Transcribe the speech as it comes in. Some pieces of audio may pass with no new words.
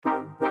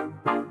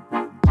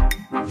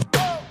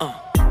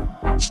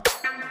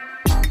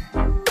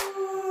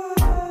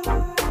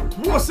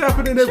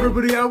happening,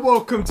 everybody, and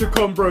welcome to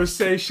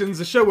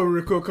Conbrosations, a show where we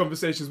record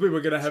conversations we were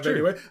going to have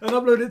anyway and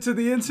upload it to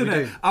the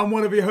internet. I'm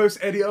one of your hosts,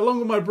 Eddie, along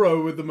with my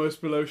bro with the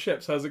most below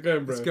Sheps. How's it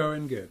going, bro? It's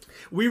going good.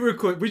 We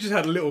just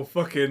had a little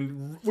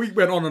we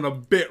went on a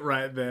bit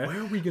right there.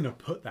 Where are we going to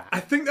put that? I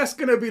think that's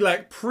going to be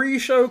like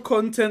pre-show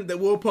content that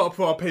we'll put up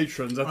for our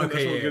patrons. I think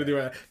that's what we're going to do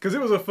right now. Because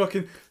it was a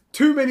fucking,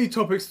 too many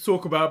topics to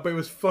talk about, but it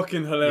was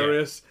fucking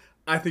hilarious.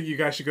 I think you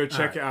guys should go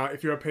check it out.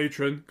 If you're a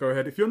patron, go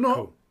ahead. If you're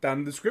not, down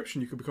in the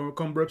description, you can become a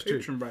Conbro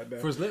patron right there.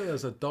 For as little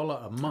as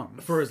 $1 a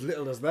month. For as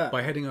little as that.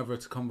 By heading over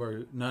to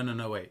Conbro...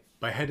 No, wait.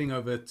 By heading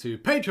over to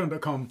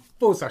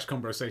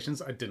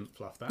patreon.com/Conbrosations. I didn't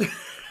fluff that.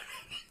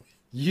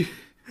 you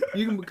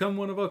can become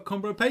one of our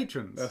Conbro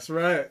patrons. That's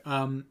right.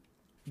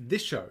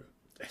 This show,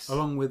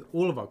 along with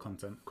all of our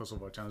content across all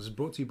of our channels, is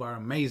brought to you by our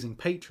amazing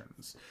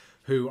patrons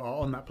who are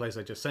on that place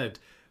I just said.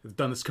 We've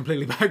done this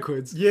completely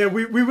backwards. Yeah,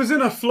 we was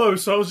in a flow,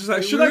 so I was just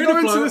like, should I go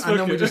into this? And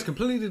then we just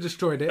completely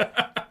destroyed it.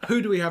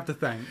 Who do we have to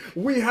thank?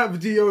 We have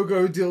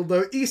Diogo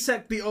Dildo,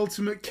 Isak the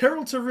Ultimate,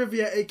 Carol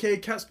Tarivia, aka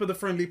Casper the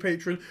Friendly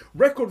Patron,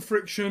 Record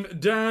Friction,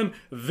 Dan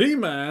the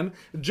Man,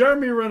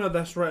 Jeremy Renner,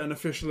 that's right, an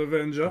official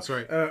Avenger. That's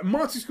right.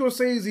 Marty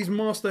Scorsese's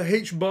Master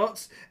H.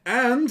 Barts,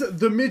 and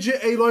the midget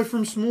Aloy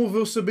from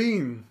Smallville,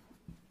 Sabine.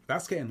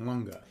 That's getting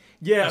longer.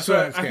 Yeah,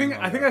 so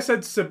I think I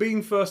said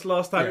Sabine first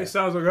last time. Yeah. It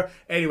sounds like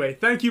anyway.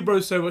 Thank you, bro,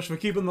 so much for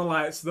keeping the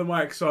lights, the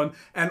mics on,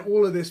 and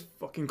all of this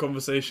fucking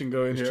conversation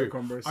going here.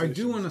 I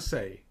do want to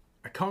say,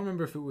 I can't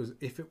remember if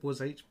it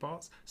was H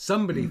Parts.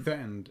 Somebody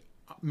threatened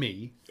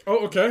me.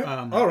 Oh, okay.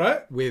 All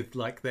right. With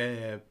like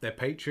their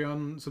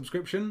Patreon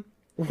subscription.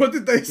 What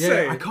did they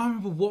say? I can't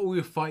remember what we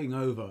were fighting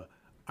over.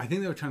 I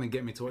think they were trying to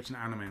get me to watch an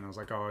anime, and I was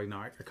like, oh, no,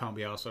 I can't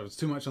be arsed. So it's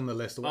too much on the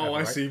list. Or whatever, I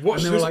right? see.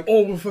 Watch and this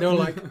all they were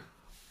like,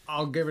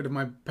 I'll get rid of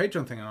my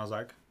Patreon thing, and I was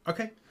like,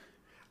 okay.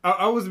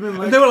 I was been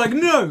like, and they were like,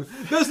 no,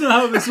 that's not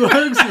how this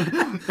works.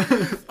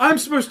 I'm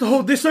supposed to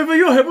hold this over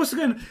your head. What's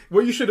going on?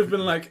 Well, you should have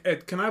been like,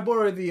 Ed, can I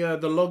borrow the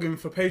login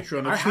for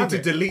Patreon? I need to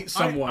delete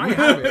someone. I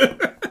have it.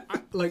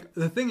 Like,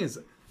 the thing is,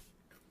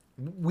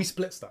 we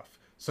split stuff.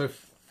 So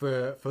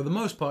for the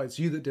most part, it's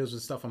you that deals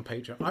with stuff on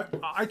Patreon.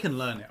 I can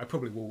learn it. I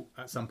probably will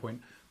at some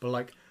point. But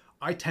like,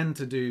 I tend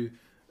to do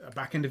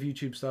back end of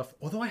YouTube stuff.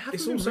 Although I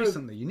haven't been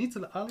recently. You need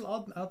to.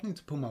 I'll need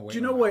to pull my weight. Do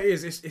you know what it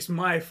is? It's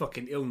my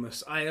fucking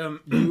illness.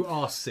 You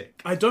are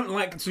sick. I don't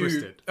like to.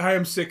 Twisted. I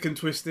am sick and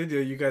twisted.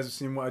 Yeah, you guys have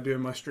seen what I do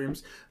in my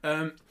streams.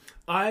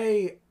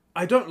 I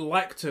don't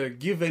like to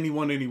give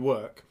anyone any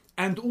work.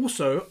 And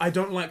also, I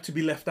don't like to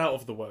be left out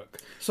of the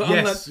work. So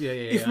I'm like,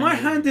 if my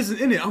hand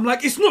isn't in it, I'm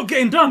like, it's not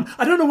getting done.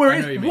 I don't know where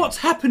it is. What's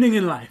happening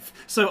in life?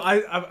 So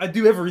I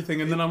do everything,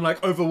 and then I'm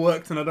like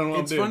overworked, and I don't know what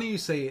I'm doing. It's funny you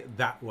say it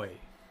that way.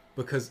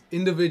 Because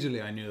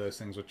individually I knew those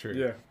things were true.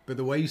 Yeah. But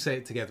the way you say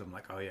it together, I'm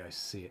like, oh yeah, I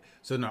see it.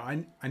 So no,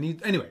 I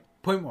need... Anyway,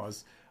 point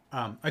was,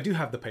 I do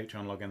have the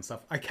Patreon login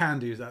stuff. I can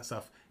do that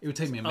stuff. It would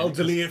take me a minute. I'll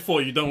delete it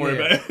for you. Don't worry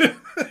about it.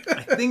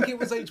 I think it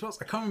was HBots.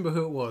 I can't remember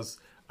who it was.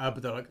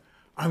 But they're like,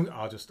 I'll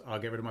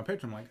get rid of my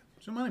Patreon. I'm like,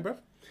 it's your money, bruv.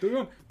 Do what you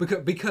want.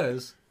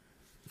 Because,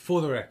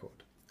 for the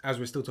record, as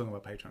we're still talking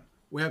about Patreon,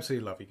 we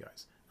absolutely love you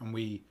guys. And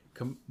we're...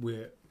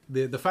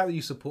 The fact that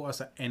you support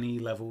us at any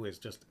level is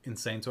just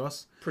insane to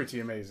us. Pretty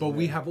amazing. But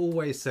we have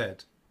always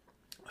said,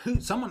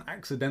 someone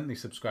accidentally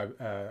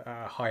subscribed at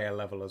a higher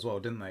level as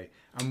well, didn't they?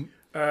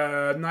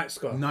 Night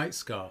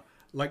Scar.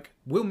 Like,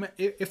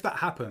 if that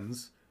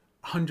happens,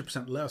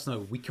 100% let us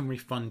know. We can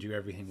refund you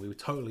everything. We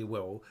totally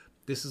will.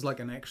 This is like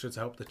an extra to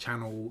help with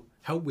channel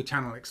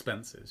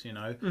expenses, you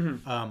know?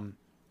 Mm-hmm. And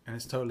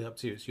it's totally up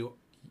to you. It's your...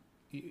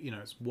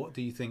 it's what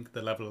do you think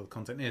the level of the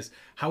content is.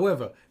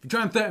 However, if you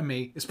try and threaten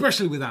me,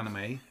 especially with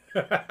anime,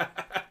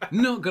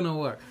 not gonna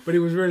work. But it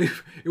was funny.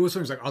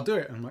 It's like, I'll do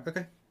it. And I'm like,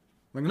 okay.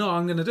 I'm like, no,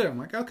 I'm gonna do it. I'm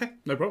like, okay,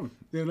 no problem.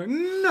 They're like,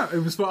 no.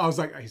 It was fun. I was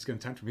like, he's gonna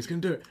tantrum. He's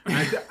gonna do it.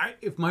 And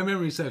if my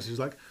memory serves, he was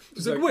like,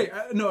 wait,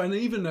 no. And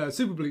even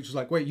Super Bleach was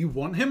like, wait, you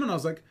want him? And I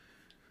was like,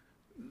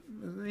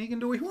 he can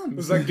do what he wants.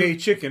 It's like gay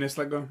chicken. It's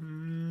like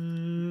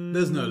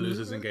there's no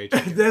losers in gay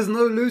chicken. There's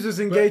no losers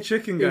in gay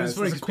chicken, guys.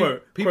 It's a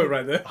quote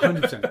right there.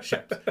 100%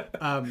 shit.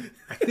 I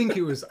think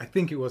it was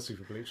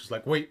Super Bleach. It was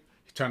like, wait,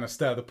 he's trying to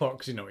stir the pot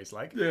because you know what he's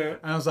like. Yeah.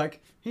 And I was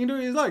like, he can do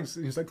what he likes.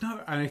 And he's like,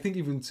 no. And I think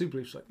even Super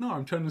Bleach was like, no,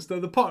 I'm trying to stir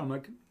the pot. I'm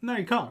like, no,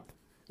 you can't.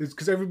 It's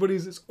because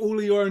it's all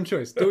of your own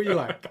choice. Do what you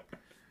like.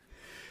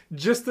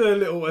 Just a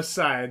little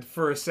aside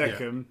for a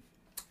second.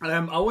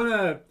 Yeah. I want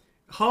to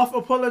half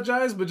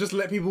apologize, but just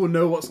let people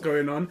know what's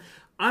going on.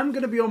 I'm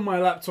going to be on my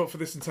laptop for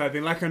this entire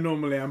thing like I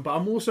normally am, but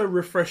I'm also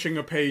refreshing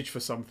a page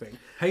for something.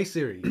 Hey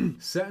Siri,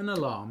 set an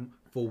alarm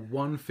for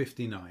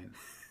 1:59.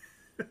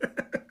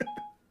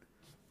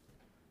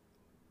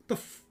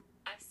 I've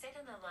set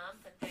an alarm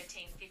for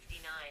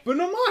 13:59. But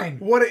not mine.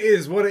 What it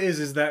is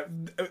that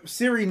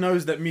Siri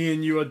knows that me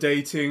and you are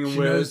dating and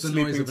we're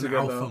sleeping together. An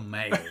alpha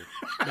male.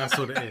 That's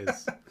what it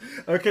is.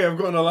 Okay, I've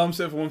got an alarm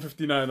set for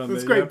 1:59 on there.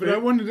 That's great, but I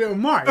wanted it on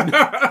mine.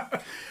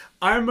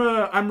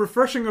 I'm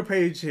refreshing a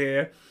page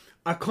here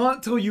I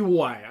can't tell you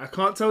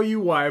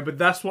why, but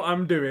that's what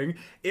I'm doing.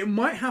 It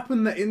might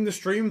happen that in the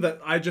stream that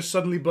I just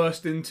suddenly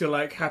burst into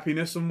like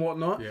happiness and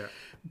whatnot. Yeah.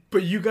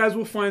 But you guys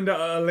will find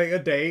out at a later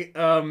date.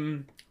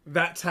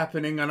 That's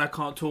happening and I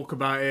can't talk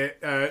about it.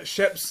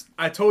 Sheps,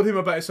 I told him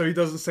about it so he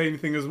doesn't say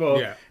anything as well.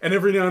 Yeah. And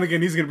every now and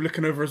again he's going to be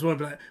looking over as well and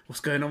be like, what's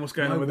going on with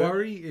My it?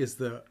 worry is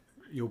that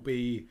you'll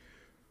be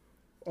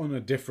on a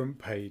different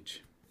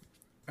page.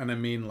 And I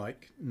mean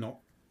like not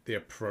the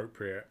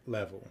appropriate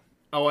level.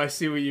 Oh, I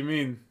see what you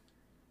mean.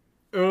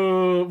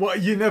 Oh, well,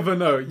 you never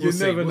know. You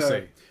never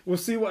know. We'll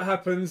see what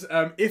happens.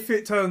 If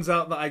it turns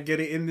out that I get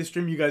it in the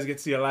stream, you guys get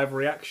to see a live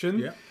reaction.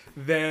 Yeah.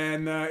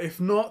 Then,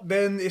 if not,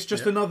 then it's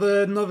just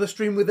another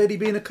stream with Eddie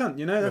being a cunt.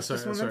 You know, that's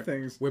just one of them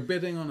things. We're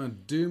bidding on a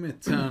Doom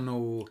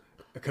Eternal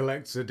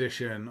collector's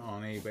edition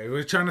on eBay.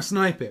 We're trying to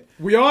snipe it.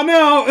 We are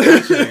now.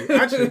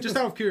 Actually, just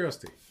out of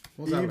curiosity,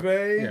 what's that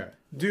eBay. like? Yeah.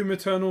 Doom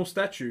Eternal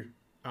statue.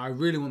 I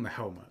really want the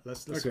helmet.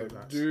 Let's see what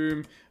that's.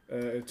 Doom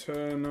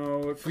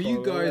Eternal. For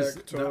you guys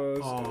that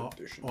Collector's are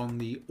edition. on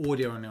the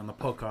audio and on the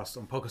podcast,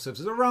 on podcast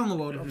services around the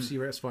world, obviously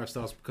you rate us 5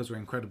 stars because we're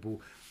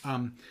incredible.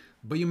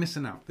 But you're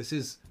missing out. This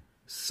is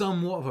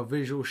somewhat of a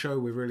visual show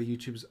with really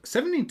YouTube's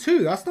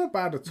 72. That's not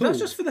bad at all. That's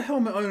just for the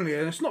helmet only,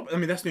 and it's not. I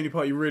mean, that's the only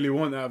part you really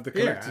want out of the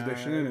collector's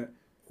edition, isn't it?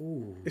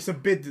 Ooh. It's a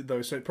bid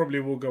though, so it probably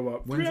will go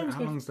up.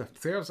 How long's left?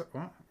 3 hours?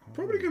 What?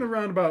 Probably going to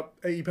round about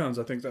 £80.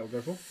 I think that'll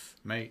go for.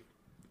 Mate,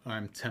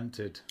 I'm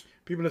tempted.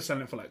 People are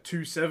selling it for like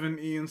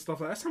 $270 and stuff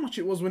like that. That's how much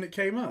it was when it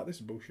came out. This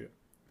is bullshit.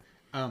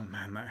 Oh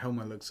man, that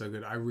helmet looks so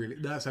good.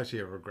 That's actually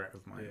a regret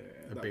of mine.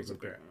 Yeah, a big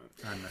regret.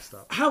 I messed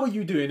up. How are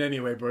you doing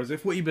anyway, bros?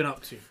 What you been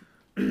up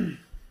to?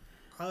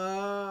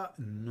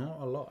 Not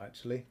a lot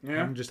actually.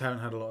 Yeah? I just haven't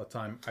had a lot of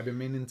time. I've been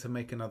meaning to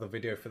make another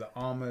video for the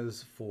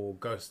armors for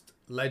Ghost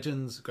of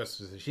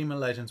Tsushima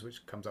Legends,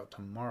 which comes out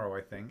tomorrow,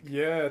 I think.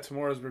 Yeah,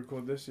 tomorrow's we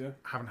record this, yeah.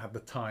 I haven't had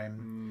the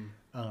time,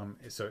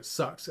 so it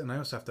sucks. And I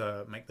also have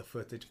to make the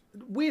footage.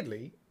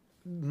 Weirdly,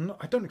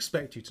 I don't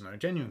expect you to know.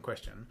 Genuine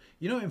question.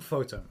 You know, in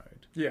photo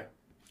mode, Yeah.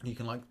 you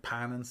can like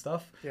pan and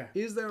stuff. Yeah.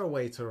 Is there a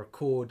way to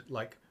record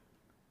like,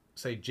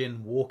 say,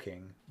 Jin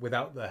walking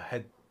without the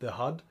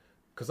HUD?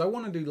 Because I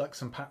want to do like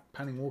some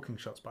panning walking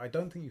shots, but I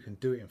don't think you can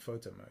do it in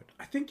photo mode.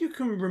 I think you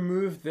can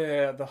remove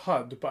the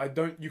HUD,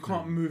 but you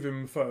can't move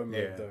him in photo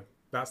mode though.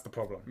 That's the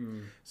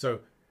problem.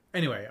 So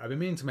anyway, I've been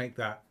meaning to make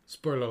that.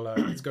 Spoiler alert,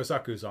 it's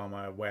Gosaku's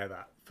armor. Wear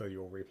that for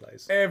your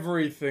replays.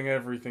 Everything.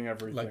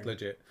 Like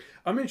legit.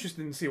 I'm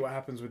interested in see what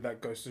happens with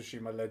that Ghost of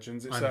Tsushima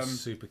Legends. I'm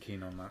super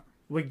keen on that.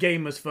 We're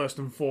gamers first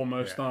and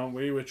foremost, aren't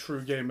we? We're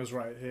true gamers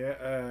right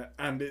here.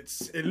 And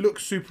it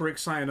looks super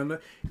exciting. And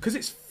because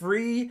it's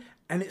free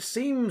and it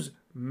seems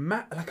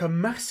like a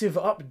massive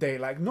update,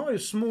 like not a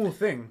small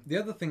thing. The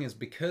other thing is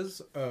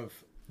because of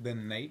the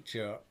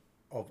nature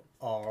of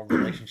our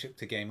relationship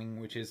to gaming,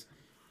 which is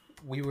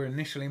we were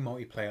initially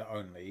multiplayer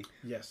only.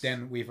 Yes.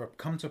 Then we've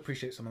come to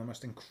appreciate some of the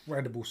most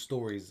incredible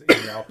stories in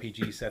the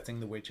RPG setting: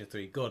 The Witcher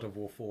 3, God of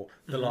War 4,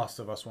 The Last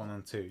of Us 1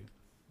 and 2.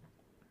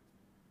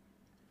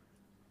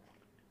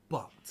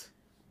 But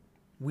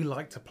we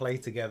like to play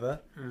together,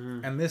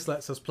 and this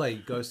lets us play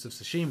Ghost of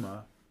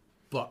Tsushima,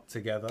 but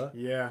together.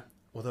 Yeah.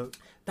 Although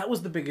that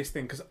was the biggest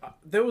thing, because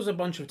there was a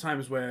bunch of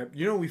times where,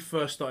 we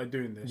first started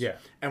doing this. Yeah.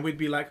 And we'd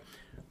be like,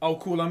 oh,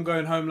 cool, I'm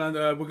going Homeland,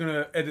 we're going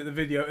to edit the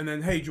video, and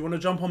then, hey, do you want to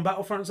jump on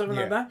Battlefront or something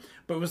like that?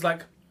 But it was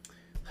like,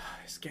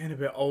 it's getting a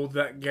bit old,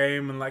 that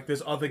game, and like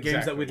there's other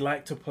games that we'd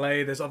like to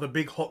play, there's other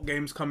big hot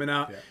games coming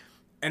out. Yeah.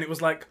 And it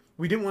was like,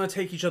 we didn't want to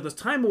take each other's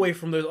time away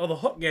from those other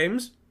hot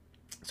games,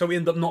 so we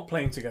end up not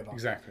playing together.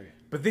 Exactly.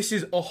 But this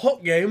is a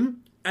hot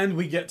game, and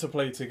we get to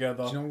play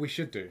together. Do you know what we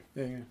should do?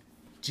 Yeah.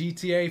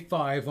 GTA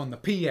 5 on the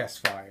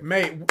PS5.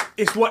 Mate,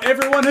 it's what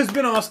everyone has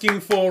been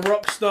asking for,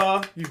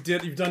 Rockstar.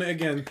 You've done it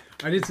again.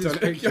 I did see this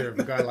picture of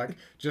a guy like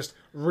just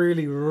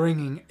really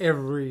wringing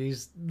every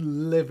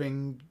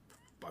living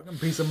fucking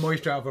piece of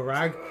moisture out of a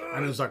rag,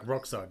 and it was like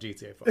Rockstar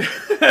GTA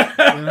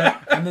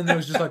 5. And then there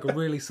was just like a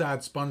really sad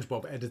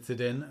SpongeBob edited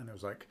in, and it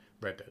was like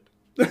Red Dead.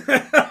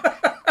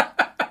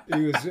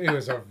 It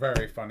was a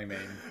very funny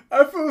meme.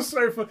 I feel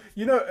sorry for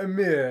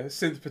Amir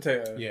Synth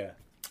Potato. Yeah.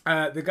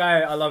 The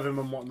guy, I love him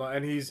and whatnot,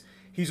 and he's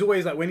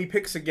always like, when he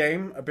picks a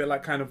game, a bit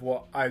like kind of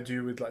what I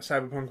do with like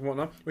Cyberpunk and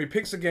whatnot, when he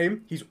picks a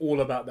game, he's all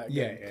about that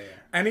game. Yeah.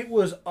 And it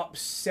was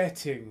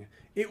upsetting.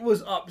 It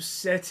was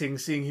upsetting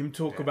seeing him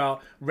talk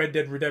about Red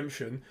Dead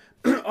Redemption.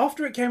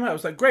 After it came out, it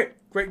was like, great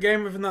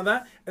game, everything like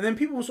that. And then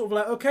people were sort of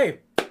like, okay,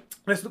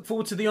 let's look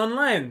forward to the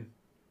online.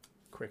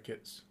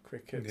 Crickets.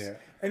 Yeah.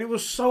 And it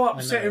was so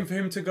upsetting for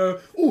him to go,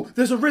 oh,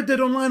 there's a Red Dead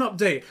Online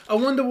update. I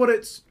wonder what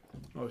it's...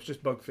 Oh, it's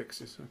just bug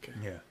fixes. Okay.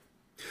 Yeah.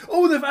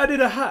 Oh, they've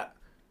added a hat.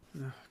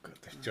 Oh, God,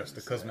 it's just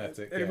a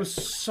cosmetic. It was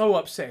so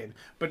upsetting.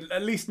 But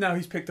at least now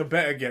he's picked a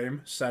better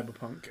game,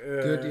 Cyberpunk.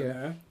 Good,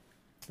 yeah.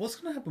 What's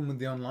going to happen with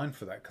the online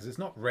for that? Because it's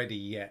not ready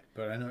yet,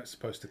 but I know it's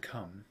supposed to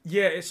come.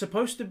 Yeah, it's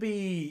supposed to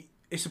be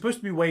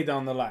way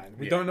down the line.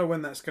 We don't know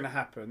when that's going to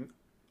happen.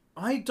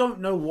 I don't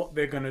know what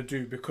they're going to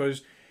do,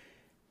 because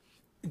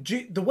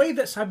the way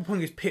that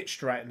Cyberpunk is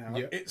pitched right now,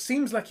 it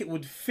seems like it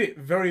would fit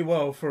very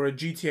well for a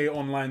GTA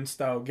Online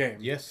style game.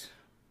 Yes.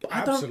 But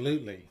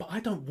Absolutely. But I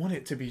don't want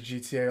it to be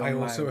GTA Online.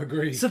 I also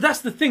agree. So that's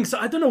the thing. So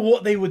I don't know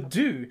what they would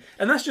do.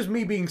 And that's just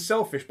me being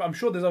selfish. But I'm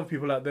sure there's other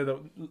people out there that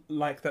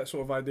like that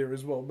sort of idea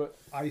as well. But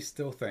I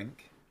still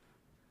think,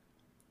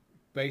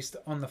 based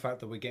on the fact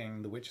that we're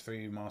getting The Witcher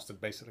 3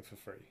 remastered basically for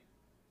free,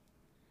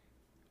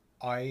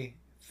 I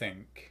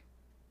think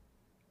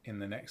in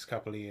the next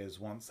couple of years,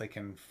 once they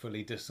can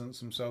fully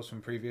distance themselves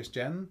from previous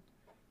gen,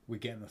 we're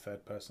getting the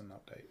third person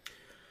update.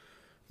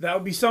 That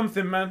would be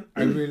something, man.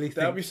 I really think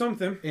that would be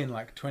something. In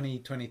like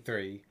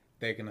 2023,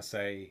 they're going to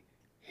say,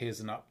 here's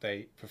an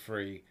update for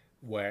free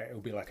where it'll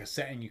be like a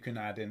setting you can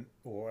add in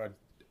or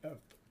a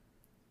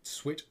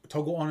switch,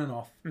 toggle on and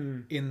off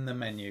in the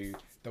menu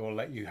that will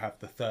let you have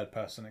the third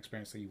person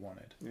experience that you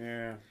wanted.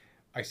 Yeah.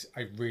 I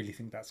really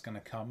think that's going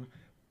to come.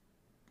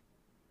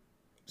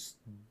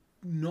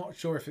 Not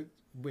sure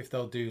if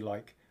they'll do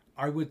like,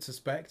 I would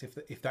suspect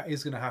if that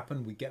is going to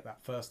happen, we get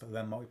that first and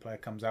then multiplayer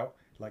comes out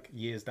like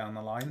years down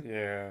the line.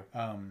 Yeah.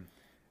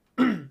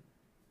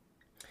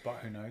 But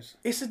who knows?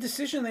 It's a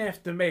decision they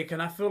have to make,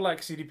 and I feel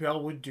like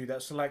CDPR would do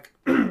that. So like,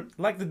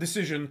 like the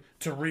decision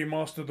to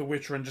remaster The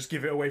Witcher and just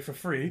give it away for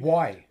free.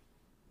 Why?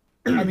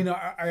 I mean,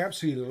 I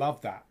absolutely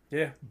love that.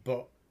 Yeah.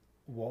 But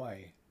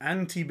why?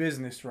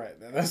 Anti-business right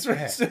there. That's right.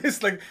 Yeah.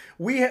 It's like,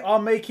 we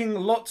are making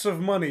lots of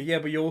money. Yeah,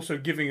 but you're also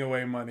giving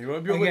away money.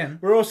 Again,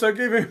 we're also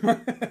giving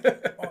money.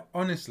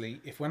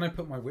 Honestly, if when I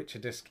put my Witcher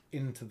disc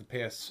into the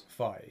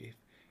PS5,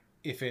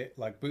 if it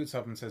like boots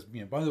up and says,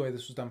 by the way,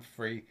 this was done for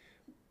free,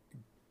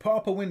 put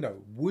up a window.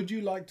 Would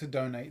you like to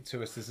donate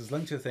to us? This is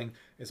linked to the thing.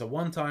 It's a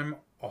one-time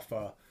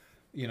offer.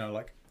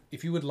 Like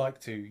if you would like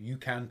to, you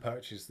can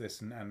purchase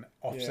this and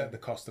offset the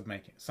cost of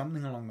making it.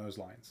 Something along those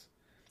lines.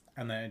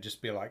 And then it'd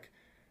just be like,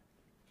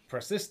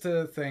 press this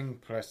to thing,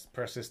 press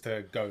this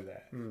to go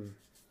there.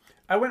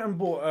 I went and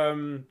bought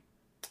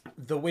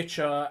The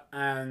Witcher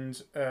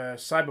and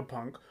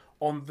Cyberpunk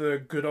on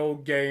the Good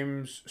Old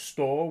Games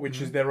store, which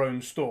is their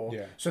own store.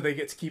 Yeah. So they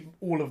get to keep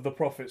all of the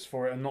profits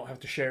for it and not have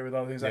to share it with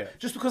other things. Like,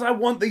 just because I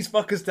want these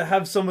fuckers to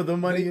have some of the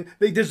money,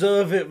 they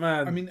deserve it,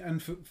 man. I mean,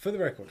 and for the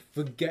record,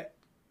 forget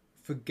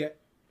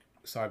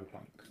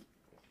Cyberpunk.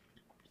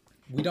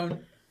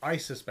 I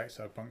suspect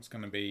Cyberpunk's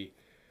going to be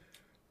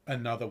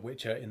another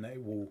Witcher in that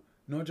it will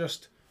not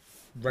just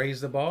raise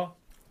the bar,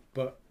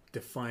 but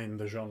define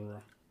the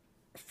genre.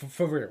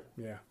 For real.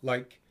 Yeah.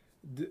 Like,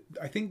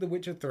 I think The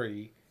Witcher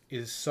 3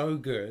 is so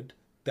good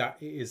that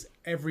it is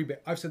every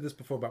bit... I've said this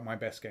before about my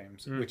best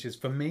games, which is,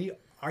 for me,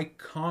 I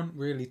can't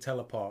really tell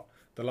apart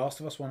The Last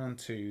of Us 1 and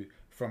 2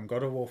 from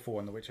God of War 4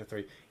 and The Witcher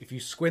 3. If you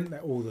squint,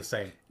 they're all the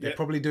same. They're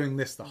probably doing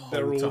this the whole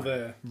time. They're all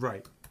there.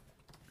 Right.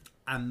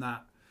 And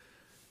that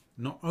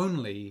not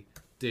only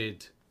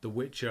did The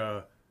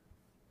Witcher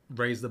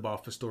raise the bar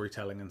for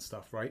storytelling and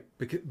stuff, right?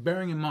 Because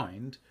bearing in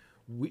mind,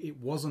 it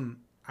wasn't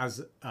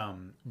as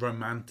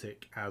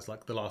romantic as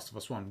like The Last of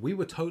Us 1. We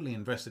were totally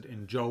invested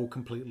in Joel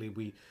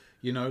completely.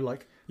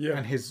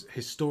 And his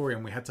story,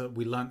 and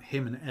we learnt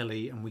him and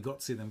Ellie, and we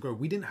got to see them grow.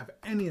 We didn't have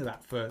any of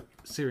that for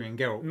Ciri and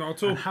Geralt. Not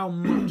at all. And how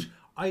much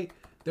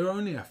there are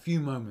only a few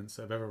moments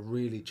that have ever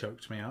really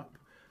choked me up.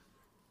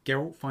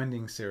 Geralt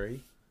finding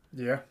Ciri.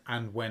 Yeah.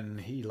 And when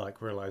he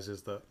like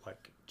realizes that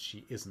like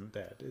she isn't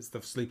dead. It's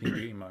the Sleeping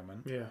Beauty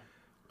moment. Yeah.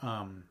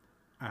 And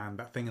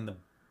that thing in The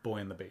Boy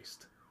and the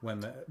Beast.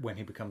 When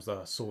he becomes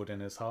the sword in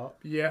his heart.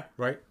 Yeah.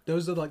 Right?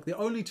 Those are like the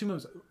only two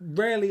moments.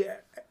 Rarely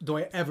do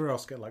I ever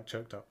else get like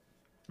choked up.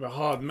 But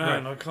hard,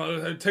 man. Right. I can't,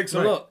 it takes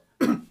a lot.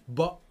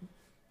 But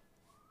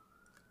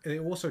it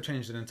also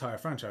changed an entire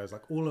franchise.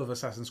 Like all of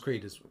Assassin's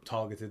Creed has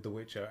targeted The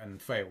Witcher and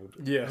failed.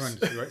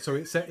 Yes. Right? So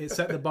it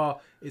set the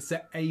bar. It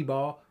set a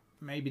bar.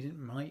 Maybe it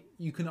might.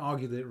 You can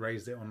argue that it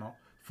raised it or not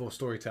for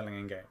storytelling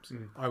in games.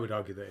 I would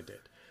argue that it did.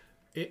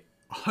 It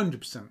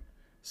 100%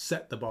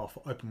 set the bar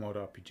for open world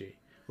RPG.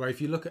 Right,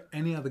 if you look at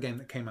any other game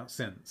that came out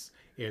since,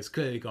 it's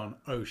clearly gone,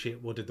 oh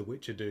shit, what did The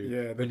Witcher do?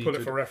 Yeah, they put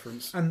it for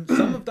reference. And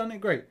some have done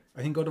it great.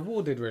 I think God of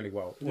War did really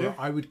well. Yeah.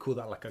 I would call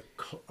that like a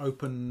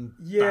open,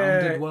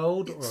 bounded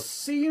world. It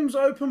seems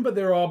open, but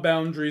there are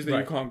boundaries that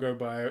you can't go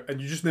by,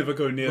 and you just never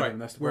go near them.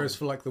 That's the Whereas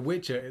for like The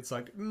Witcher, it's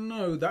like,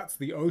 no, that's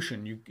the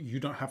ocean. You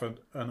don't have an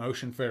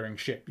ocean-faring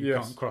ship. You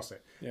can't cross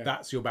it. Yeah.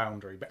 That's your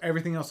boundary. But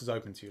everything else is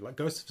open to you. Like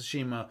Ghost of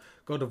Tsushima,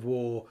 God of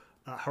War,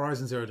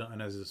 Horizon Zero Dawn, I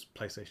know this is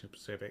PlayStation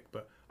specific,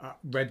 but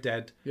Red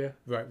Dead,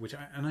 right?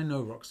 I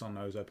know Rockstar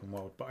knows open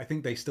world, but I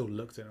think they still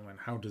looked at it and went,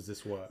 "How does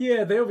this work?"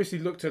 Yeah, they obviously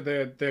looked at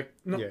their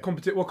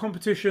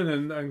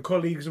competition and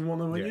colleagues and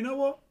whatnot. And you know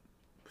what?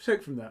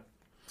 Take from that.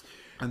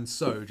 And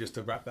so, just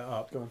to wrap that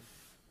up, go on.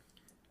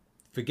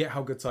 Forget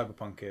how good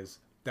Cyberpunk is.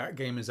 That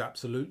game is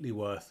absolutely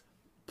worth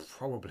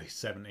probably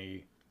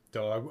 $70.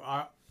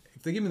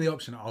 If they give me the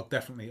option, I'll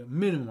definitely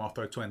minimum I'll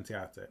throw 20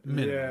 at it.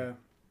 Minimum. Yeah.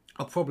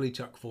 I'll probably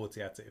chuck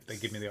 40 at it if they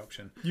give me the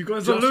option. You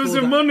guys are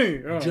losing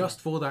money! Oh. Just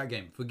for that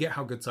game. Forget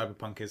how good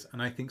Cyberpunk is,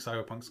 and I think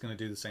Cyberpunk's going to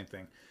do the same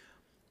thing.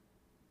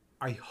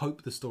 I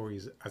hope the story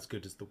is as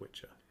good as The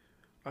Witcher.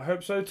 I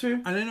hope so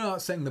too. And I know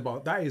that's setting the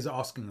bar. That is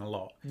asking a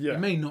lot. Yeah. It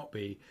may not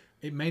be.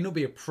 It may not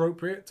be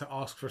appropriate to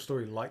ask for a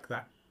story like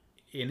that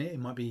in it. It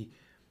might be.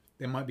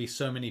 There might be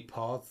so many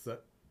paths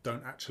that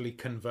don't actually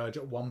converge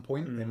at one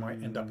point. They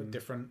might end up at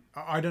different.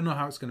 I don't know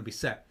how it's going to be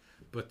set,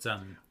 but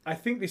I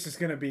think this is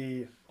going to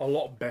be a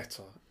lot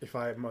better. If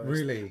I'm honest.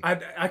 Really,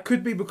 I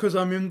could be because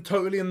I'm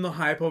totally in the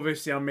hype.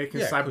 Obviously, I'm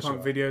making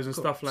cyberpunk videos and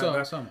stuff like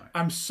that. So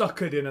I'm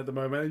suckered in at the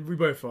moment. We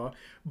both are,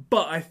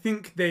 but I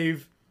think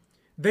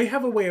they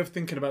have a way of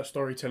thinking about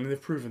storytelling.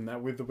 They've proven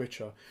that with The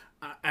Witcher,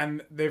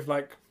 and they've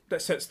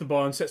that sets the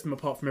bar and sets them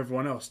apart from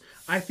everyone else.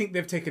 I think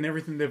they've taken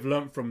everything they've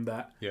learned from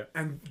that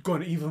and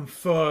gone even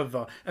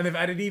further, and they've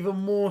added even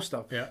more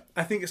stuff. Yeah.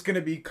 I think it's going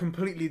to be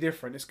completely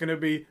different. It's going to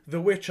be The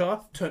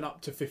Witcher turn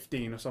up to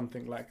 15 or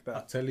something like that.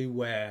 I'll tell you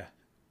where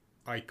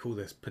I call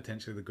this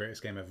potentially the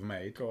greatest game ever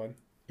made. Go on.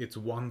 It's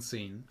one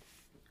scene.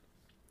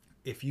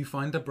 If you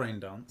find a brain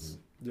dance,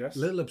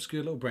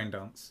 obscure little brain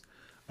dance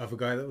of a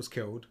guy that was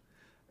killed,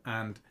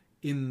 and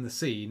in the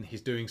scene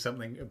he's doing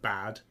something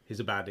bad, he's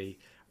a baddie,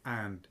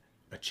 and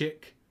a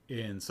chick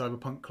in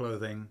cyberpunk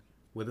clothing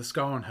with a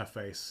scar on her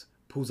face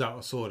pulls out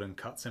a sword and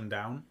cuts him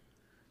down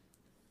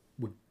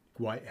with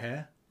white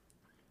hair,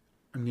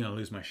 I'm going to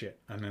lose my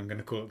shit. And I'm going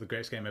to call it the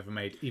greatest game ever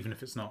made, even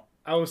if it's not.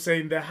 I was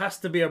saying there has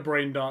to be a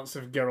brain dance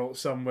of Geralt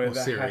somewhere. Or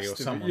Ciri or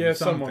someone. Yeah,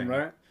 someone,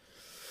 right?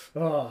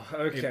 Oh,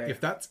 okay. If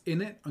that's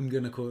in it, I'm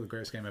going to call it the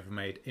greatest game ever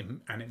made.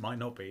 And it might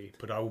not be,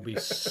 but I will be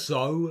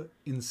so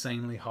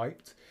insanely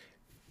hyped.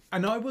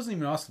 And I wasn't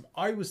even asking.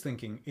 I was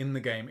thinking in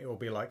the game it will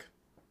be like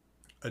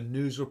a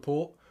news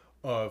report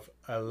of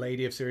a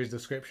lady of Ciri's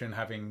description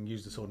having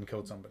used a sword and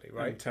killed somebody,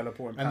 right? And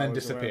teleporting and then powers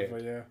or disappeared.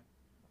 whatever,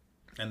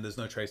 yeah. And there's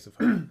no trace of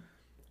her.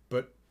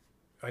 But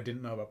I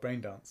didn't know about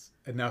brain dance.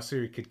 And now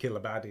Ciri could kill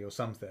a baddie or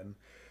something.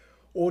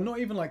 Or not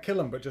even like kill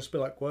him, but just be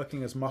like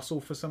working as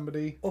muscle for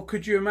somebody. Or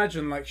could you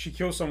imagine like she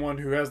kills someone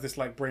who has this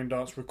like brain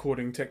dance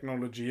recording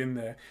technology in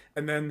there,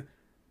 and then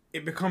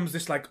it becomes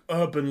this like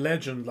urban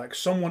legend, like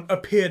someone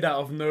appeared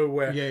out of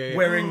nowhere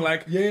wearing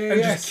like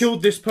just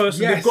killed this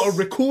person. They've got a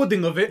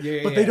recording of it,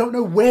 but they don't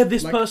know where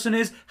this person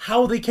is,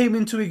 how they came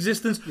into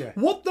existence.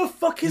 What the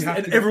fuck is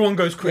that? And everyone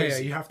goes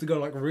crazy. You have to go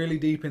like really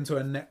deep into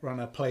a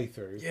Netrunner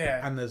playthrough.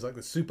 Yeah. And there's like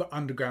the super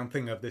underground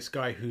thing of this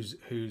guy whose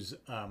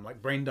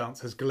like brain dance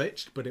has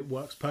glitched, but it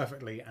works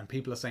perfectly, and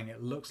people are saying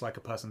it looks like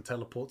a person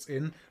teleports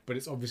in, but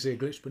it's obviously a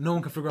glitch, but no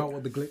one can figure out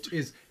what the glitch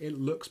is. It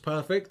looks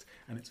perfect,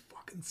 and it's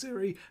fucking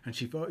Ciri, and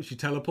she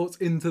teleports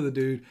into the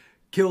dude,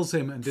 kills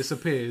him, and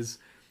disappears.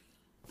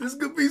 This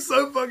could be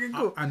so fucking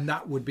cool. And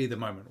that would be the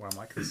moment where I'm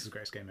like, this is the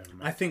greatest game ever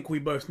made. I think we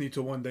both need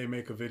to one day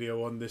make a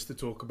video on this to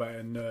talk about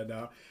it and nerd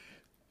out.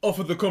 Off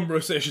of the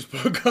Conbrosations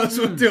Podcast,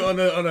 we'll do it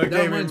on a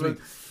gaming.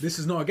 This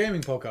is not a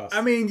gaming podcast.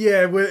 I mean,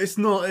 yeah, it's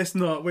not.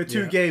 We're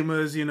two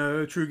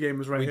gamers, true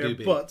gamers right here.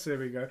 But there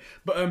we go.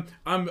 But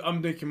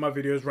I'm making my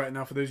videos right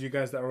now for those of you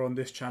guys that are on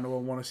this channel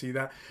and want to see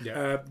that.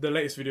 Yeah. The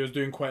latest video is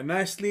doing quite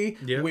nicely,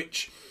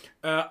 which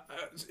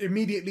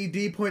immediately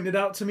D pointed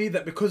out to me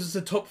that because it's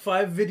a top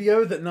 5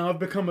 video, that now I've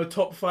become a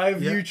top 5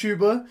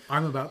 YouTuber.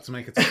 I'm about to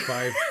make a top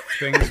 5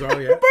 thing as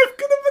well. Yeah. We're both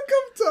gonna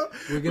become top.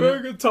 We're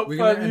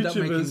gonna end up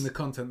making the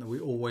content that we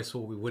always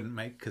thought we wouldn't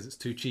make because it's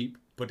too cheap,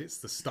 but it's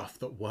the stuff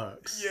that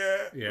works.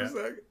 Yeah.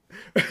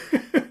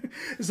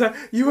 It's like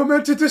you were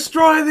meant to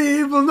destroy the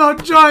evil,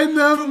 not join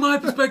them. From my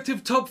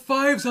perspective, top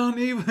 5s aren't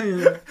evil.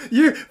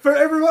 For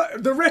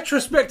everyone, the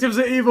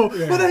retrospectives are evil,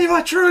 but then you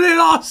are truly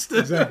lost.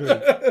 Exactly.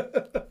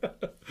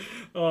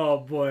 Oh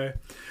boy.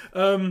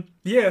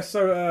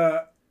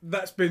 So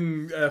that's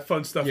been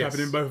fun stuff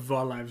happening in both of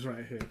our lives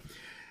right here.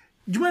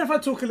 Do you mind if I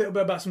talk a little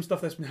bit about some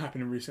stuff that's been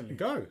happening recently?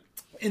 Go.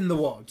 In the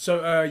world.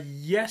 So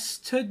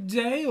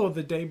yesterday or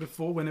the day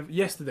before,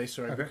 yesterday,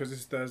 because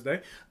it's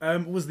Thursday,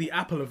 was the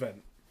Apple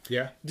event.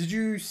 Yeah. Did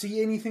you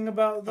see anything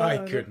about that? I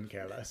couldn't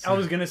care less. I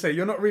was going to say,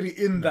 you're not really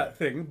in that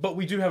thing, but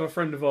we do have a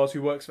friend of ours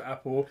who works for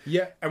Apple.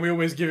 Yeah. And we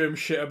always give him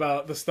shit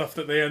about the stuff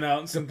that they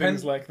announce and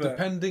things like that.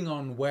 Depending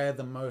on where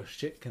the most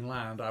shit can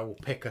land, I will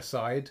pick a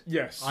side.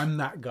 Yes. I'm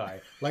that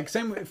guy. Like,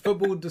 same with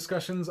football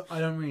discussions, I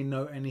don't really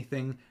know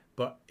anything,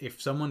 but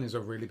if someone is a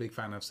really big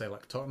fan of, say,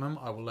 like Tottenham,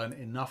 I will learn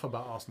enough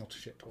about Arsenal to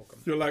shit talk them.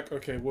 You're like,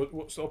 okay,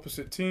 what's the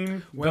opposite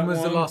team? When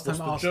was the last time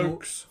Arsenal...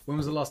 Jokes? When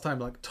was the last time,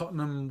 like,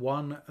 Tottenham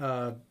won...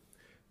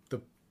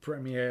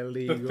 Premier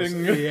League, the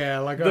thing,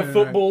 the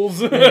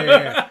footballs.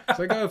 It's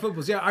like,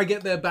 footballs. Yeah, I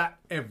get their bat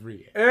every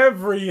year.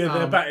 Every year,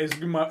 their bat is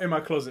in my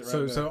closet.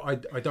 So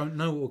I don't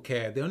know or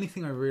care. The only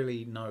thing I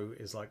really know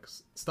is like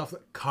stuff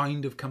that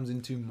kind of comes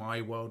into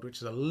my world, which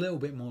is a little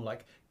bit more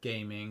like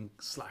gaming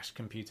 /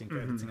 computing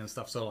for editing and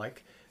stuff. So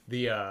like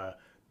the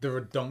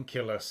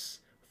redonkulous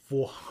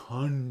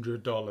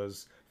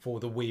 $400 for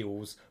the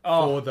wheels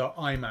for the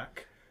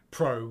iMac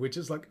Pro, which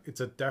is like,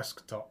 it's a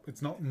desktop.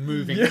 It's not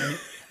moving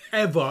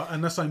ever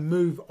unless I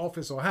move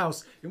office or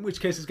house, in which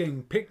case it's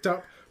getting picked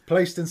up,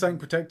 placed in something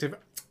protective,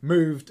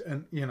 moved,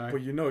 and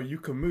Well, you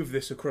can move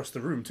this across the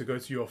room to go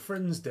to your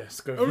friend's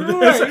desk over there.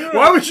 Right.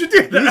 Why would you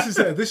do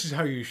that? This is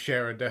how you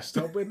share a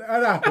desktop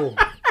at Apple.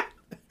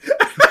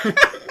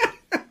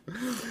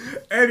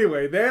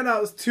 Anyway, they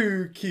announced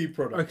 2 key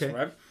products,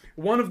 right?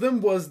 One of them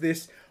was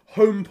this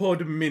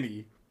HomePod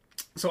Mini.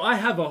 So I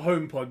have a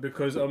HomePod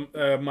because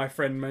my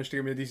friend managed to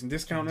give me a decent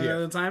discount at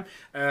the time.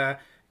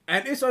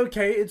 And it's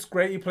okay. It's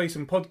great. You play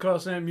some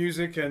podcasts and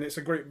music, and it's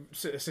a great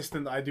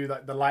assistant that I do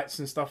like the lights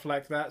and stuff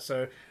like that.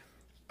 So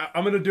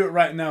I'm going to do it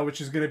right now, which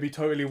is going to be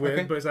totally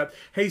weird. But it's like,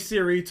 hey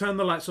Siri, turn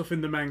the lights off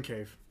in the man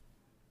cave.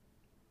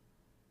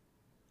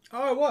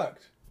 Oh, it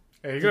worked.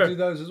 There you go. Do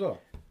those as well?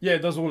 Yeah,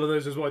 it does all of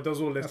those as well. It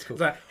does all this. That's cool.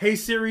 It's like, hey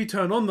Siri,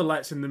 turn on the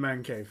lights in the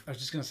man cave. I was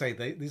just going to say,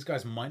 these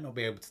guys might not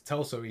be able to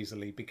tell so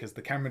easily because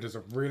the camera does a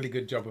really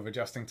good job of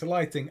adjusting to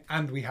lighting,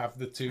 and we have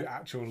the 2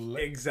 actual...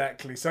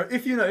 Exactly. So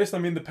if you noticed, I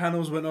mean, the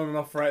panels went on and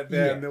off right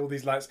there, and all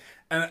these lights,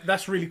 and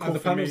that's really cool. Are the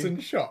panels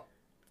in shot?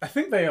 I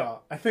think they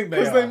are.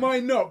 Because they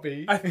might not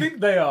be. I think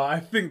they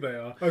are.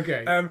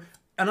 Okay.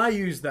 And I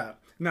use that.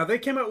 Now, they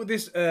came out with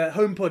this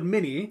HomePod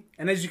Mini,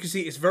 and as you can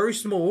see, it's very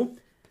small.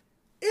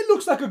 It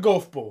looks like a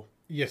golf ball.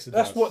 Yes, it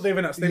That's does. what they've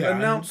announced. They've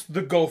announced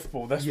the golf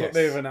ball. That's what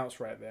they've announced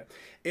right there.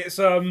 It's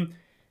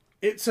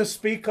a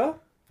speaker.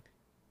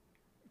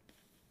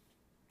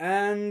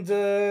 And,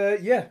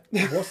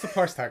 What's the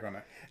price tag on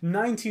it?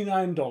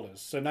 $99.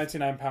 So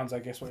 £99, I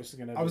guess, what it's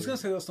going to be. I was going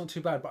to say that's not too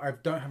bad, but I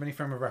don't have any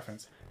frame of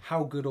reference.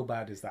 How good or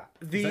bad is that?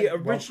 The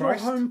original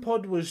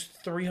HomePod was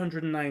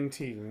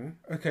 $319.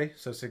 Okay,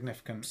 so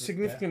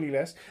significantly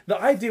less.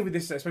 The idea with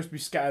this is that it's supposed to be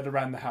scattered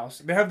around the house.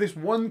 They have this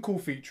one cool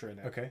feature in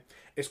it. Okay.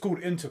 It's called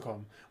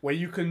intercom, where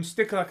you can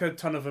stick like a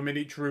ton of them in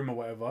each room or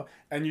whatever,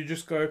 and you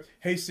just go,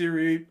 hey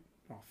Siri...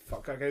 Oh,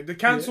 fuck, okay.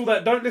 Cancel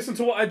that. Don't listen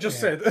to what I just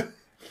said.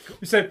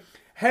 You said,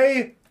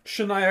 hey...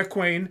 Shania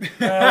Twain.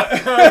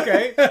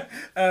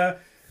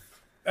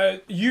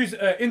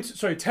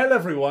 Tell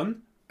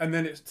everyone, and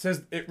then it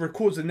says it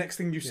records the next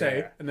thing you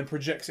say, and then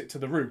projects it to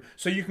the room.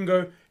 So you can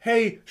go,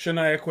 "Hey,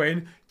 Shania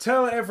Twain,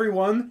 tell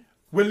everyone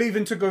we're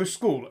leaving to go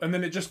school," and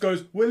then it just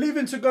goes, "We're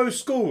leaving to go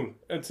school,"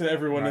 to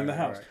everyone in the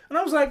house. Right. And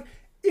I was like,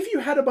 if you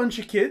had a bunch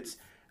of kids,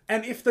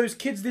 and if those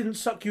kids didn't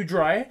suck you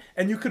dry,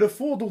 and you could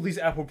afford all these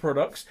Apple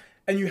products,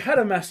 and you had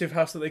a massive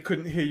house that they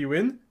couldn't hear you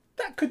in,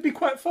 that could be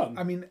quite fun.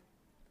 I mean,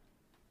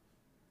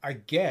 I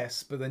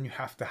guess, but then you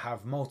have to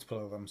have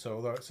multiple of them. So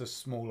although it's a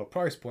smaller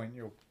price point,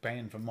 you're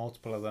paying for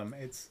multiple of them.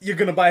 You're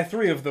going to buy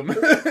 3 of them.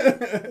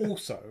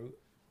 Also,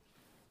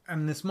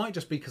 and this might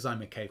just be because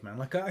I'm a caveman,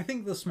 like I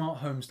think the smart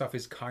home stuff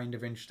is kind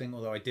of interesting,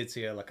 although I did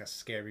see a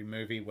scary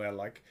movie where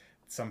like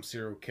some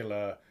serial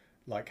killer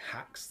like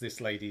hacks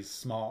this lady's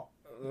smart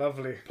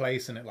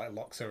place and it like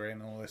locks her in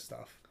and all this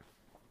stuff.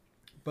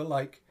 But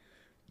like,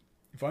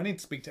 if I need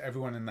to speak to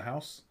everyone in the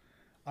house,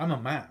 I'm a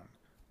man.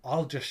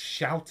 I'll just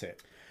shout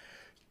it.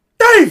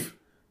 Dave!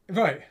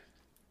 Right.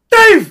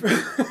 Dave!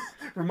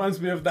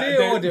 Reminds me of that.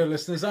 Dear audio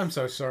listeners, I'm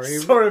so sorry.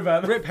 Sorry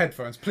about that. Rip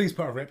headphones. Please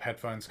put a rip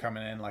headphones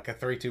coming in, like a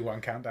 3, 2,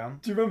 1 countdown.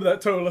 Do you remember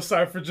that total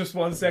aside for just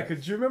 1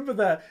 second? Do you remember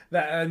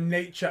that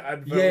nature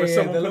advert where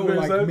someone the little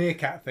like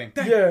meerkat thing?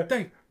 Dave,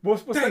 Dave.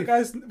 What's Dave. That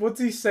guy's?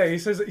 What's he say? He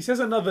says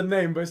another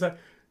name, but it's like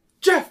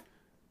Jeff.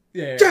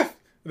 Yeah. Jeff.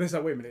 And it's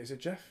like, wait a minute, is it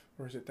Jeff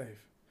or is it Dave?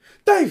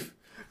 Dave.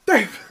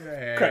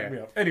 Crack me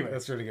up. Anyway,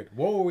 that's really good.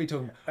 What were we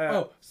talking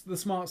about? The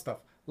smart stuff.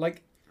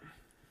 Like,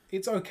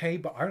 it's okay,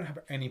 but I don't have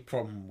any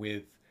problem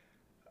with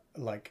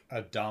like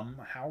a dumb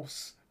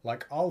house.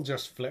 Like, I'll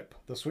just flip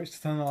the switch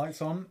to turn the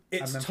lights on.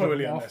 It's and then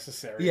totally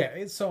unnecessary. Yeah,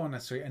 it's so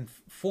unnecessary. And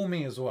for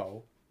me as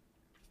well,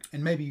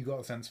 and maybe you got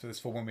a sense for this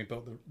for when we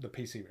built the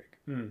PC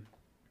rig.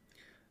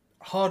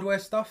 Hardware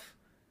stuff,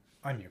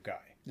 I'm your guy.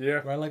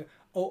 Yeah. Right?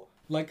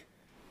 Like,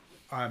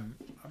 I'm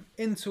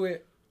into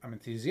it. I'm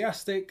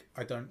enthusiastic.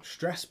 I don't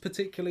stress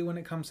particularly when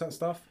it comes to that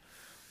stuff.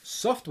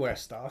 Software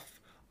stuff,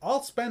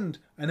 I'll spend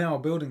an hour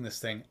building this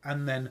thing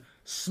and then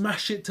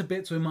smash it to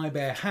bits with my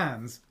bare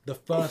hands the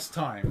first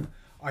time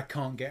I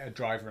can't get a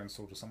driver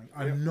installed or something.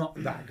 I'm not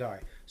that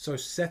guy. So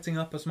setting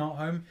up a smart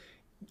home,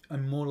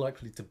 I'm more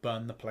likely to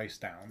burn the place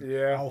down.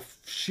 Yeah. I'll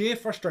sheer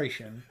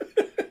frustration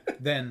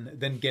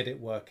than get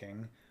it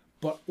working.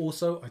 But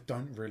also, I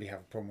don't really have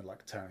a problem with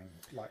like turning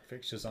light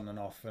fixtures on and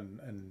off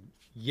and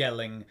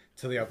yelling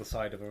to the other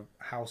side of a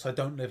house. I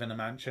don't live in a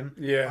mansion.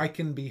 Yeah. I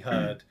can be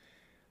heard.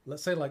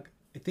 Let's say like,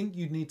 I think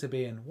you'd need to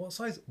be in what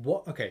size?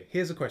 What? Okay,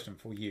 here's a question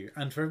for you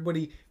and for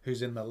everybody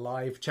who's in the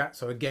live chat.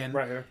 So again,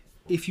 right here.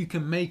 If you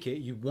can make it,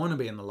 you want to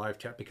be in the live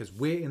chat because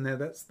we're in there.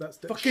 That's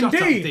fucking shut D.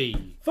 Up,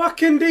 D.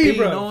 Fucking D,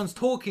 bro. No one's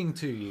talking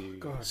to you.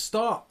 God.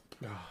 Stop.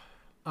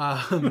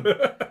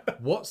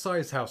 What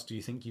size house do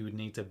you think you would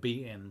need to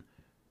be in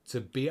to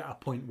be at a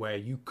point where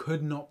you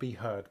could not be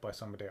heard by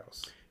somebody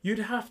else? You'd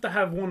have to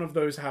have one of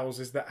those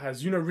houses that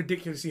has,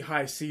 ridiculously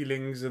high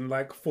ceilings and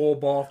like 4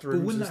 bathrooms and stuff like that.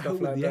 But wouldn't that help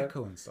with the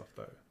echo and stuff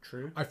though?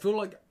 True. I feel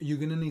like you're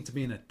going to need to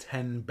be in a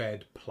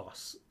 10-bed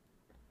plus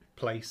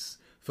place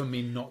for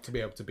me not to be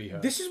able to be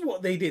heard. This is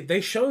what they did.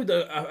 They showed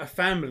a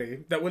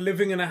family that were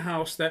living in a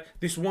house that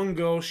this one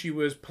girl, she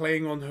was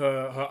playing on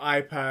her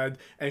iPad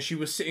and she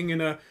was sitting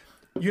in a...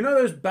 You know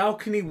those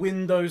balcony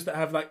windows that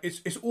have like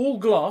it's all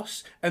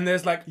glass and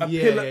there's like a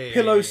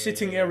pillow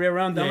sitting area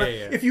around them.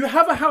 If you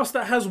have a house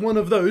that has one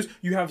of those,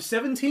 you have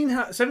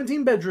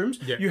 17 bedrooms.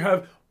 Yeah. You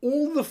have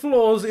all the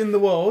flaws in the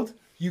world.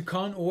 You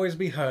can't always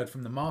be heard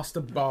from the master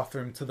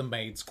bathroom to the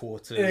maid's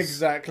quarters.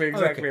 Exactly.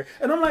 Okay.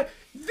 And I'm like,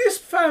 this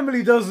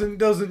family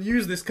doesn't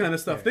use this kind of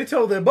stuff. Yeah. They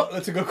tell their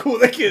butler to go call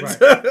their kids.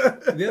 Right.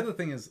 The other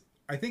thing is,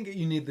 I think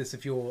you need this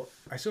if you're...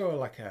 I saw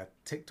like a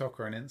TikTok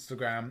or an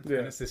Instagram,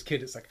 and it's this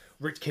kid, it's like,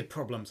 rich kid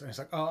problems. And it's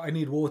like, oh, I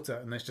need water.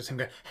 And there's just him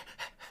going...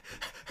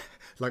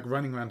 like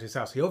running around his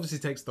house. He obviously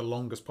takes the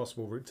longest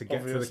possible route to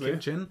get to the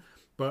kitchen.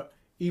 But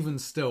even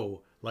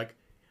still, like...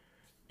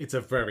 It's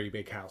a very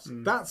big house.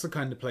 That's the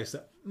kind of place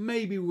that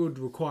maybe would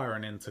require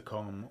an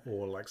intercom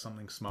or like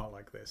something smart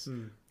like this.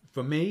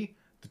 For me,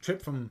 the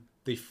trip from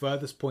the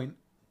furthest point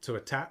to a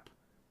tap,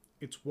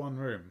 it's one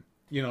room.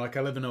 You know, like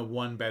I live in a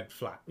 1-bed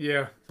flat.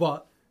 Yeah.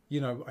 But,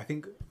 you know, I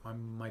think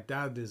my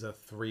dad is a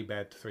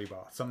 3-bed,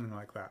 3-bath, something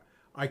like that.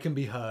 I can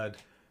be heard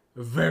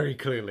very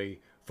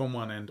clearly from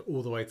one end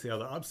all the way to the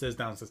other, upstairs,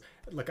 downstairs.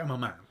 Like I'm a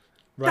man,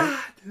 right?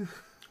 Dad!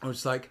 I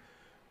was like...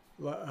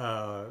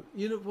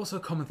 you know, what's a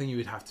common thing you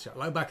would have to shout?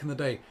 Like back in the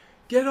day,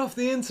 get off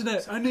the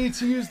internet, I need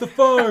to use the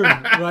phone.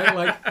 Right?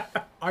 Like,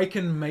 I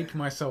can make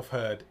myself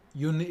heard.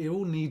 You'll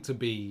need to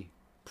be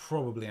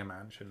probably a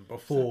mansion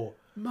before...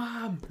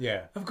 Mum,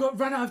 yeah, I've got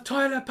run out of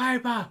toilet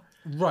paper.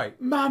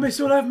 Right. Mum, it's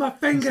all over my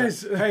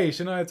fingers. Like, hey,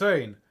 Shania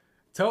Twain,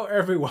 tell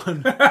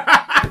everyone...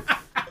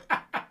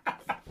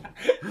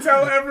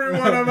 Tell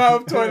everyone I'm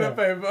out of toilet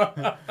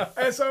paper.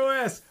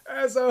 SOS!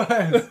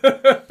 SOS!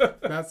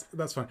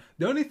 That's fine.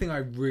 The only thing I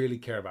really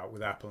care about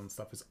with Apple and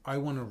stuff is I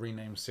want to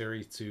rename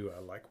Siri to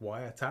like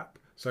Wiretap.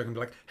 So I can be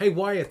like, hey,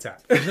 Wiretap.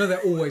 You know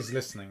they're always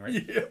listening,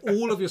 right? Yeah.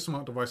 All of your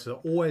smart devices are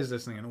always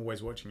listening and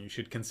always watching. You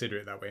should consider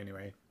it that way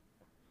anyway.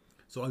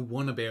 So I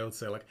want to be able to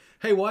say like,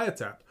 hey,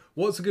 Wiretap,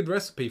 what's a good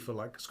recipe for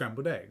like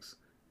scrambled eggs?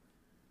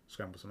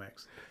 Scramble some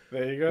eggs.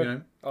 There you go. You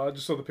know? Oh, I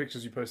just saw the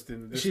pictures you posted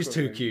in the Discord. She's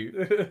too cute.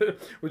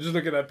 We're just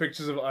looking at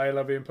pictures of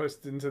Isla being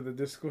posted into the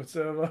Discord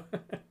server.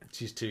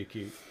 She's too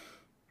cute.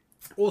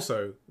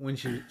 Also, when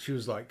she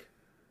was like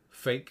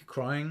fake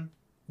crying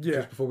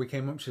just before we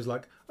came up, she was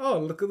like, oh,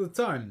 look at the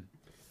time.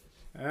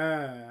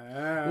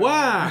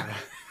 Wow!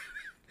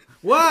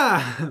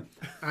 Wow!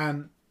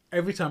 And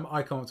every time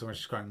I come up to her when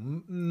she's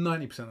crying,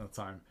 90% of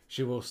the time,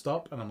 she will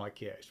stop, and I'm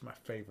like, yeah, she's my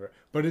favourite.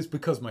 But it's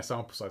because my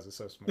sample size is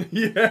so small.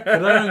 Yeah.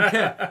 But I don't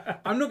care.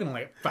 I'm not going to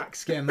let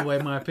facts get in the way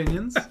of my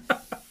opinions.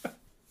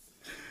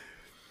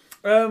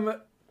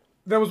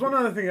 There was one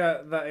other thing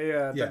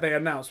that they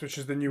announced, which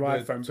is the new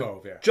iPhone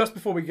 12, yeah. Just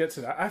before we get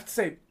to that, I have to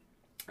say,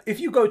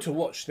 if you go to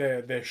watch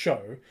their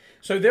show,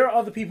 so there are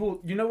other people,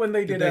 you know when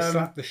they did... Did they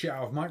slap the shit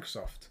out of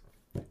Microsoft?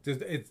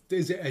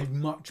 Is it a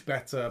much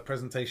better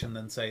presentation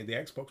than, say, the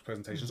Xbox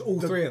presentations?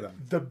 All three of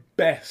them. The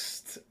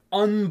best.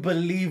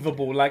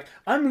 Unbelievable. Like,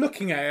 I'm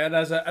looking at it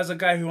as a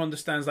guy who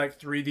understands, like,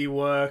 3D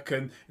work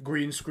and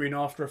green screen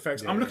After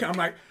Effects. I'm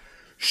like,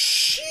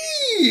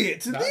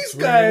 shit! These guys...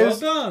 Really well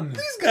done.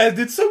 These guys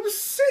did some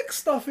sick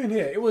stuff in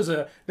here.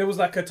 There was,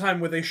 like, a time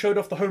where they showed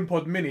off the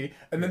HomePod Mini,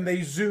 and then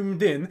they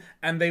zoomed in,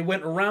 and they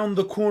went around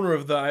the corner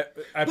of the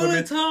iPod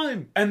Mini.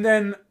 Time!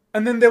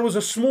 And then there was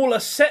a smaller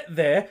set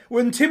there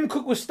when Tim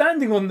Cook was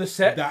standing on the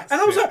set.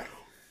 I was like...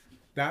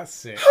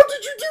 That's it. How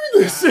did you do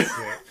this? That's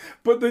it.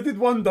 But they did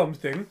one dumb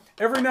thing.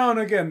 Every now and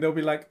again, they'll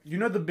be like, you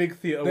know the big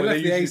theatre they where left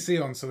they the usually...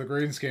 AC on so the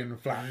green screen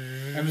was flat.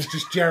 And it's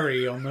just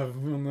Jerry on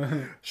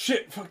the...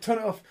 Shit, fuck, turn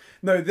it off.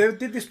 No, they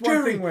did this one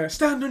Jerry, thing where...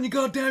 stand on your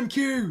goddamn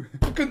cue.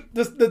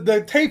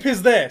 The tape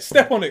is there.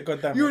 Step on it,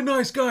 goddammit. You're a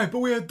nice guy, but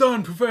we are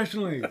done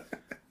professionally.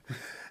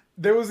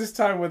 There was this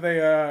time where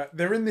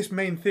they're in this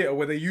main theatre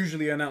where they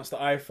usually announce the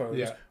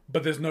iPhones,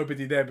 but there's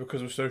nobody there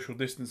because of social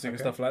distancing and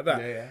stuff like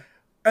that. Yeah.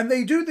 And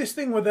they do this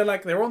thing where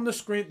they're on the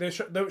screen, they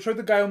show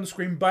the guy on the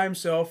screen by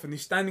himself and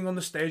he's standing on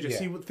the stage, you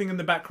see what thing in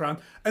the background,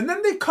 and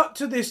then they cut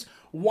to this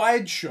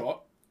wide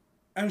shot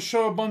and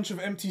show a bunch of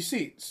empty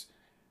seats.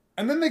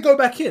 And then they go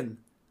back in.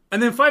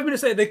 And then 5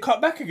 minutes later they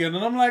cut back again,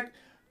 and I'm like,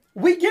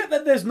 we get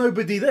that there's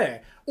nobody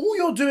there. All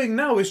you're doing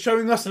now is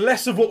showing us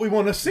less of what we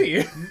want to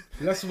see.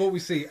 Less of what we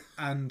see,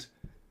 and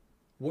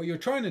what you're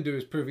trying to do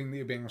is proving that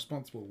you're being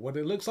responsible. What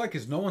it looks like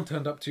is no one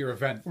turned up to your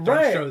event.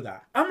 Don't show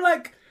that. I'm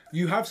like...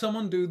 You have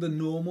someone do the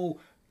normal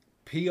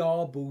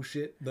PR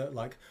bullshit that,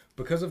 like,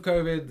 because of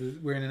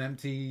COVID, we're in an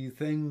empty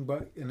thing,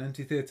 but an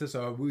empty theatre,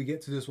 so we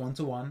get to this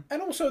one-to-one.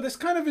 And also, that's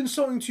kind of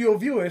insulting to your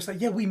viewer. It's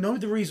like, yeah, we know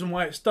the reason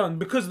why it's done,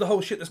 because of the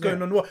whole shit that's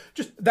going on.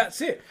 Just, that's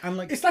it. And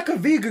like, it's like a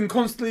vegan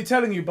constantly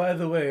telling you, by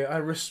the way, I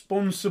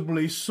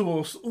responsibly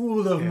source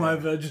all of my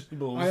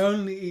vegetables. I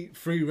only eat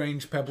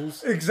free-range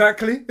pebbles.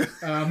 Exactly.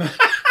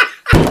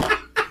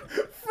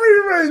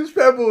 Free-range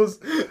pebbles.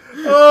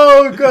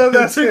 Oh god,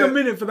 that's it. Took a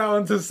minute for that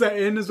one to set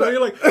in as well.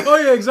 You're like, oh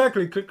yeah,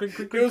 exactly. Click, click,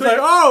 click, click. Like,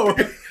 oh,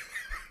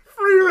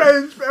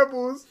 free-range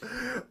pebbles.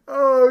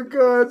 Oh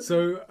god.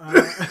 So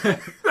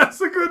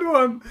that's a good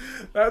one.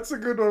 That's a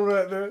good one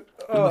right there.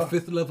 I'm a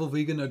 5th level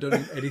vegan. I don't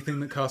eat anything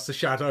that casts a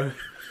shadow.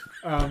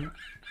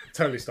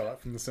 Totally stole that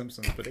from The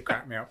Simpsons, but it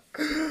cracked me up.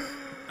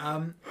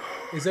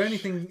 Is there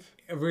anything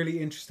really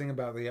interesting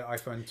about the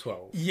iPhone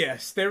 12?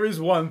 Yes, there is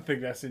one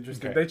thing that's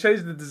interesting. Okay. They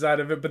changed the design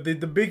of it, but the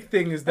big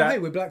thing is that Hey,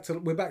 we're back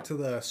to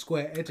the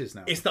square edges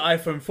now. it's the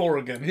iPhone 4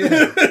 again.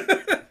 Yeah.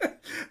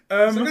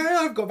 It's like, hey,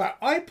 I've got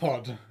that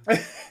iPod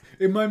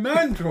in my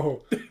man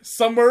drawer.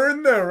 Somewhere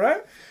in there,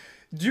 right?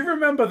 Do you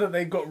remember that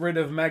they got rid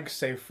of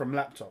MagSafe from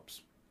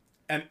laptops?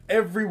 And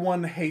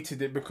everyone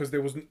hated it because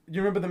there was...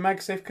 You remember the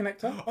MagSafe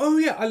connector? Oh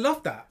yeah, I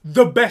love that.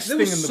 The best It thing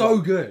was in the so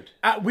world. good.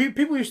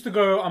 People used to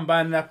go, I'm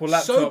buying an Apple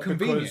laptop So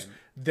convenient. because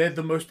they're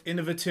the most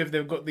innovative.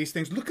 They've got these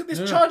things. Look at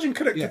this charging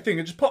connector thing.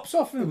 It just pops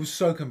off. It was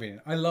so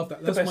convenient. I love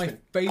that. That's best my thing.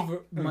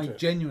 favorite,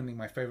 genuinely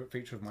my favorite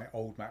feature of my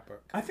old MacBook.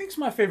 I think it's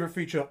my favorite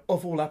feature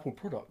of all Apple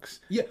products.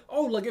 Yeah.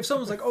 Oh, like if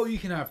someone's like, oh, you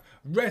can have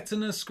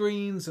Retina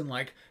screens and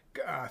like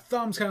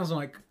thumb scanners and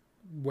like,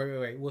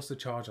 wait, what's the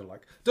charger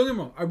like? Don't get me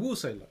wrong. I will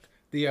say, look,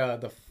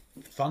 the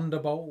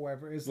Thunderbolt,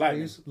 whatever it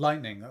is,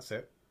 Lightning. That's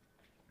it.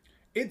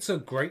 It's a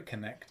great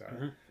connector.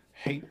 Mm-hmm.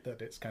 Hate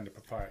that it's kind of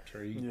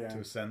proprietary to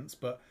a sense,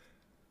 but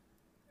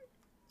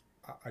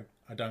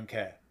I don't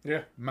care.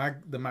 Yeah. What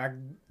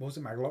was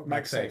it? Maglock?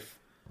 MagSafe.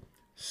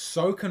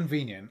 So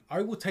convenient.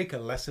 I will take a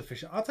less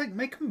efficient.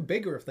 Make them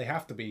bigger if they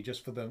have to be,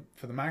 just for the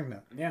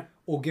magnet. Yeah.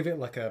 Or give it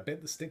like a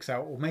bit that sticks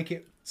out, or make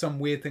it some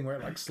weird thing where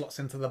it like slots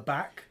into the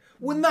back.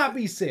 Wouldn't that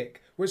be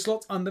sick? Where it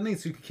slots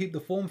underneath so you can keep the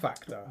form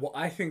factor. Well,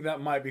 I think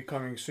that might be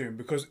coming soon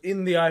because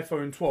in the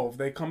iPhone 12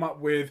 they come up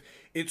with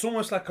it's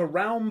almost like a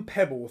round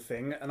pebble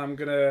thing, and I'm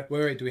gonna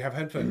Wait. Do we have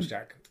headphones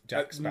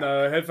jacks back?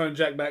 No, headphone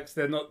jack backs.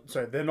 They're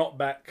not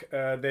back.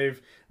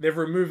 They've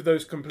removed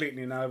those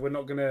completely now. We're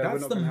not gonna. That's we're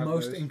not the gonna have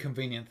most those.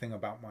 inconvenient thing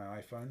about my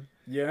iPhone.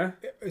 Yeah.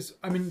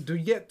 Do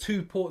you get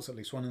 2 ports at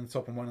least, one in the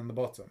top and one in the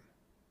bottom?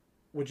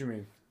 What do you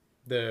mean?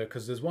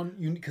 Because there's one.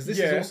 Because this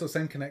is also the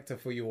same connector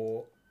for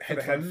your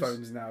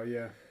headphones now.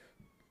 Yeah.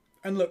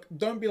 And look,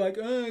 don't be like,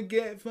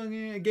 get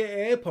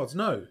AirPods.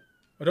 No,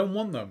 I don't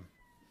want them.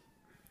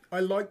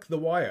 I like the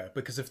wire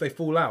because if they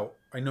fall out,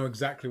 I know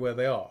exactly where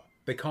they are.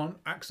 They can't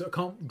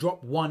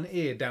drop one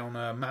ear down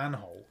a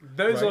manhole.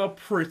 Those are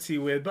pretty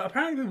weird, but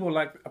apparently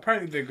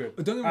apparently they're good.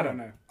 I don't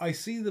know. I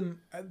see them.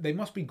 They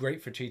must be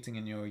great for cheating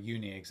in your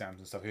uni exams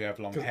and stuff. Who have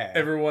long hair.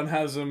 Everyone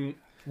has them.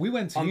 We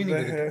went to uni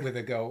with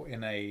a girl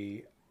in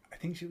a. I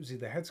think she was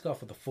either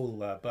headscarf or the full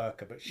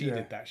burqa, but she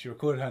did that. She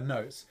recorded her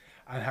notes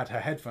and had her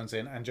headphones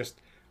in and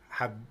just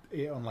had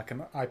it on like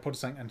an iPod or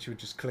something, and she would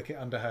just click it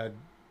under her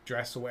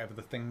dress or whatever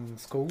the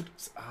thing's called.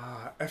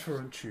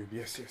 Efferent tube.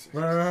 Yes.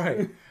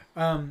 Right.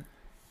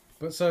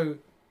 But so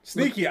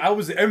sneaky. I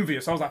was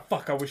envious. I was like,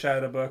 fuck. I wish I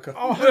had a burqa.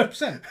 Oh,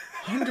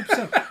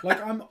 100%. Like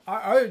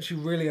I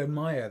actually really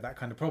admire that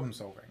kind of problem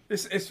solving.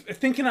 It's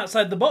thinking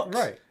outside the box.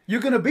 Right.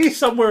 You're gonna be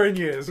somewhere in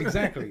years.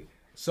 Exactly.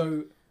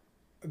 So.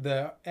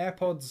 The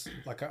AirPods,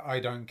 like I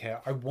don't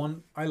care.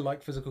 I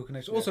like physical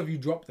connection. Also, if you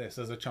drop this,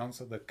 there's a chance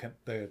that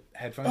the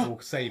headphones will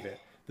save it.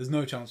 There's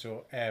no chance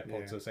your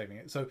AirPods are saving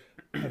it. So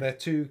are there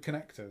 2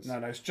 connectors?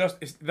 No,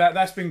 it's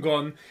that's been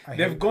gone.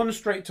 They've gone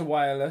straight to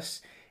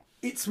wireless.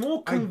 It's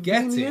more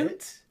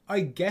convenient. I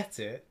get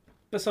it.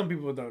 But some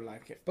people don't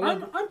like it.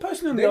 But I'm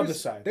personally on the other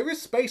side. There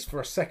is space for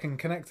a second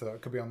connector, though.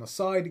 It could be on the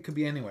side. It could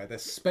be anywhere.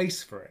 There's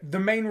space for it. The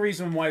main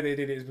reason why they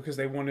did it is because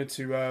they wanted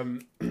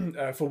to,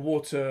 for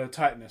water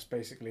tightness,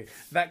 basically.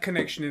 That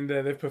connection in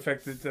there, they've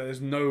perfected.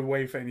 There's no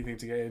way for anything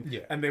to get in.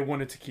 Yeah. And they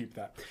wanted to keep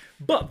that.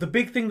 But the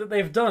big thing that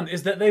they've done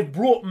is that they've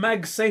brought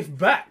MagSafe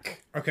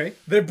back. Okay.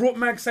 They brought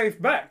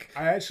MagSafe back.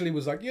 I actually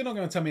was like, you're not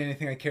going to tell me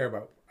anything I care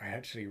about. I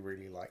actually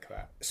really like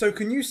that. So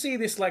can you see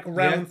this like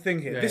round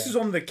thing here? This is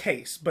on the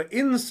case, but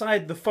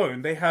inside the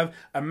phone they have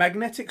a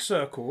magnetic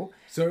circle.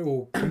 So it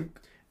will...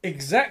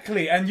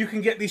 Exactly, and you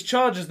can get these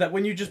chargers that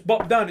when you just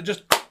bop down, it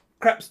just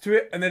craps to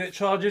it, and then it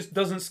charges,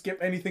 doesn't skip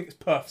anything, it's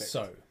perfect.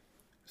 So,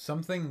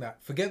 something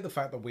that... Forget the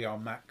fact that we are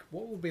Mac.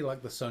 What would be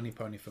like the Sony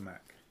pony for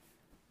Mac?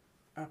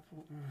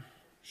 Apple...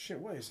 Shit,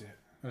 what is it?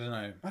 I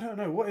don't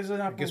know. What is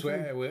an Apple? I guess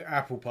we're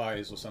apple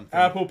pies or something.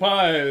 Apple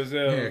pies.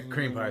 Yeah,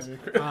 cream pies.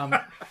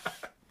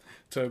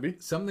 Toby.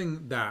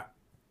 Something that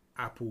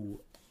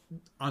Apple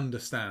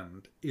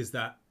understand is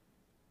that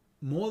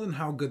more than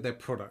how good their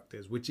product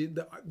is, which is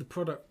the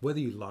product, whether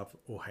you love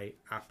or hate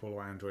Apple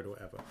or Android or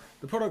whatever,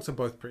 the products are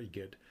both pretty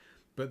good.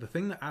 But the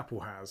thing that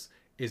Apple has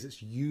is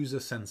its user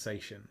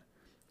sensation.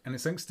 And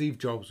it's something Steve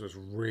Jobs was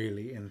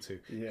really into.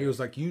 Yeah. He was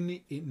like,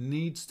 it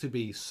needs to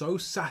be so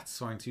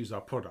satisfying to use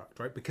our product,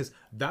 right? Because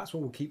that's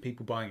what will keep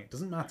people buying it. It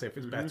doesn't matter if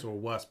it's better or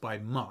worse by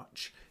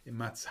much. It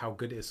matters how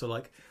good it is. So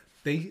like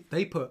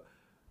they put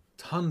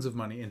tons of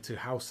money into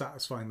how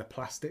satisfying the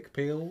plastic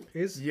peel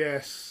is.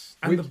 Yes.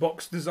 And the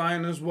box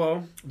design as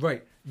well.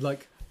 Right.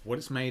 Like what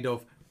it's made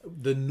of,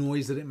 the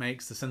noise that it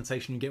makes, the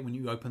sensation you get when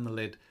you open the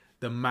lid,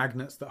 the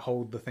magnets that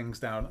hold the things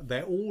down.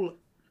 They're all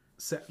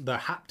set. The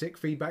haptic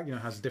feedback,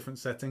 has different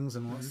settings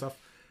and all that stuff.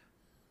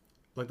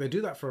 Like they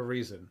do that for a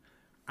reason.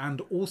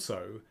 And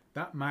also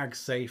that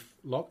MagSafe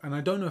lock, and I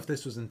don't know if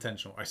this was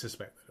intentional, I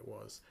suspect that it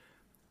was,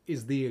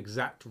 is the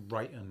exact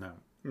right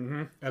amount.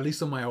 Mm-hmm. At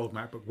least on my old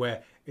MacBook,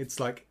 where it's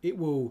like it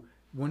will,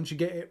 once you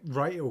get it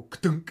right, it will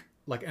ktunk,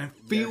 like, and it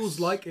feels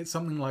like it's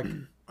something like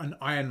an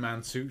Iron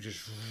Man suit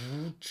just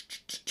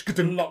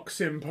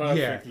locks in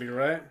perfectly,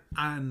 right?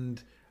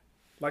 And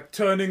like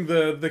turning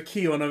the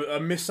key on a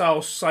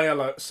missile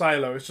silo.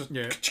 It's just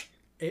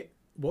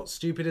what's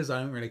stupid is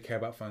I don't really care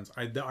about phones.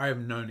 I have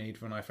no need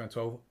for an iPhone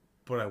 12,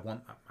 but I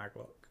want that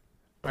maglock.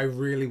 I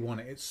really want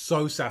it. It's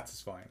so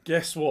satisfying.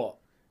 Guess what?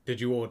 Did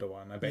you order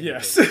one? I bet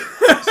yes. you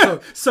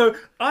did. So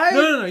I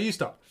No, you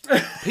stop.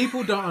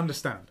 People don't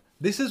understand.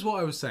 This is what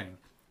I was saying.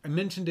 I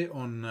mentioned it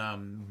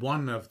on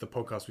one of the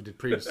podcasts we did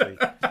previously.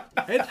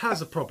 Ed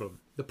has a problem.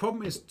 The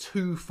problem is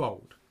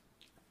twofold.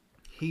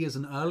 He is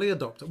an early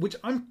adopter, which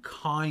I'm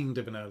kind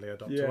of an early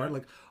adopter, right?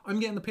 Like, I'm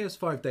getting the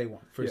PS5 day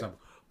one, for example.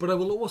 But I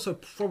will also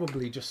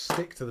probably just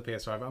stick to the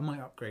PS5. I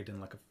might upgrade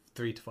in like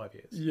 3 to 5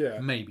 years. Yeah.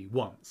 Maybe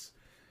once.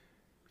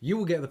 You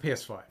will get the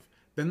PS5.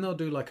 Then they'll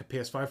do like a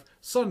PS5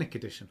 Sonic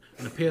Edition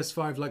and a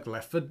PS5 like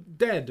Left 4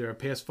 Dead or a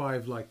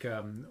PS5 like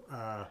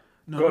God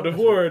of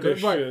War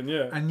Edition,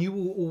 yeah. And you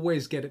will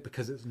always get it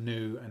because it's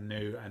new. And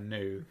you're an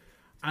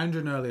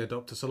early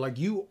adopter, so like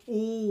you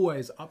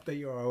always update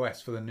your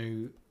OS for the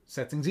new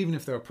settings, even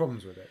if there are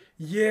problems with it.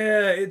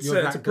 Yeah, it's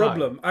a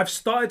problem. I've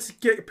started to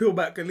get peeled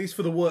back, at least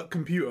for the work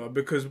computer,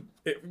 because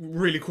it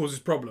really causes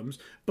problems.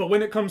 But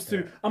when it comes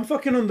to, I'm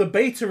fucking on the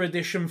beta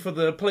edition for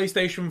the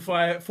PlayStation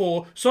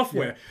 4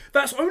 software.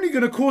 That's only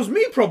going to cause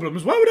me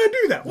problems. Why would I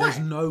do that? Why? There's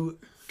no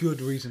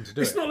good reason to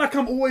do it. It's not like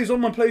I'm always on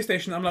my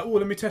PlayStation. I'm like,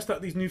 let me test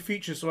out these new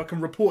features so I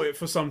can report it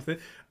for something.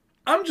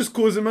 I'm just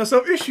causing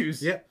myself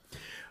issues. Yeah.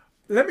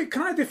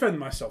 Can I defend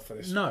myself for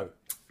this? No.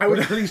 I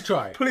would please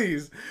try.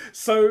 Please.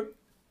 So,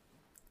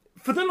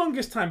 for the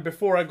longest time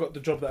before I got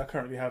the job that I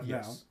currently have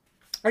now,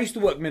 I used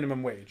to work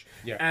minimum wage.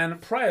 Yeah. And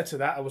prior to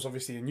that, I was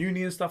obviously in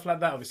uni and stuff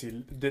like that. Obviously,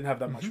 didn't have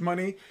that much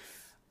money.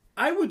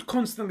 I would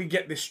constantly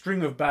get this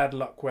string of bad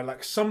luck where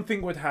like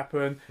something would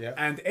happen,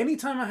 and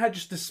anytime I had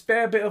just a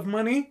spare bit of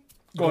money,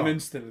 gone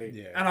instantly.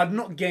 Yeah. And I'd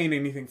not gain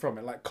anything from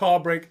it. Like car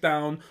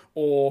breakdown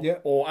or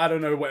I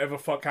don't know, whatever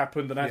fuck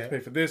happened and I have to pay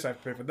for this, I have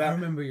to pay for that. I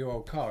remember your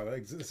old car.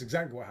 That's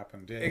exactly what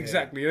happened. Yeah,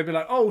 exactly. They'd be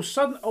like,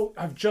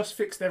 I've just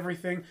fixed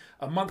everything.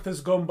 A month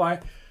has gone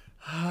by.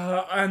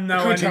 And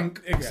now I need...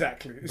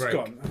 Exactly. It's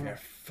gone. I'm like,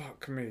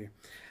 fuck me.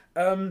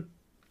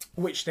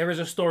 Which there is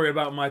a story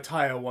about my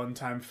tyre one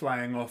time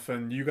flying off,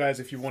 and you guys,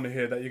 if you want to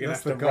hear that, you're going to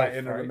have to write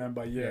in and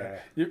remember.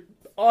 You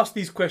ask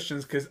these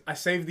questions because I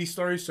save these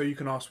stories so you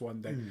can ask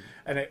one day,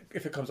 and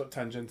if it comes up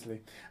tangentially.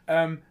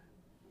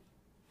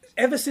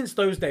 Ever since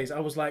those days,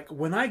 I was like,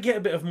 when I get a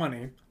bit of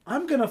money,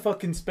 I'm going to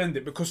fucking spend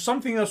it because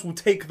something else will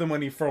take the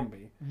money from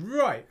me.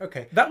 Right,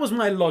 okay. That was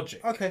my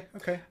logic. Okay.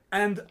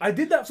 And I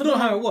did that for It's not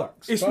how it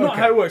works. It's not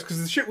how it works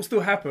because the shit will still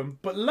happen.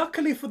 But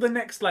luckily for the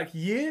next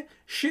year,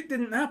 shit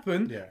didn't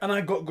happen and I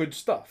got good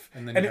stuff.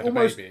 And then you had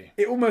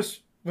it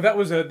almost,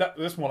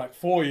 that's more like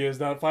 4 years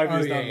down, 5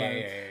 years down the line.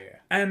 Yeah.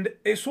 And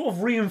it sort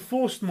of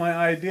reinforced my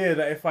idea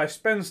that if I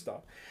spend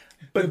stuff,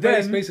 but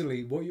then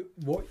basically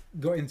what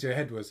got into your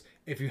head was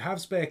if you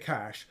have spare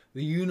cash,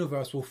 the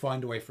universe will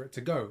find a way for it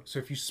to go. So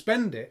if you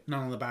spend it,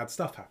 none of the bad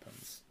stuff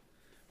happens,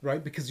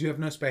 right? Because you have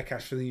no spare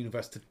cash for the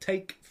universe to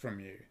take from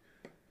you.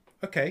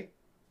 Okay,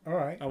 all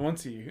right. I want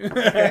to you.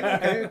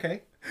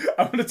 Okay.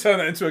 I'm gonna turn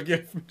that into a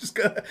gift. I'm just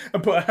gonna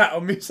put a hat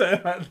on me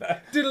saying like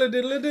that.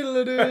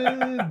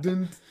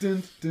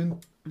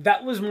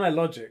 That was my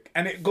logic,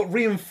 and it got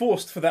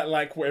reinforced for that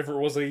whatever it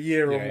was, a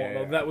year or whatnot.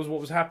 Yeah. That was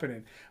what was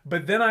happening.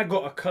 But then I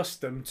got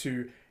accustomed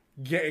to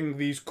getting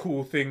these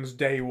cool things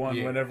day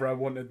one whenever I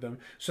wanted them.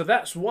 So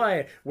that's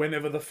why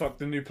whenever the fuck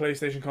the new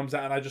PlayStation comes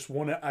out and I just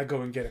want it, I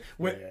go and get it.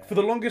 For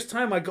the longest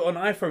time, I got an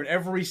iPhone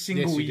every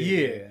single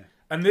year.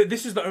 And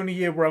this is the only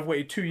year where I've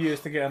waited 2 years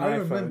to get an iPhone. I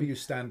remember you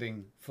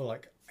standing for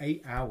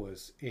 8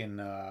 hours in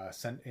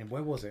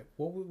where was it?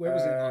 Where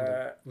was it in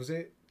London? Was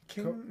it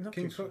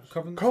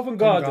Covent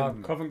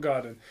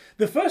Garden.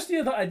 The first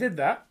year that I did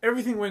that,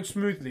 everything went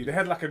smoothly. They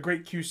had a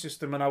great queue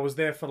system, and I was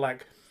there for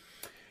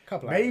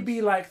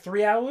maybe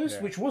 3 hours,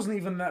 which wasn't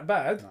even that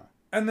bad. No.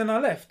 And then I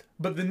left.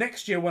 But the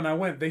next year when I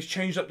went, they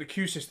changed up the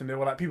queue system. They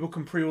were like, people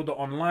can pre-order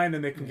online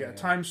and they can get a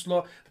time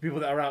slot. The people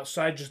that are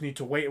outside just need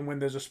to wait and when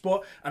there's a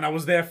spot. And I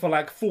was there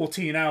for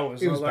 14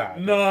 hours. It was bad.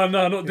 No,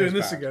 not doing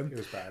this again. It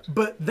was bad.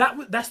 But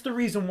that's the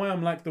reason why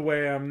I'm the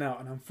way I am now.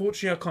 And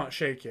unfortunately, I can't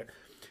shake it.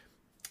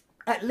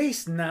 At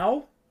least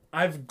now,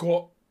 I've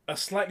got a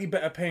slightly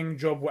better paying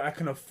job where I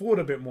can afford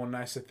a bit more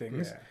nicer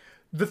things. Yeah.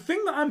 The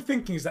thing that I'm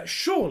thinking is that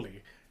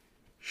surely,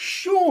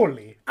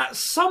 at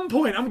some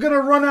point, I'm going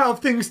to run out of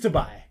things to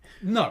buy.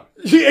 No.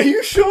 Yeah, are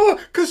you sure?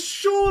 Because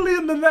surely,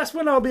 and then that's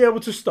when I'll be able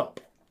to stop.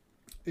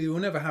 It will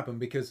never happen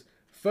because,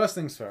 first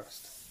things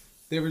first,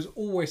 there is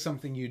always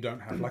something you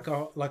don't have.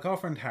 Like our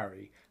friend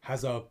Harry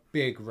has a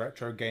big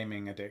retro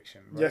gaming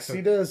addiction. Right? Yes,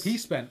 he does. He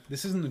spent,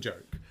 this isn't a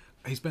joke,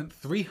 he spent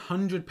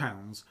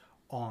 £300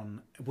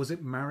 on, was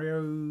it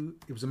Mario?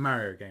 It was a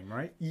Mario game,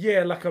 right?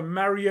 Yeah,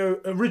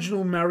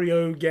 original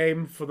Mario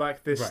game for the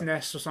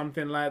SNES or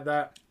something like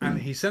that. And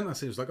he sent us,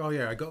 he was like, oh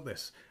yeah, I got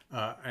this.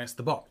 And it's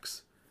the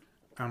box.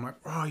 And I'm like,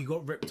 oh, you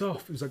got ripped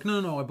off. He was like,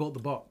 no, I bought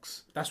the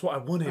box. That's what I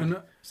wanted. And,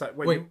 it's like,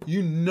 wait,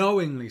 you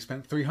knowingly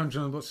spent $300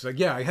 on the box. He's like,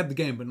 yeah, I had the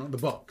game, but not the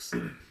box.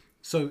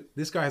 So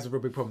this guy has a real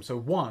big problem. So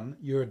one,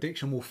 your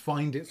addiction will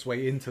find its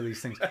way into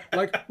these things.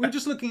 Like, we're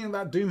just looking at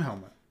that Doom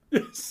helmet.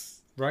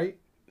 Yes. Right?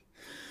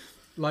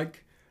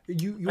 Like,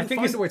 you'll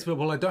find a way to be,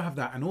 well, I don't have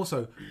that. And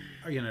also,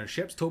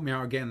 Shep's taught me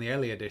how to get in the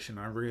Ellie edition.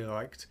 I really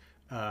liked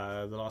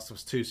The Last of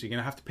Us 2. So you're going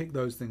to have to pick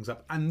those things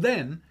up. And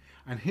then,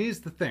 and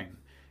here's the thing,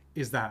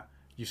 is that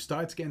you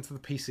started to get into the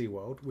PC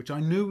world, which I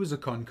knew was a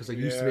con because I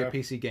used to be a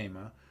PC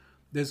gamer.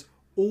 There's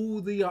all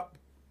the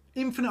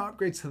infinite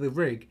upgrades to the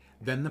rig,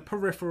 then the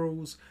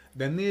peripherals,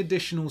 then the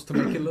additionals to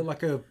make it look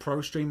like a pro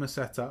streamer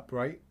setup,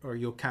 right? Or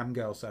your cam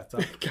girl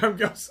setup. Cam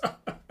girl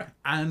setup.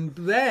 And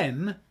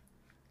then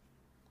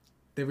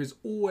there is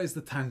always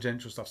the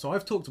tangential stuff. So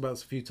I've talked about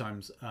this a few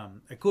times.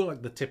 I call it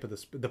like the tip of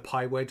the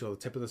pie wedge or the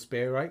tip of the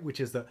spear, right?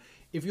 Which is that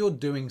if you're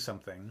doing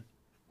something,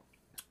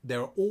 there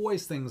are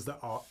always things that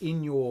are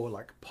in your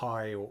like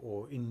pie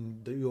or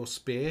in your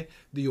spear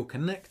that you're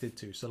connected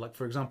to. So like,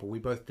 for example, we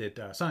both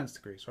did science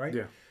degrees, right?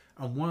 Yeah.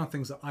 And one of the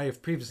things that I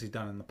have previously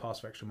done in the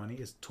past for extra money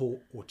is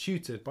taught or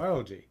tutored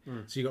biology.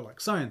 So you got like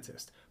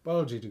scientist,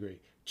 biology degree,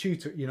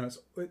 tutor, it's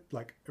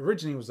like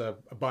originally it was a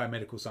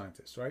biomedical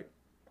scientist, right?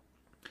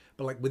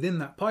 But like within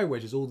that pie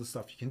wedge is all the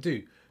stuff you can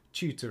do,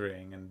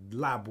 tutoring and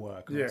lab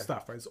work and all that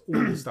stuff, right? It's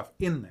all the stuff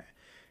in there.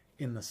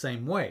 In the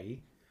same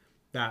way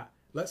that,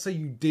 let's say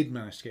you did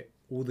manage to get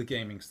all the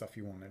gaming stuff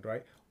you wanted,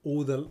 right?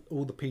 All the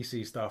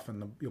PC stuff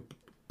and your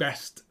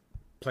best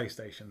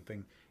PlayStation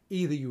thing.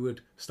 Either you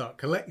would start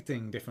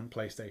collecting different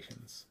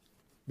PlayStations,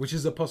 which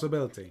is a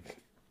possibility,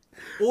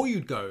 or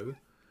you'd go.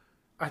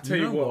 I tell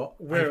you what,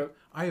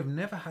 I have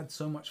never had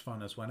so much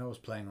fun as when I was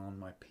playing on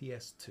my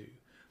PS2.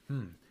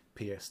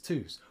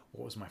 PS2s.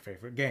 What was my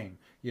favorite game?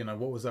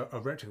 What was a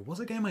retro? What was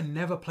a game I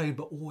never played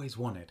but always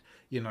wanted?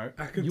 I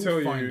can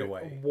tell you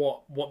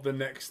what the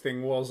next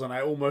thing was, and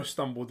I almost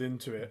stumbled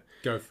into it.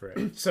 Go for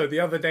it. So the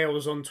other day I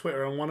was on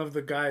Twitter, and one of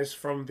the guys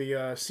from the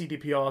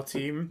CDPR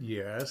team,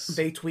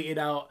 they tweeted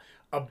out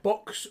a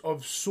box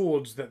of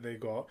swords that they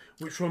got,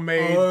 which were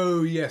made...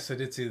 Oh, yes, I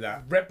did see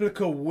that.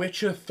 Replica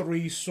Witcher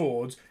 3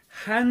 swords,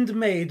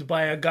 handmade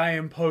by a guy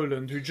in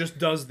Poland who just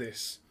does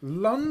this.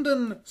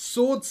 London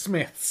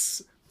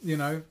swordsmiths,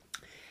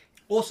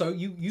 Also,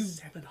 you...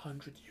 €700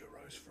 for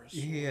a sword.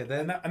 Yeah,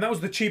 and that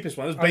was the cheapest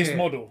one. That was base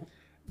model.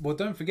 Well,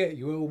 don't forget,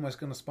 you were almost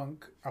going to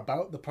spunk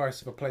about the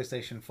price of a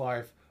PlayStation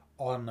 5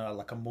 on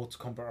like a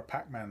Mortal Kombat or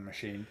Pac-Man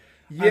machine.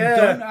 Yeah.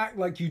 And don't act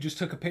like you just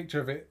took a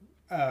picture of it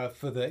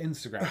for the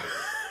Instagram.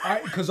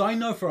 Because I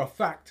know for a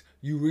fact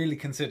you really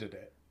considered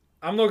it.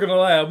 I'm not going to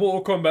lie, a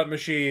Mortal Kombat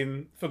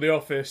machine for the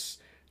office.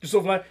 Just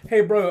sort of like, hey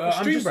bro,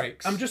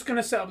 I'm just going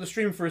to set up the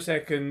stream for a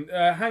second.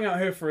 Hang out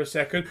here for a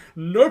second.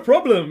 No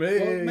problem. Hey.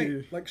 Well,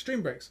 mate, like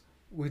stream breaks.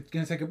 We're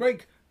going to take a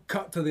break.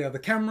 Cut to the other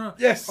camera.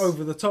 Yes.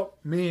 Over the top.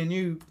 Me and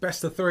you,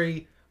 best of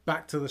 3.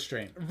 Back to the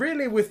stream.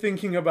 Really, we're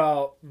thinking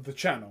about the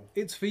channel.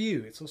 It's for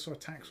you. It's also a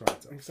tax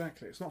write-off.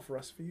 Exactly. It's not for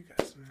us, for you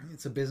guys.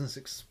 It's a business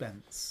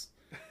expense.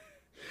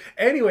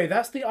 Anyway,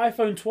 that's the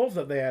iPhone 12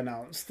 that they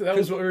announced. That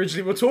was what we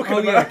originally were talking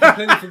about. Yeah, I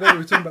completely forgot we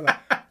were talking about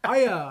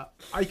that.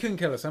 I couldn't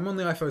care less. I'm on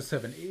the iPhone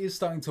 7. It is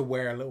starting to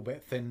wear a little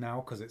bit thin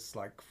now because it's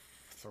like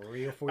 3 or 4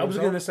 years old. I was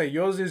going to say,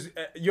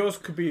 yours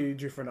could be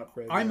due for an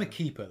upgrade. I'm a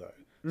keeper though.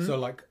 Mm-hmm. So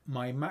like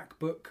my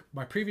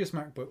previous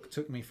MacBook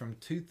took me from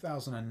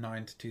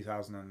 2009 to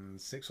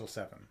 2006 or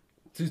 7.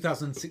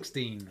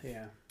 2016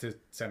 to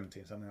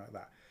 17, something like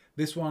that.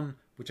 This one,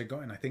 which I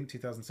got in, I think,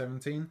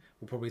 2017,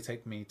 will probably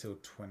take me till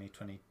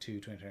 2022,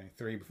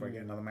 2023 before I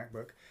get another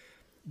MacBook.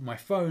 My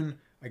phone,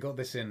 I got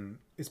this in,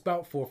 it's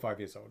about 4 or 5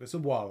 years old. It's a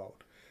while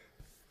old.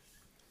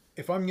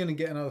 If I'm going to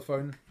get another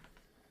phone,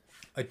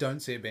 I don't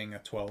see it being a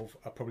 12.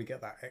 I'll probably get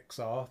that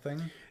XR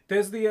thing.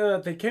 There's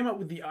they came up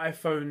with the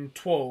iPhone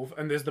 12,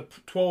 and there's the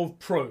 12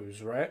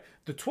 Pros, right?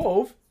 The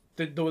 12...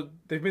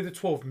 They've made the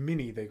 12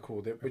 mini, they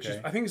called it, which is,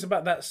 I think it's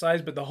about that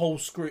size, but the whole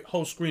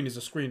screen is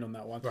a screen on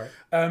that one. Right.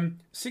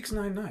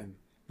 $699.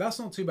 That's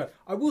not too bad.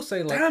 I will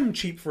say, like, damn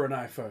cheap for an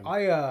iPhone.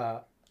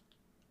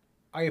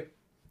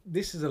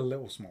 This is a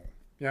little small.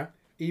 Yeah.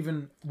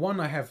 Even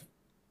one,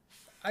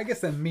 I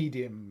guess they're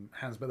medium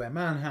hands, but they're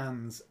man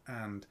hands,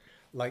 and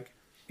like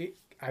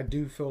I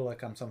do feel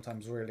like I'm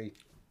sometimes really.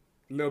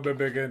 A little bit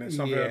bigger, and it's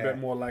something a bit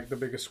more like the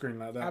bigger screen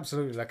like that.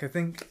 Absolutely. Like I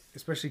think,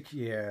 especially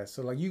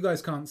so like you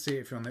guys can't see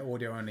it if you're on the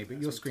audio only,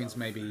 but your screen's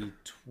maybe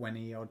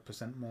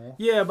 20% more.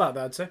 Yeah, about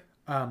that, I'd say.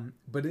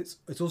 But it's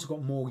also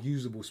got more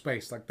usable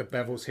space. Like the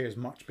bezels here is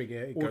much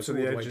bigger. It goes to all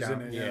the way edges,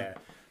 down. in it,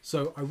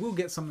 So I will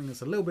get something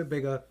that's a little bit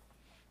bigger,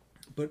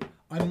 but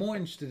I'm more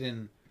interested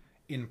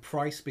in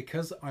price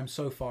because I'm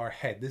so far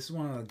ahead. This is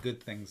one of the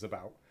good things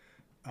about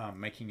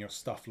making your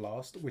stuff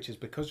last, which is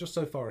because you're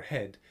so far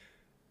ahead.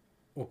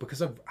 Or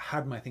because I've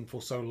had my thing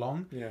for so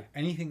long,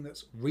 anything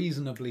that's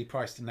reasonably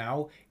priced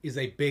now is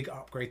a big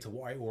upgrade to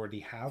what I already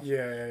have.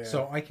 Yeah.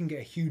 So I can get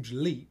a huge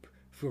leap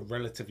for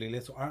relatively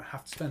little. I don't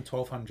have to spend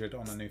 $1,200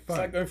 on a new phone. It's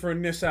like going for a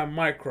Nissan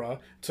Micra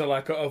to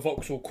like a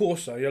Vauxhall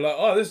Corsa. You're like,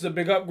 oh, this is a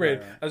big upgrade,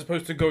 Right. as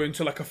opposed to going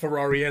to like a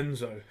Ferrari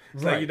Enzo.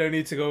 It's like you don't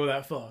need to go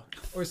that far.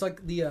 Or it's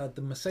like the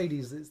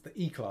Mercedes, it's the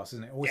E-Class,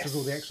 isn't it? It always has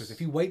all the extras.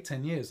 If you wait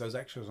 10 years, those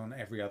extras on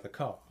every other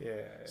car.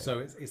 Yeah. So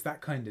it's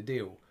that kind of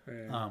deal.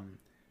 Yeah.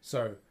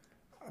 So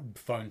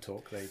phone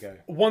talk, there you go.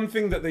 One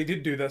thing that they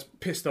did do that's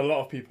pissed a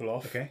lot of people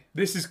off. Okay.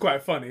 This is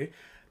quite funny.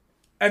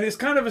 And it's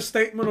kind of a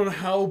statement on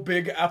how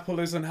big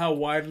Apple is and how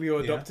widely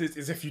adopted it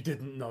is, if you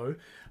didn't know.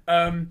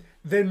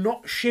 They're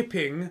not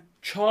shipping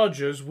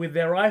chargers with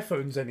their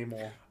iPhones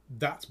anymore.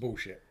 That's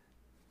bullshit.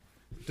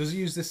 Does it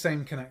use the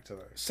same connector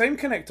though? Same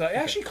connector. It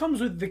actually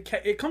comes with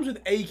it comes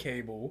with a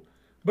cable,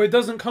 but it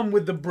doesn't come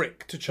with the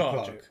brick to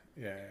charge it.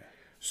 Yeah.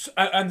 So,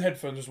 and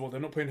headphones as well. They're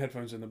not putting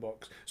headphones in the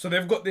box. So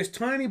they've got this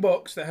tiny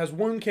box that has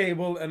one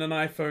cable and an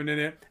iPhone in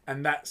it,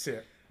 and that's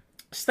it.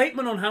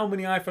 Statement on how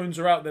many iPhones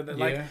are out there that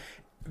like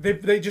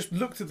they just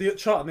looked at the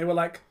chart and they were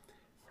like,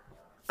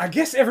 I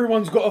guess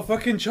everyone's got a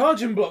fucking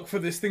charging block for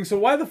this thing, so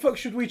why the fuck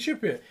should we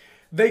chip it?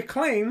 They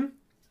claim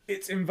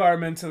it's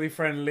environmentally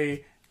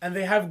friendly, and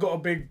they have got a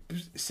big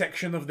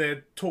section of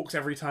their talks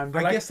every time.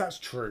 They're I like, guess that's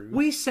true.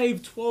 we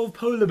saved 12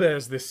 polar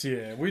bears this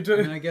year. We do.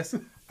 I mean, I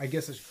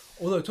guess it's...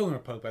 Although, talking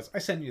about polar bears, I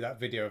sent you that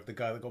video of the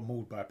guy that got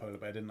mauled by a polar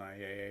bear, didn't I?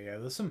 Yeah.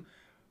 There's some...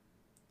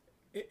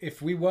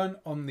 If we weren't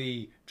on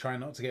the try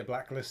not to get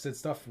blacklisted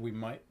stuff, we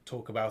might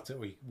talk about it.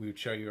 We would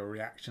show you a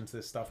reaction to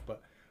this stuff,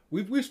 but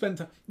we've spent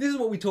time... This is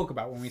what we talk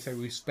about when we say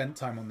we've spent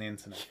time on the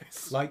internet.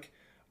 Yes. Like,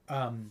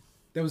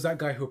 there was that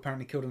guy who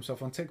apparently killed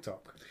himself on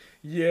TikTok.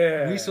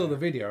 Yeah. We saw the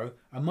video,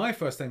 and my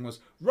first thing was,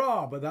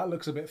 rah, but that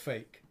looks a bit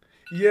fake.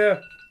 Yeah.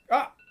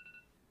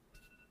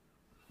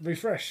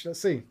 Refresh,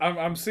 let's see.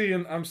 I'm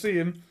seeing.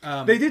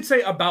 They did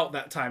say about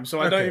that time,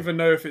 so I don't even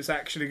know if it's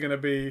actually going to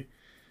be...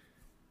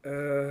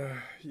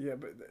 yeah,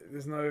 but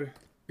there's no...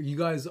 You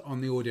guys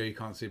on the audio, you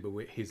can't see, but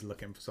he's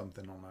looking for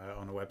something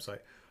on a website.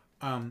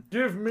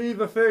 Give me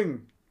the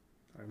thing.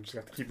 I'm just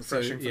going to have to keep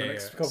refreshing for the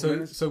next couple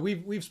minutes. So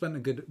we've spent a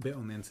good bit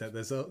on the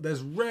internet.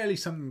 There's rarely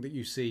something that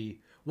you see.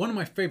 One of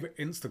my favourite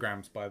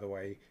Instagrams, by the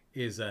way,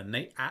 is at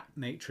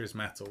Nature is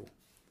Metal.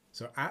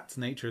 So at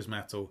Nature is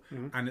Metal,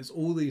 and it's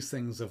all these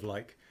things of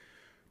like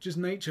just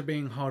nature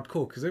being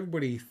hardcore, because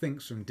everybody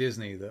thinks from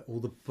Disney that all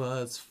the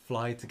birds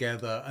fly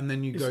together, and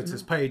then you go to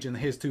this page and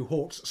here's two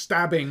hawks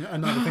stabbing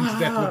another thing to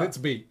death with its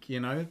beak, you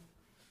know?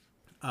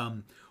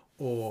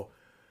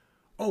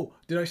 Oh,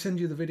 did I send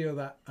you the video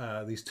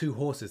that these two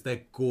horses?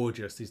 They're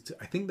gorgeous.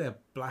 I think they're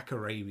black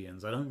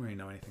Arabians. I don't really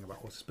know anything about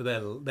horses, but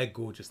they're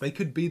gorgeous. They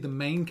could be the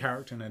main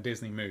character in a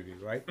Disney movie,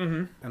 right?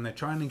 Mm-hmm. And they're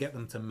trying to get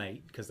them to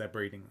mate because they're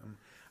breeding them.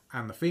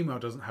 And the female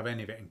doesn't have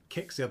any of it and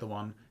kicks the other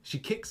one. She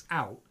kicks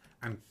out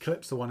and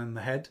clips the one in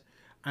the head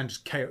and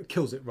just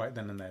kills it right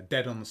then and there,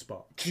 dead on the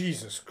spot.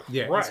 Jesus Christ.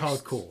 Yeah, it's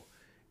hardcore.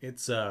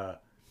 It's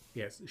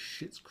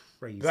shit's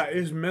crazy. That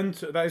is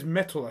mental. That is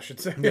metal, I should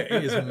say. Yeah,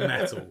 it is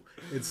metal.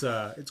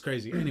 It's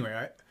crazy.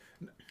 Anyway,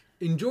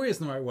 enjoy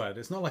isn't the right word.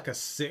 It's not like a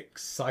sick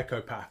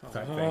psychopath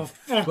type thing. Oh,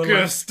 fuck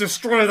us!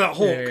 Destroy that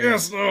hawk! Yeah.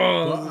 Yes!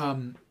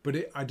 Oh.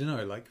 But I don't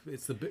know, like,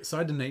 it's the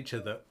side of nature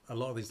that a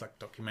lot of these, like,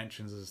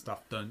 documentaries and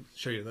stuff don't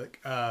show you. Like,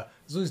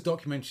 there's all these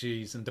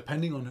documentaries, and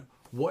depending on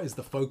what is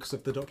the focus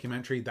of the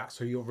documentary, that's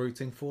who you're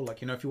rooting for.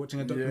 Like, you know, if you're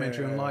watching a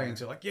documentary on lions,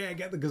 you're like, yeah,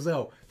 get the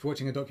gazelle. If you're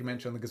watching a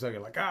documentary on the gazelle,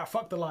 you're like,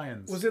 fuck the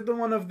lions. Was it the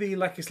one of the,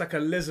 like, it's like a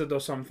lizard or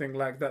something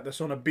like that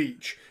that's on a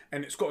beach,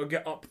 and it's got to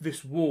get up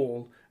this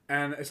wall,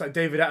 and it's like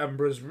David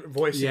Attenborough's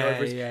voicing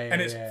over it, and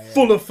it's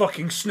full of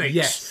fucking snakes.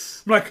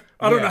 Yes. Like,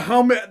 I don't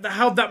know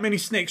how that many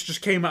snakes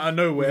just came out of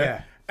nowhere.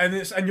 Yeah.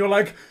 And you're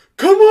like,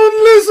 come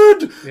on,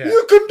 lizard! Yeah.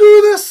 You can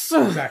do this!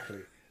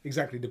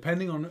 Exactly.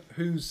 Depending on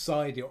whose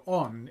side you're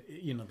on,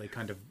 you know, they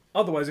kind of...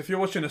 Otherwise, if you're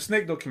watching a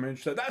snake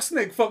documentary, that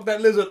snake fucked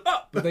that lizard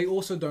up! But they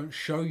also don't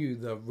show you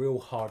the real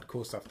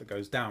hardcore stuff that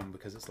goes down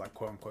because it's like,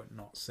 quote-unquote,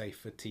 not safe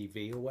for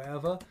TV or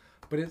whatever.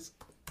 But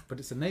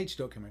it's a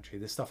nature documentary.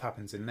 This stuff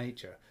happens in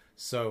nature.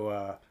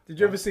 So... Did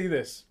you ever see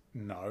this?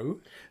 No.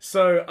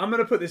 So, I'm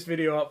going to put this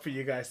video up for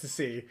you guys to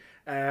see.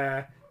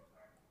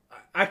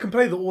 I can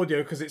play the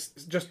audio because it's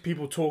just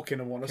people talking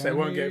and whatnot, so it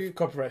won't get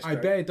copyright strike.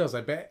 I bet it does.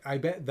 I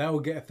bet they'll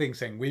get a thing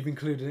saying we've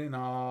included it in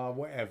our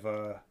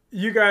whatever.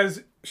 You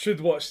guys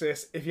should watch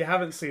this if you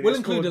haven't seen it. We'll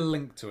include a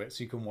link to it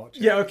so you can watch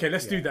it. Yeah, okay,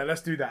 let's do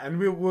that, and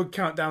we'll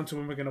count down to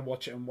when we're going to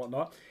watch it and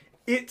whatnot.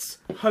 It's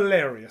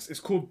hilarious.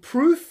 It's called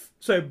Proof.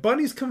 So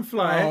bunnies can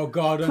fly. Oh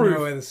God, I don't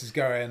know where this is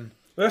going.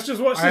 Let's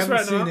just watch this right now. I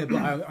haven't seen it,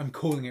 but I'm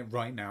calling it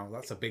right now.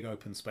 That's a big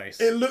open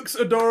space. It looks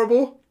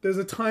adorable. There's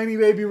a tiny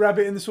baby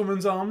rabbit in this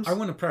woman's arms. I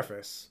want to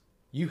preface,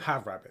 you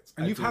have rabbits.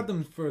 And you've had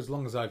them for as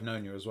long as I've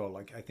known you as well.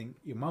 Like, I think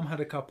your mum had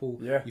a couple.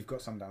 Yeah. You've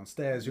got some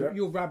downstairs.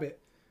 Your rabbit,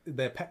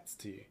 they're pets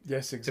to you.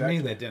 Yes, exactly.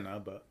 To me, they're dinner,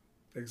 but...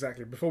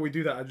 Exactly. Before we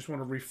do that, I just want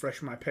to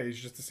refresh my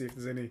page just to see if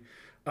there's any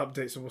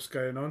updates of what's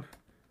going on.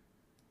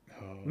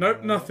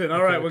 Nope, nothing.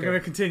 All right, we're going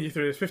to continue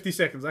through this. 50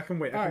 seconds. I can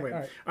wait. All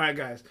right,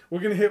 guys. We're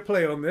going to hit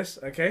play on this,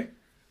 okay?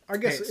 I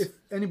guess if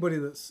anybody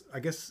that's... I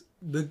guess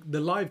the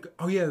live.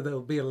 Oh yeah,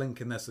 there'll be a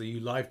link in there so you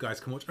live guys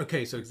can watch.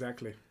 Okay, so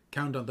Exactly.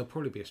 countdown. There'll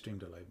probably be a stream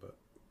delay, but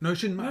no, it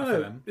shouldn't matter for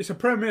them. It's a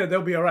premiere.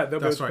 They'll be all right. They'll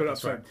be able That's to right, put it up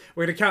that's soon. right.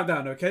 We're going to count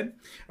down, okay?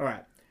 All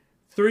right.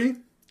 3,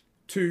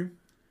 2,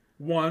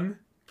 1,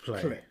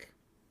 Play. click.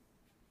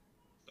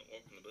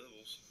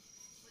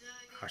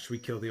 Should we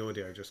kill the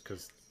audio just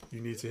because? You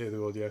need to hear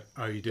the audio.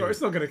 Oh, you do. No,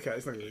 it's not going to cut.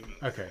 It's not going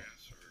to. Okay.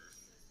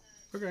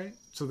 Okay.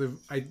 So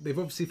they've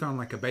obviously found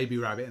like a baby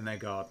rabbit in their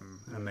garden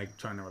and they're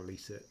trying to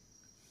release it.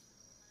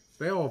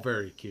 They're all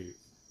very cute.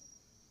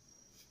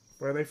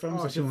 Where are they from?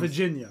 Oh, It's in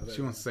Virginia.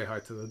 She wants to say hi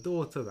to the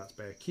daughter. That's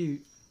very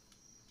cute.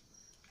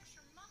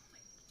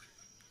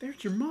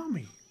 There's your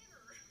mommy.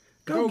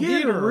 Go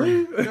get her.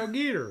 Go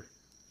get her.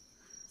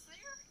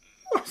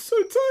 Oh, so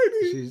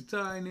tiny. She's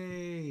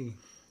tiny.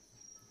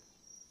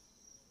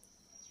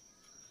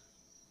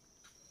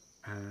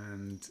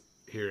 And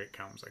here it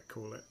comes, I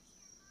call it.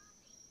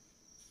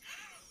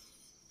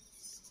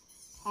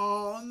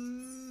 Oh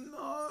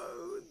no,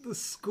 the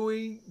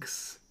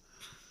squeaks.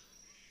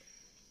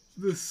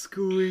 The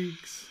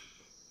squeaks.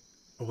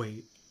 Oh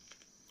wait,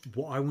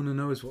 what I want to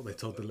know is what they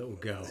told the little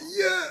girl.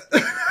 Yeah.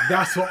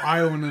 That's what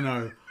I want to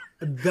know.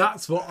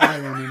 That's what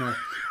I want to know.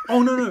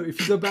 Oh no,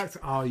 if you go back to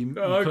you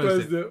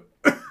closed it.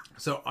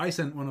 So I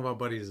sent one of our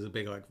buddies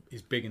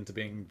he's big into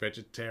being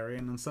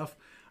vegetarian and stuff,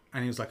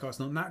 and he was like, oh, it's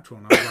not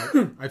natural. And I was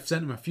like, I've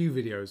sent him a few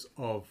videos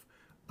of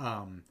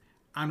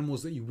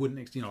animals that you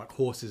wouldn't, like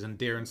horses and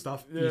deer and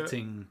stuff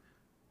eating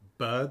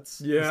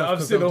birds. Yeah,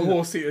 I've seen a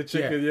horse eat a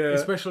chicken. Yeah,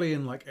 especially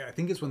in I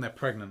think it's when they're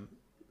pregnant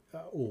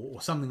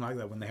or something like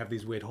that, when they have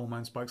these weird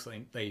hormone spikes.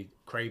 They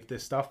crave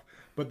this stuff,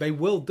 but they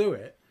will do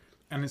it,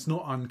 and it's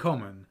not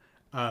uncommon.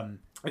 And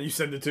you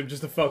send it to him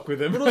just to fuck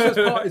with him. But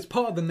also it's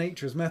part of the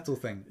nature's metal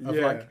thing. Of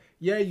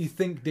Yeah. you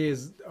think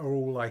deers are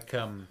all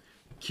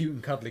cute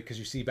and cuddly because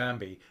you see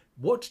Bambi.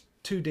 Watch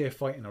 2 deer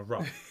fight in a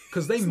row.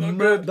 Because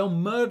they'll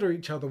murder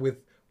each other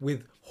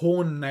with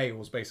horn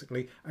nails,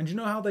 basically. And you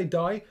know how they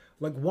die?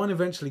 Like, one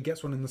eventually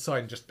gets one in the side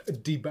and just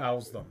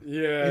debowels them.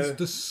 Yeah. It's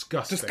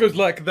disgusting. Just goes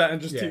like that and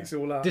just takes it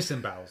all out.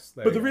 Disembowels.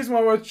 But the reason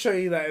why I want to show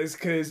you that is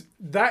because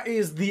that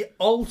is the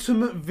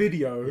ultimate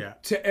video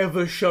to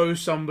ever show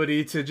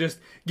somebody, to just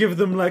give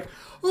them like,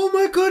 oh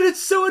my god,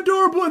 it's so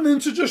adorable, and then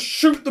to just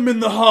shoot them in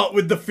the heart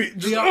with the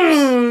feet. The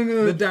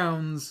ups, the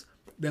downs,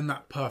 then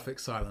that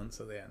perfect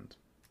silence at the end.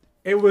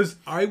 It was...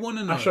 I want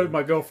to know... I showed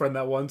my girlfriend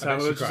that one time.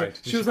 She cried.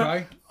 She was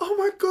like, oh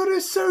my god,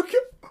 it's so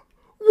cute.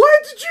 Why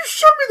did you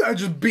show me that? I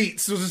just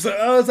beats.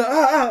 I was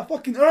like,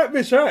 fucking alright,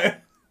 bitch,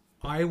 alright.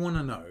 I want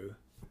to know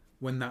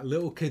when that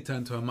little kid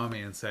turned to her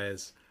mummy and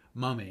says,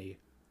 Mummy,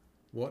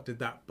 why did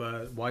that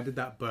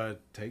bird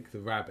take the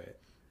rabbit?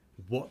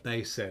 What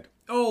they said.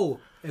 Oh,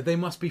 they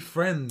must be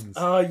friends.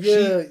 Oh,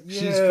 yeah,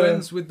 She's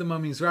friends with the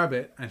mummy's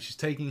rabbit and she's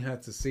taking her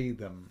to see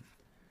them.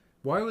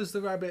 Why was the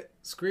rabbit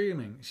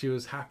screaming? She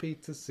was happy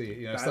to see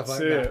it. Stuff like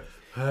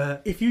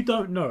that. If you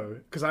don't know,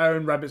 because I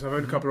own rabbits, I've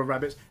owned a couple of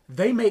rabbits,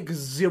 they make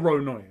zero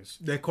noise.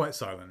 They're quite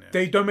silent, yeah.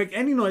 They don't make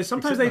any noise.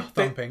 Sometimes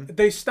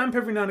they stamp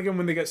every now and again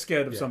when they get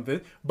scared of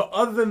something. But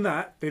other than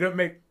that, they don't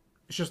make...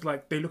 It's just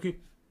like, they look at...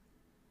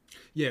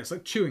 Yeah, it's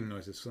like chewing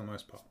noises for the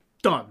most part.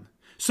 Done.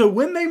 So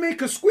when they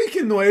make a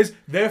squeaking noise,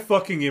 they're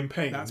fucking in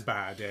pain. That's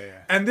bad,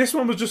 yeah. And this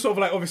one was just sort of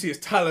like, obviously its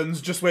talons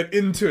just went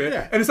into it.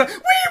 Yeah. And it's like, wee,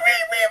 wee,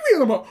 wee, wee.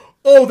 And I'm like,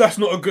 oh, that's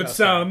not a good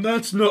sound. Bad.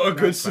 That's not a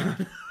good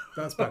sound.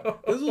 That's bad.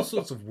 There's all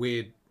sorts of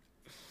weird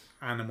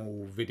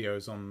animal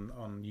videos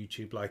on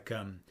YouTube. Like,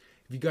 have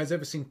you guys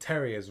ever seen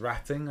terriers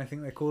ratting? I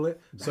think they call it.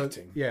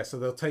 Ratting? So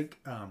they'll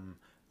take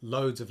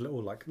loads of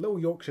little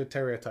Yorkshire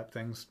Terrier type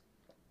things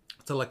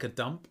to like a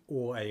dump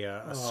or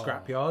a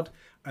scrapyard,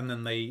 and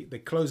then they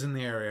close in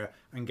the area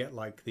and get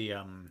like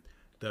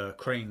the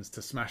cranes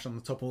to smash on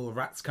the top, and all the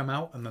rats come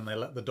out, and then they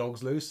let the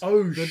dogs loose.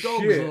 Oh, the shit.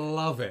 dogs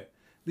love it.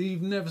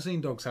 You've never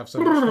seen dogs have so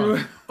much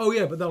fun. Oh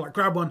yeah, but they'll like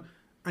grab one,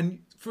 and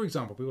for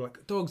example, people are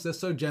like, dogs, they're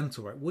so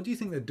gentle, right? What do you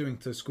think they're doing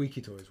to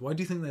squeaky toys? Why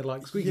do you think they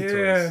like squeaky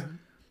toys?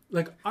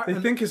 Like, they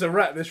think it's a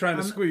rat they're trying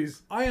to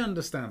squeeze. I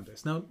understand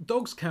this. Now,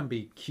 dogs can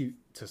be cute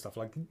to stuff.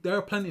 Like, there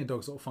are plenty of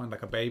dogs that will find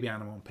like a baby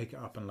animal and pick it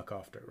up and look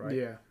after it, right?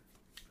 Yeah.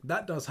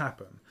 That does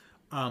happen.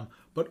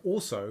 But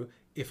also,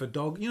 if a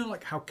dog,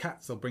 like how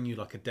cats, they'll bring you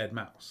like a dead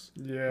mouse.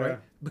 Yeah. Right?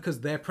 Because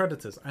they're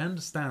predators. I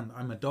understand.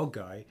 I'm a dog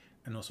guy,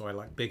 and also I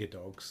like bigger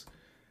dogs.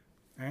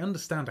 I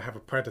understand I have a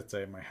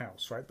predator in my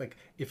house, right? Like,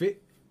 if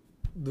it...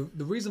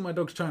 The reason my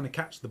dog's trying to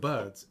catch the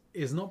birds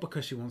is not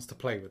because she wants to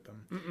play with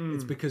them. Mm-mm.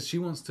 It's because she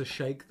wants to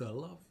shake the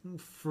love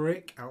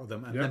frick out of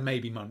them and then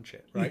maybe munch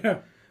it, right?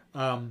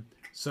 Yeah.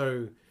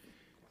 So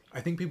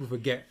I think people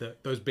forget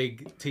that those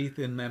big teeth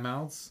in their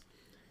mouths,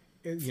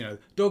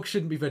 dogs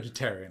shouldn't be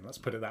vegetarian, let's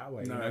put it that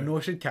way. No.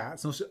 Nor should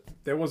cats.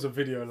 There was a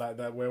video like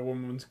that where a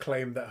woman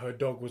claimed that her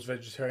dog was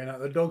vegetarian.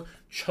 Like, the dog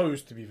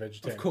chose to be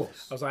vegetarian. Of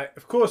course. I was like,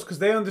 of course, because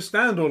they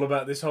understand all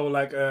about this whole,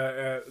 like,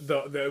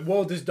 the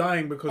world is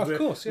dying because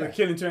we're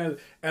killing too many.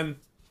 And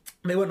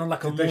They went on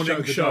like a Did they show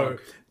morning the show.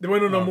 dog? They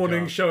went on a Oh,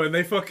 morning God. show and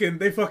they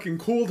fucking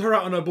called her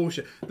out on her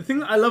bullshit. The thing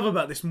that I love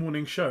about this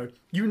morning show,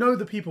 you know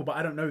the people, but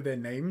I don't know their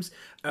names.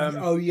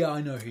 Oh yeah,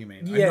 I know who you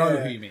mean. Yeah, I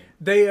know who you mean.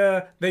 They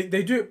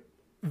do it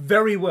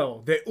very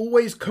well. They're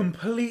always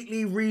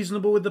completely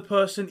reasonable with the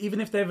person, even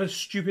if they have a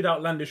stupid,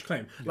 outlandish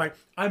claim. Like,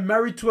 I'm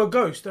married to a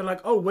ghost. They're like,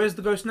 oh, where's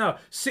the ghost now?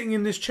 Sitting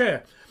in this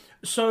chair.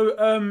 So,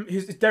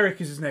 Derek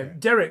is his name. Yeah.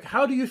 Derek,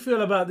 how do you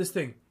feel about this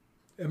thing?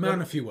 A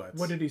man, a few words.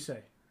 What did he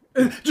say?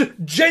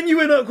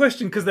 Genuine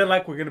question, because they're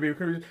like, you're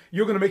going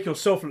to make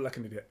yourself look like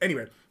an idiot.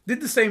 Anyway,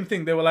 did the same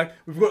thing. They were like,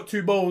 we've got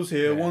 2 bowls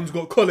here. Yeah. One's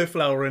got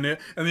cauliflower in it,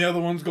 and the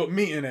other one's got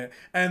meat in it.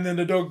 And then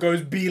the dog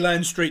goes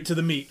beeline straight to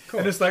the meat.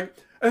 And it's like,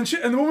 and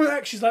the woman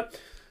she's like,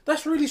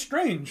 that's really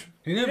strange.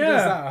 He never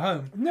does that at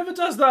home. Never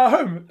does that at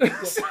home.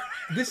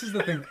 This is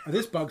the thing.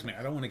 This bugs me.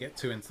 I don't want to get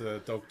too into the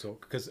dog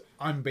talk, because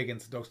I'm big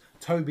into dogs.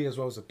 Toby as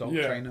well is a dog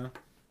trainer.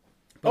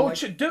 But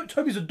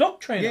Toby's a dog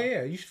trainer.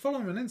 Yeah. You should follow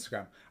him on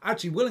Instagram.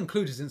 Actually, we'll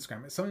include his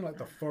Instagram. It's something like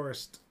the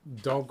Forest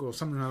Dog or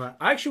something like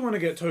that. I actually want to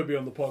get Toby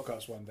on the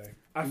podcast one day.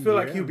 I feel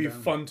like he'll be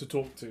fun to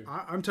talk to.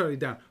 I'm totally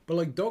down. But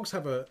like, dogs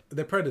have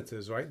they're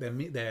predators, right?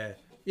 They're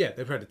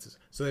predators.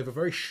 So they have a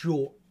very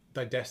short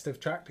digestive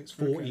tract. It's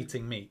for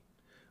eating meat.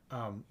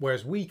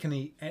 Whereas we can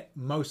eat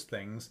most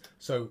things.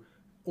 So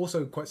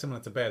also quite similar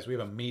to bears, we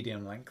have a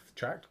medium length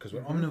tract because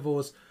we're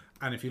omnivores.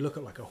 And if you look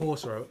at like a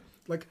horse or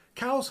like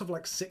cows have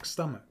like 6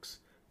 stomachs.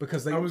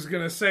 Because I was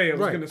going to say.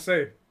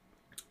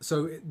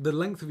 So the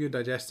length of your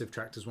digestive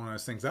tract is one of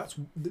those things.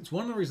 It's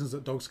one of the reasons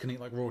that dogs can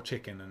eat like raw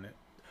chicken. And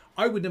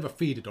I would never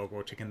feed a dog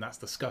raw chicken. That's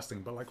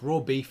disgusting. But like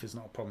raw beef is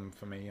not a problem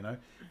for me, you know.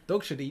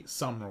 Dogs should eat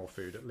some raw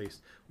food at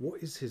least.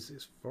 What is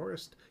his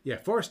Forest? Yeah,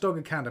 Forest Dog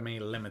Academy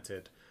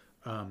Limited.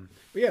 But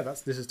yeah,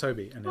 this is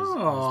Toby and his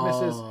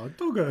missus.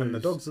 Doggos. And the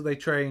dogs that they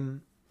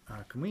train.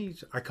 I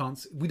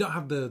can't. We don't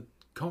have the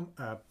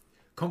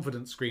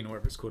confidence screen or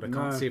whatever it's called. I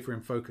can't see if we're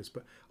in focus,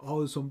 but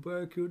some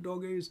very cute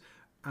doggies.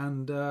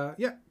 And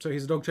so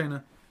he's a dog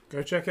trainer.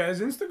 Go check out his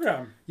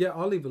Instagram. Yeah,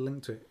 I'll leave a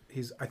link to it.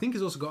 I think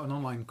he's also got an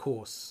online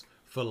course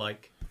for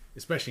like,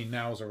 especially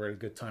now is a really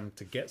good time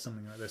to get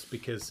something like this,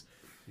 because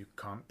you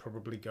can't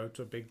probably go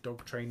to a big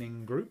dog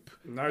training group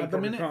at the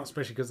minute, can't.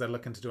 Especially because they're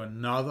looking to do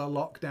another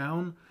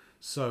lockdown.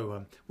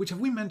 So, which have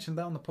we mentioned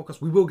that on the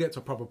podcast? We will get to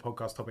a proper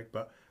podcast topic,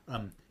 but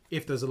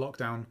if there's a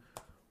lockdown,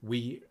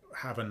 we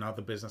have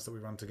another business that we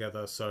run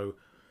together, so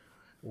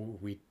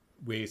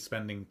we're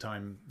spending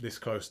time this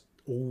close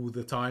all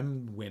the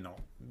time. We're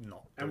not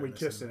and we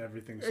kiss and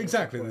everything.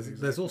 Exactly.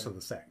 There's also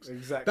the sex.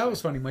 Exactly. That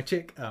was funny. My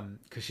chick,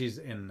 because she's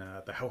in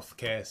the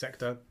healthcare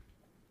sector,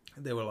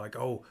 they were like,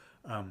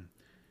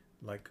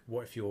 like,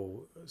 what if you're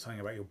something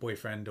about your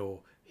boyfriend or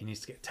he needs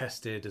to get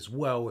tested as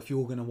well if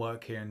you're going to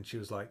work here? And she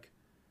was like,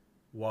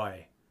 why?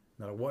 And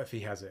they're like, what if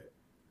he has it?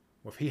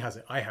 Well, if he has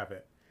it, I have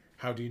it.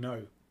 How do you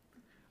know?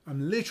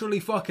 I'm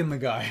literally fucking the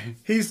guy.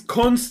 He's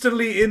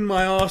constantly in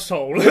my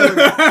arsehole.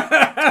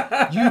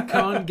 You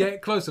can't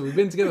get closer. We've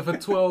been together for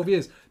 12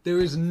 years. There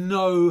is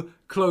no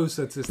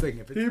closer to this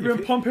thing. You've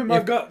been pumping my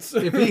guts.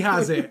 If he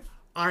has it,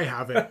 I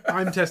have it.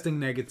 I'm testing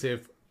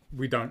negative.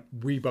 We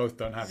both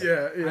don't have it.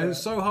 Yeah. And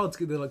it's so hard to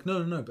get. They're like,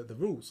 no. But the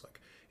rules,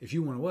 like, if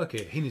you want to work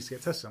here, he needs to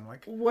get tested. I'm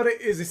like, what it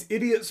is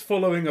idiots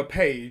following a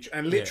page,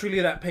 and literally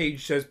that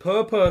page says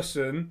per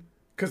person,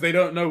 because they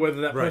don't know whether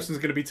that person's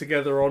going to be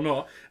together or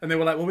not. And they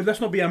were like, well, let's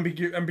not be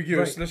ambiguous.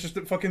 Right. Let's just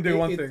fucking do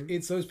one thing.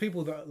 It's those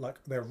people that like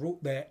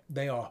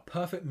they are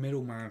perfect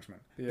middle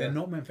management. Yeah. They're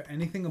not meant for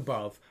anything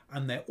above,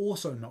 and they're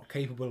also not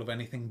capable of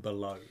anything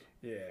below.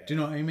 Yeah. Do you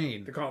know what I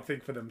mean? They can't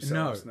think for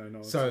themselves.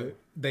 No. So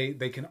they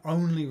can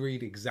only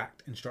read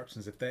exact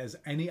instructions if there's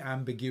any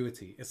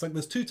ambiguity. It's like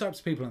there's 2 types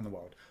of people in the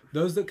world.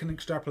 Those that can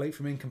extrapolate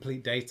from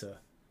incomplete data.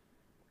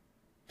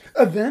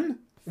 And then?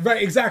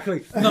 Right,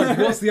 exactly. No,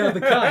 what's the other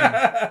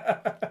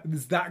kind?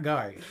 It's that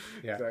guy.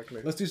 Yeah,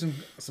 exactly. Let's do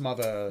some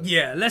other.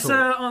 Yeah, let's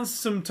answer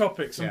some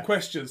topics, some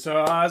questions.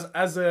 So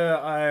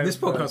this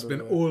podcast's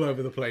been all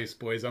over the place,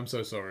 boys. I'm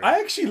so sorry. I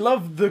actually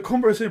love the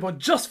Conbrosations Podcast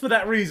just for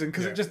that reason,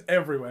 because it's just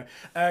everywhere.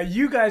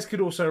 You guys could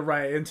also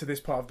write into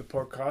this part of the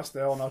podcast.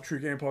 They're on our True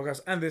Game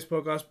podcast and this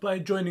podcast by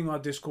joining our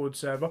Discord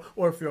server,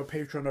 or if you're a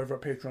patron over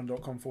at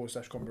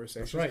patreon.com/Conbrosations.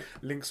 That's right.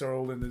 Links are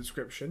all in the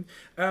description.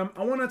 I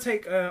want to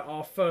take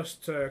our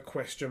first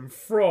question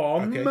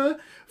from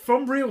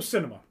Real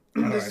Cinema.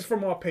 This is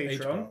from our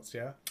Patreon. H-Parts,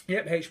 yeah.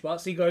 Yep,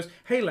 H-Parts. He goes,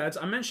 hey lads,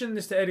 I mentioned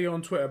this to Eddie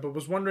on Twitter, but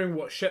was wondering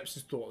what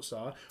Shep's thoughts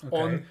are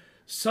on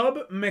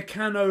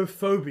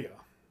submechanophobia.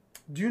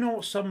 Do you know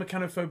what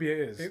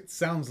submechanophobia is? It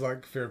sounds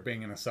like fear of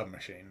being in a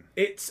submachine.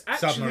 It's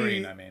actually...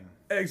 Submarine, I mean.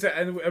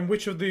 Exactly, and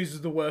which of these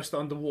is the worst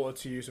underwater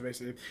to use,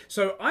 basically.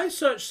 So I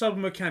searched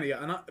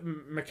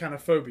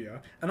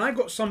submechanophobia, and I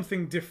got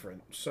something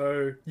different.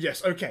 So,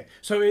 yes, okay.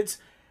 So it's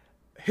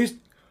his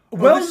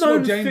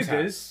well-known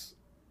figures...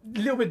 A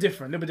little bit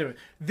different.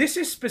 This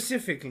is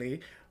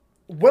specifically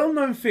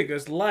well-known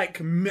figures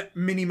like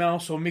Minnie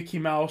Mouse or Mickey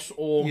Mouse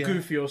or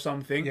Goofy or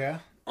something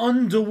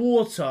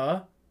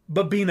underwater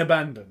but being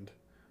abandoned.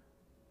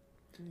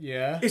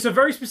 Yeah. It's a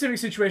very specific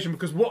situation,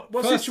 because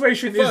what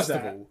situation is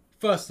that?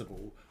 first of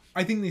all,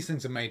 I think these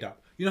things are made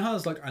up. You know how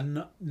there's like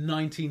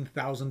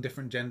 19,000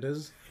 different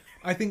genders?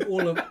 I think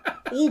all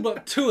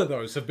but 2 of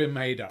those have been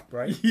made up,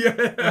 right?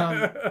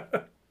 Yeah.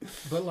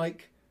 But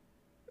like,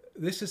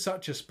 this is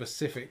such a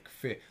specific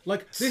fear.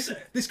 Like,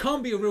 this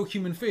can't be a real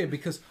human fear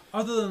because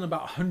other than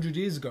about 100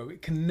 years ago,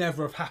 it can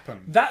never have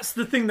happened. That's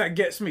the thing that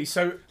gets me.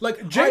 So,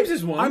 Like,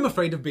 James's one. I'm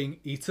afraid of being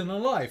eaten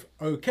alive.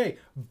 Okay.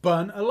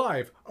 Burnt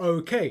alive.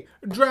 Okay.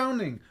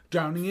 Drowning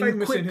in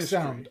Famous in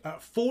quicksand.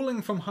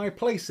 Falling from high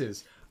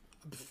places.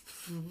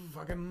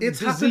 Fucking It's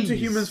disease. happened to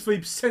humans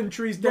for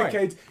centuries,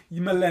 decades,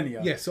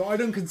 millennia. Yeah, so I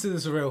don't consider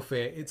this a real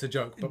fear. It's a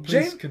joke. But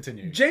please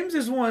continue.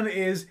 James's one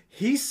is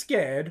he's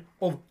scared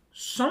of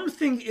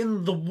something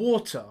in the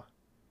water.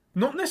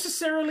 Not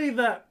necessarily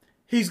that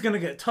he's going to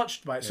get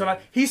touched by it. So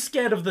like he's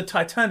scared of the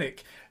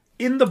Titanic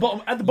at the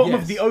bottom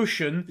of the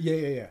ocean.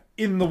 Yeah.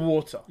 In the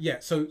water. Yeah,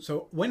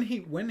 so when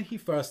he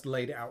first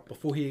laid it out,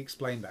 before he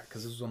explained that,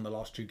 because this was on the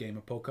last True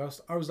Gamer podcast,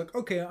 I was like,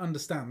 okay, I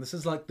understand. This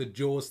is like the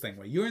Jaws thing,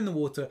 where you're in the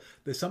water,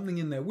 there's something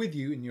in there with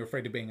you, and you're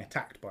afraid of being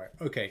attacked by it.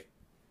 Okay,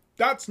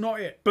 that's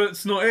not it. But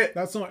it's not it.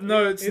 That's not.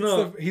 No, it's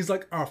not. He's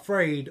like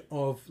afraid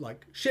of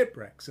like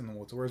shipwrecks in the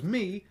water, whereas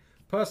me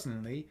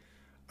personally,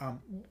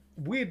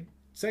 weird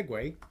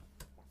segue.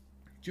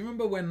 Do you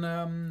remember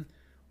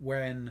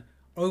when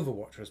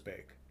Overwatch was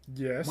big?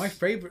 Yes. My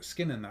favourite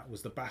skin in that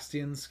was the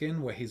Bastion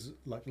skin, where he's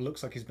like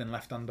looks like he's been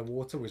left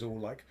underwater, where he's all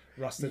like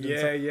rusted.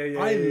 Yeah, and stuff.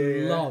 yeah. I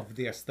love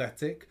the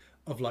aesthetic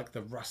of like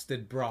the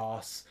rusted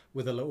brass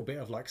with a little bit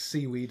of like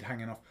seaweed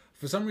hanging off.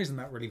 For some reason,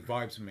 that really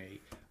vibes me.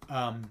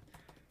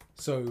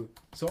 So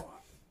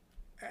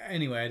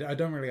anyway, I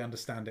don't really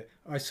understand it.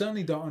 I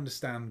certainly don't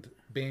understand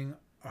being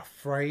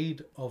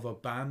afraid of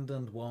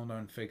abandoned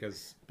well-known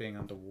figures being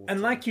underwater.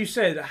 And like you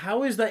said,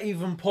 how is that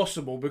even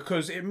possible?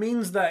 Because it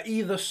means that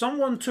either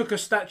someone took a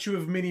statue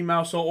of Minnie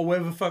Mouse or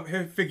whatever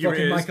figure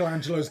fucking it is,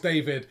 Michelangelo's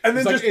David, and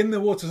then it's just like in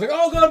the water, it's like,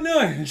 oh god,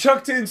 no,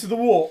 chucked it into the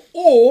water,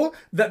 or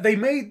that they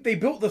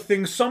built the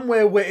thing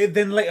somewhere where it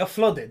then later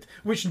flooded,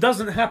 which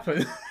doesn't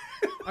happen.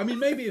 I mean,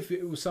 maybe if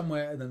it was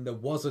somewhere and then there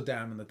was a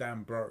dam and the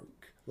dam broke.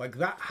 Like,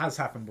 that has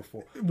happened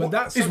before. But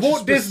that's Is such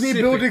Walt a Disney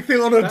specific- building thing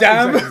on a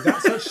dam? Exactly,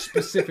 that's such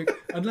specific...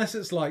 Unless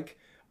it's like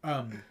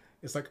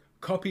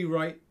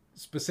copyright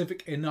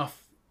specific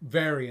enough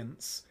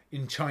variants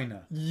in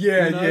China.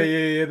 Yeah, You know?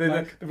 yeah. They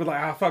Like- were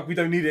like, fuck, we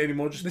don't need it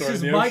anymore. Just This throw it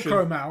is in the ocean.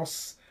 Micro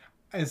Mouse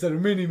instead of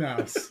Minnie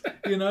Mouse,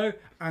 you know?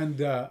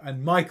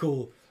 And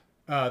Michael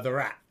the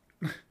rat.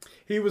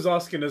 He was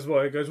asking as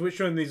well. He goes, which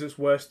one of these is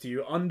worse to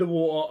you?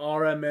 Underwater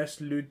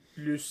RMS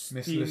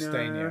Miss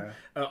Lusitania.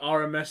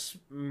 RMS...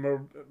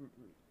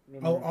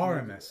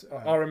 RMS.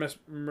 RMS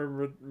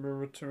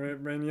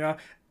Mediterranean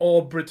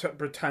or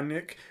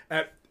Britannic.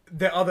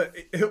 The other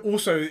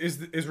also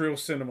is Israel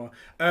Cinema.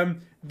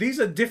 These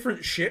are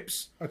different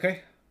ships.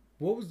 Okay.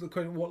 What was the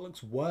question? What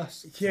looks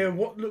worse? Yeah,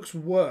 what looks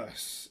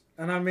worse?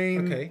 And I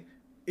mean, Okay.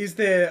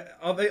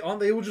 Aren't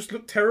they all just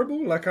look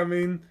terrible? Like, I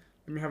mean,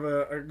 let me have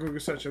a Google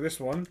search of this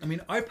one. I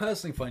mean, I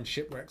personally find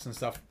shipwrecks and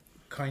stuff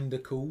kind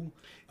of cool.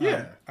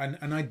 Yeah.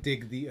 And I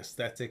dig the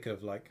aesthetic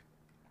of like...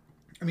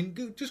 I mean,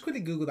 just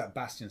quickly Google that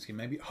Bastion skin.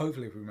 Maybe,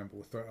 hopefully, if we remember,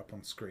 we'll throw it up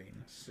on screen.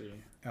 Let's see.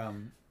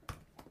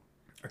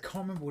 I can't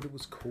remember what it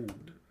was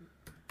called.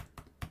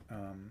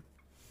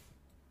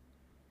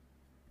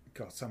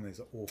 God, some of these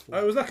are awful.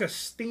 Oh, it was like a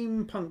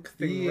steampunk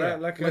thing, Yeah,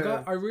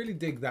 right? I really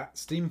dig that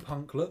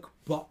steampunk look,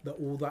 but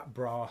all that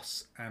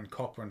brass and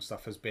copper and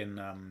stuff has been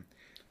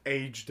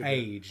aged.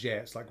 aged. Yeah,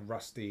 it's like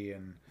rusty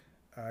and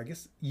I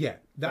guess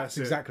that's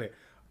exactly it.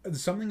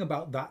 There's something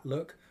about that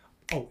look.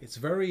 Oh, it's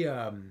very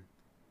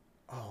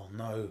oh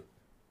no,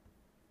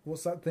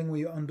 what's that thing where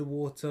you're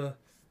underwater?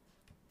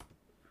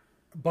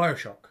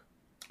 BioShock.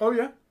 Oh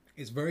yeah.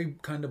 It's very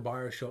kind of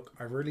BioShock.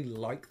 I really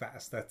like that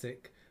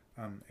aesthetic.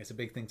 It's a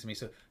big thing to me.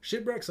 So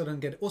shipwrecks, I don't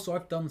get it. Also,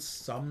 I've done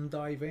some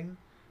diving.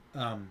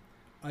 Not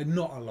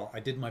a lot. I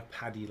did my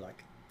PADI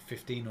like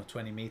 15 or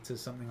 20 meters,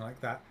 something like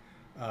that.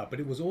 But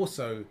it was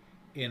also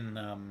in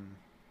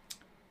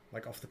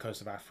like off the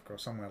coast of Africa or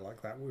somewhere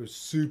like that. It was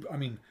super. I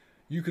mean,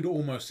 you could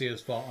almost see as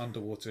far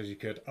underwater as you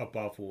could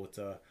above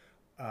water.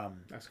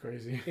 That's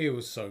crazy. It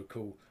was so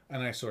cool.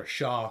 And I saw a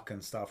shark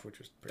and stuff, which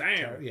was pretty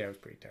Damn. yeah, it was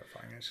pretty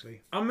terrifying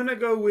actually. I'm gonna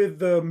go with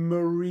the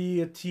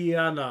Maria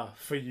Tiana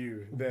for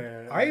you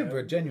there. I have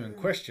a genuine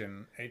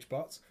question,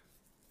 H-Bots.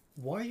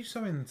 Why are you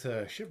so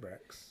into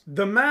shipwrecks?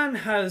 The man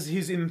has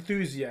his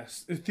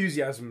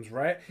enthusiasms,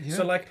 right? Yeah.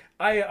 So like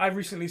I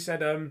recently said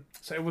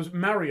so it was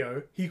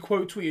Mario, he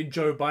quote tweeted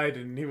Joe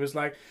Biden. He was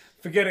like,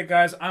 forget it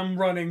guys, I'm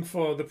running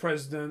for the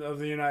president of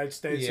the United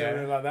States or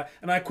anything like that.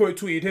 And I quote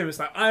tweeted him, it's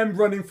like, I'm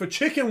running for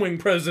chicken wing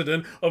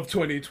president of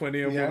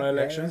 2020 and one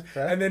elections.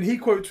 And then he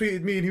quote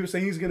tweeted me and he was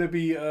saying he's gonna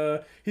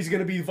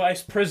be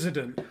vice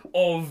president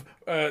of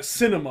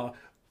cinema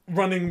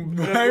running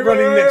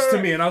next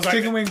to me, and I was like,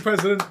 chicken wing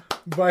president,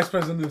 vice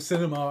president of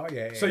cinema.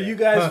 Yeah. So you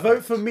guys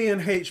vote for me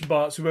and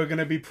H-Barts, who are going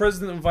to be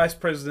president and vice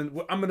president.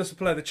 I'm going to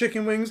supply the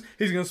chicken wings.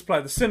 He's going to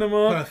supply the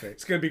cinema. Perfect.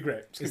 It's going to be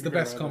great. It's the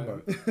best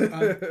combo.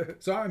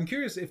 So I'm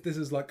curious if this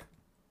is like,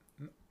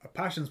 a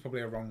passion's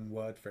probably a wrong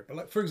word for it, but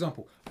like for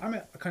example, I'm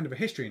a kind of a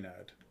history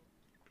nerd.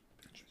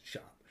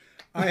 Shut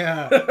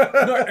up.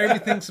 Not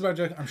everything's about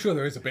joking. I'm sure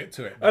there is a bit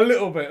to it. A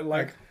little bit,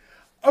 like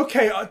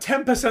okay,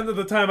 10% of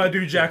the time I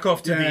do jack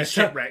off to these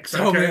shipwrecks.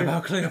 Tell me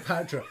about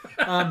Cleopatra.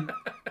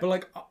 But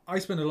like I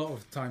spend a lot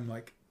of time,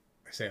 like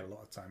I say a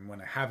lot of time,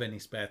 when I have any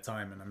spare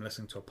time and I'm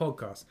listening to a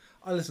podcast,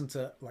 I listen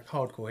to like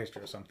hardcore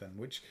history or something,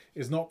 which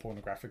is not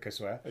pornographic, I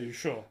swear. Are you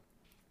sure?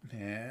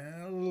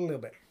 Yeah, a little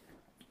bit.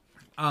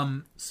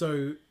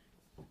 So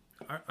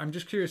I'm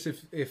just curious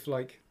if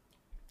like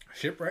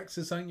shipwrecks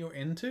is something you're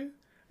into.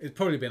 It's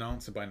probably been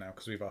answered by now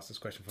because we've asked this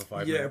question for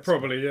 5 minutes. Yeah,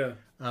 probably, yeah.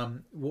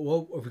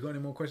 What, have we got any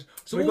more questions?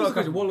 So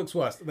what looks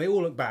worse? They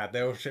all look bad.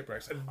 They're all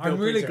shipwrecks. I'm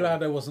really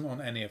glad I wasn't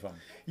on any of them.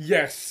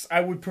 Yes,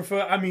 I would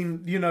prefer... I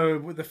mean, you know,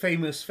 with the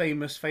famous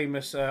old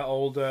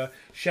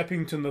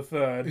Shepington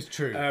III. It's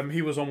true.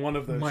 He was on one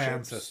of those My ships.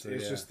 ancestor,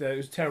 It's yeah. just... it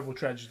was terrible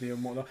tragedy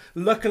and whatnot.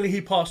 Luckily,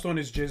 he passed on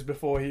his jizz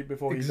before he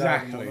died.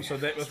 Exactly. So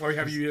that's why we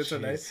have you here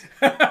today.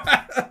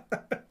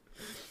 Jeez.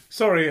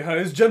 Sorry,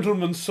 it's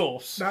gentleman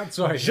sauce. That's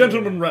right.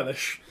 Gentleman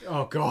relish.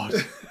 Oh, God.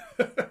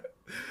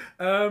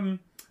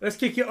 Let's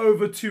kick it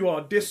over to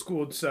our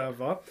Discord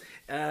server.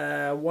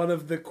 One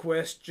of the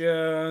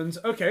questions...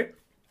 Okay.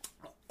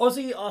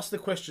 Ozzy asked the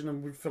question,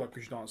 and we feel like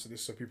we should answer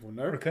this so people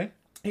know. Okay.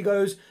 He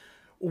goes,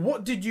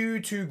 what did you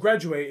two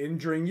graduate in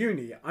during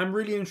uni? I'm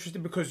really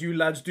interested because you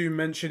lads do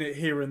mention it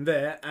here and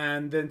there.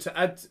 And then to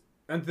add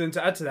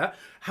to that,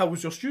 how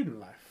was your student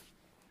life?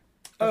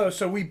 Oh,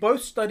 so we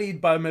both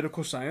studied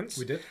biomedical science.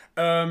 We did.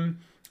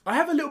 I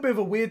have a little bit of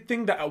a weird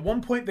thing that at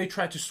one point they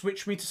tried to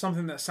switch me to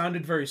something that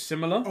sounded very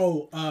similar.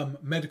 Oh,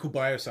 medical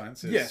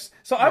biosciences. Yes.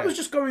 So I was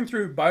just going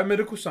through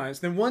biomedical science.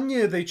 Then one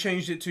year they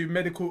changed it to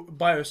medical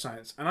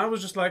bioscience. And I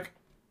was just like,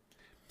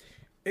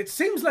 it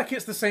seems like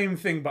it's the same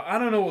thing, but I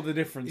don't know what the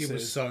difference is. It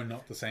was so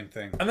not the same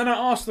thing. And then I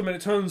asked them, and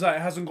it turns out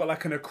it hasn't got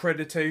like an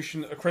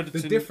accrediting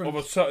of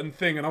a certain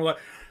thing. And I was like,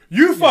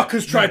 you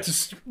fuckers tried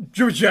to...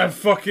 You have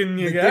fucking...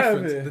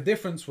 The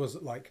difference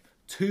was like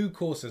 2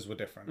 courses were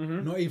different.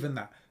 Mm-hmm. Not even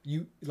that.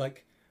 You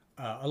like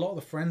a lot of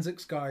the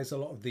forensics guys, a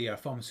lot of the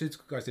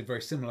pharmaceutical guys did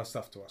very similar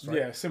stuff to us, right?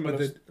 Yeah, similar.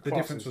 But the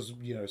difference was,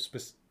 you know,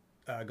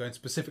 going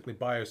specifically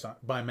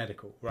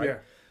biomedical, right?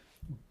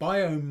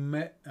 Yeah.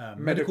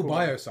 Medical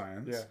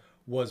bioscience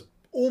was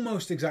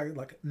almost exactly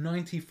like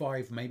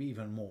 95, maybe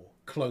even more,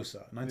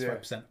 closer,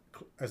 95%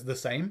 as the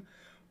same.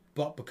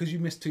 But because you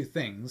missed 2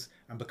 things,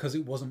 and because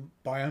it wasn't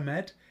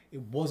biomed,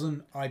 it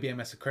wasn't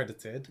IBMS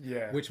accredited,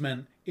 which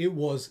meant it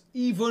was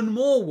even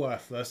more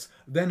worthless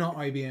than our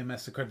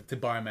IBMS accredited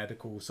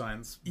biomedical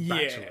science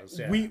bachelors.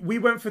 Yeah. We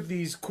went for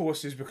these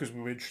courses because we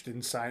were interested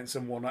in science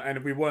and whatnot,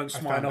 and we weren't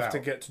smart enough to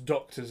get to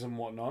doctors and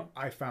whatnot.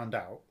 I found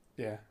out.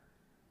 Yeah.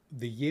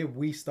 The year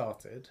we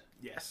started.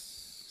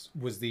 Yes.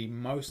 Was the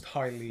most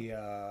highly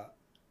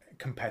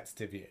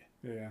competitive year.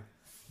 Yeah.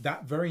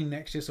 That very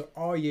next year, so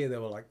our year,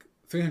 there were like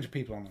 300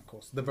 people on the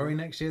course. The very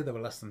next year, there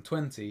were less than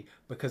 20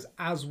 because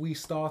as we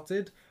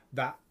started,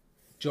 that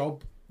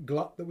job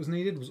glut that was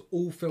needed was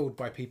all filled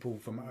by people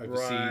from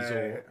overseas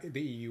or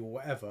the EU or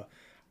whatever.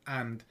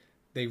 And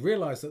they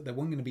realised that there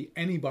weren't going to be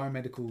any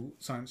biomedical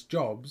science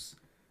jobs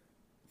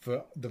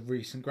for the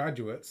recent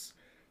graduates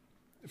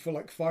for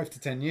like 5 to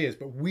 10 years.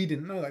 But we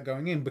didn't know that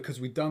going in because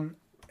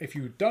if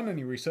you'd done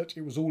any research,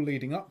 it was all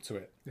leading up to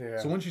it. Yeah.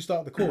 So once you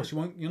start the course,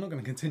 you're not going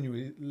to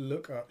continually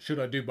look at, should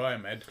I do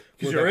biomed?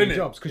 Because you're in it.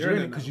 Because you're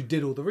in it because you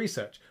did all the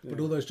research. But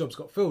all those jobs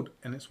got filled.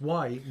 And it's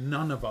why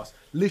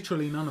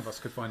literally none of us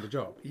could find a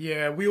job.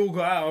 Yeah, we all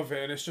got out of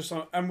it. And it's just,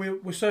 and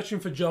we're searching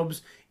for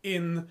jobs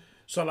in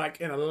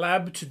a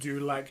lab to do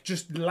like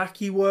just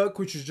lackey work,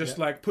 which is just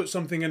like put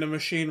something in a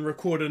machine,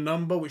 record a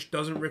number, which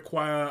doesn't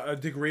require a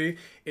degree.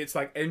 It's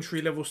like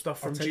entry level stuff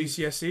from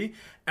GCSE,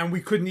 and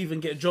we couldn't even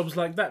get jobs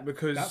like that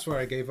because that's where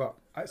I gave up.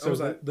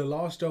 The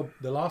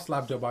last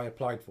lab job I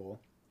applied for,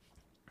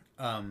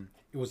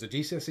 it was a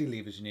GCSE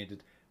leavers. You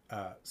needed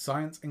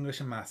science, English,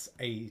 and maths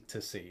A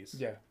to C's.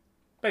 Yeah,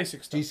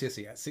 basic stuff.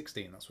 GCSE at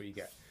 16. That's what you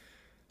get.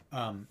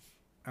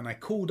 And I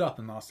called up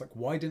and asked, like,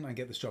 why didn't I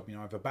get this job? You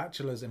know, I have a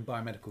bachelor's in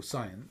biomedical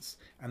science,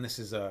 and this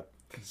is a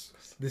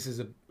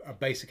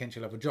basic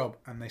entry level job.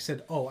 And they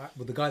said, well,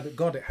 the guy that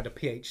got it had a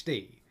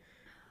PhD.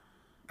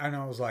 And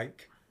I was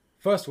like,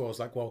 first of all, I was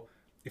like, well,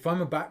 if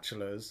I'm a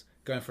bachelor's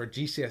going for a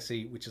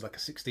GCSE, which is like a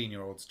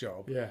 16-year-old's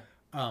job,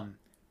 and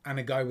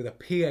a guy with a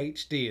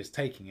PhD is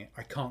taking it,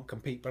 I can't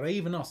compete. But I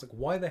even asked, like,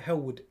 why the hell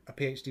would a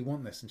PhD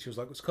want this? And she was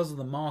like, it's because of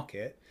the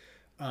market.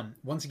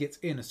 Once he gets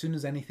in, as soon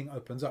as anything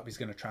opens up, he's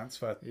going to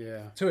transfer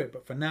to it.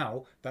 But for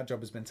now, that job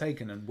has been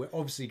taken, and we're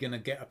obviously going to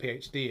get a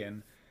PhD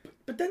in.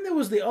 But then there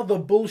was the other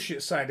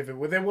bullshit side of it,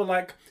 where they were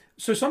like,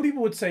 so some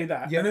people would say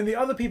that, and then the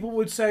other people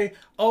would say,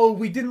 oh,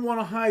 we didn't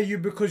want to hire you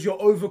because you're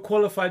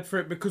overqualified for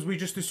it because we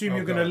just assume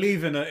you're going to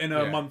leave in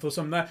a month or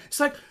something. It's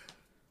like,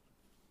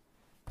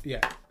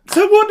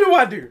 so what do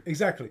I do?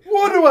 Exactly.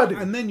 What do I do?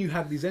 And then you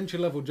had these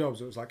entry-level jobs.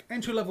 It was like,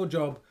 entry-level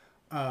job,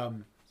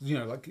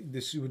 like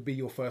this would be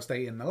your first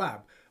day in the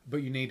lab.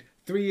 but you need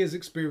 3 years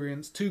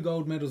experience, 2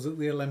 gold medals at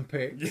the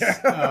Olympics,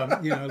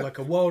 like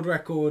a world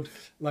record.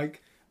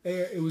 Like,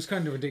 it was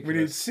kind of ridiculous.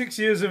 We need 6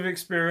 years of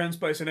experience,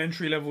 but it's an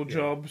entry-level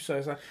job. So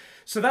it's like,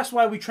 so that's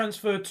why we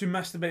transferred to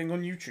masturbating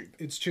on YouTube.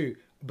 It's true.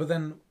 But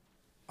then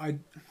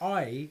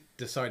I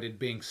decided,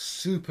 being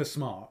super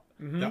smart,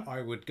 that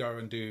I would go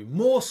and do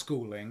more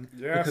schooling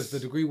because the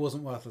degree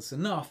wasn't worthless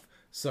enough.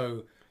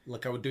 So,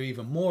 like, I would do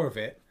even more of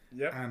it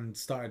and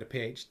started a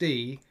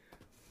PhD,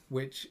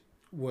 which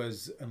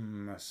was a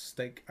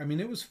mistake. I mean,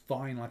 it was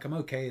fine. Like, I'm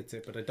okay at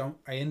it, but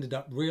I ended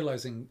up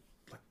realizing,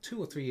 like, 2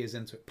 or 3 years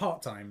into it,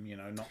 part-time,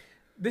 not...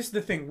 This is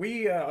the thing.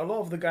 We a lot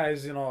of the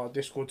guys in our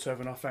Discord server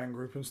and our fan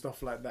group and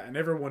stuff like that, and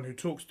everyone who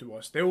talks to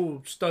us, they're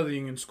all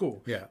studying in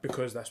school. Yeah.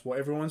 Because that's what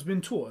everyone's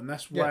been taught, and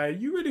that's why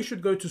you really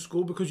should go to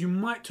school, because you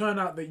might turn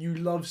out that you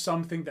love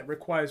something that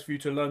requires for you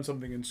to learn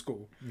something in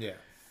school. Yeah.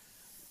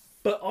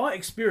 But our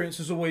experience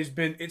has always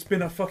been, it's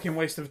been a fucking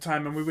waste of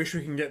time, and we wish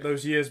we can get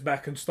those years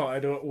back and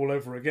start it all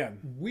over again.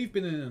 We've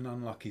been in an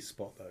unlucky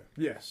spot, though.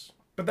 Yes.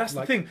 But that's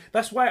the thing.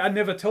 That's why I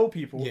never tell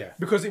people. Yeah.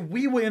 Because if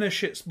we were in a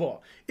shit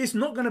spot, it's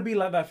not going to be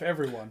like that for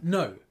everyone.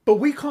 No. But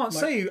we can't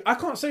I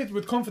can't say it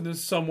with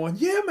confidence to someone,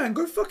 yeah, man,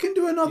 go fucking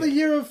do another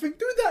year of thing.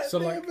 Do that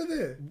thing over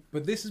there.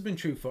 But this has been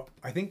true for,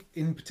 I think,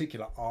 in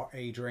particular, our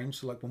age range.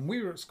 So, like, when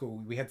we were at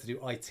school, we had to do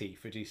IT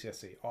for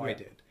GCSE. I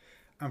did.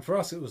 And for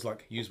us, it was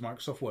like, use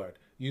Microsoft Word,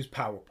 use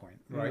PowerPoint,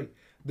 right?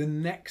 The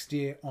next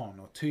year on,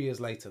 or 2 years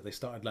later, they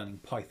started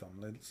learning Python.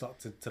 They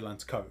started to learn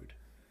to code,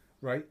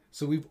 right?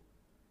 So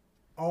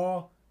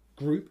our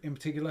group in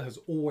particular has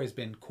always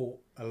been caught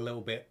a little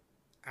bit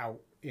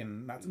out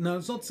in that. No,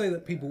 it's not to say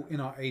that people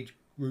in our age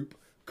group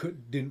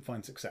didn't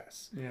find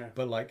success. Yeah.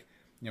 But, like,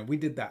 we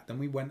did that. Then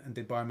we went and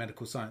did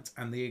biomedical science,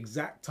 and the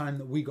exact time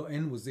that we got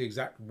in was the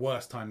exact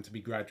worst time to be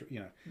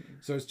graduate.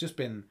 So it's just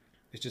been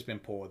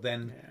poor.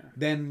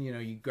 Then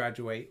you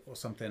graduate or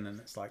something, and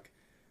it's like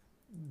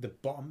the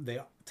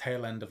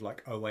tail end of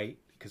like 2008,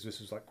 because this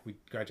was like we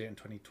graduated in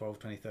 2012,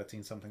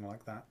 2013, something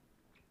like that.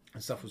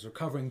 And stuff was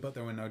recovering, but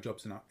there were no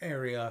jobs in our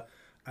area.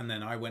 And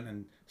then I went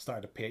and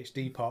started a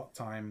PhD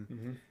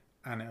part-time.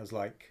 And it was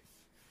like,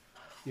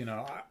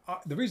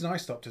 the reason I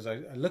stopped is I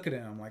look at it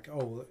and I'm like,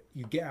 oh,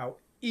 you get out,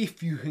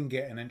 if you can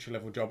get an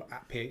entry-level job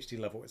at PhD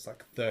level, it's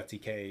like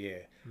 $30,000 a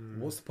year.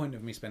 What's the point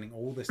of me spending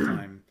all this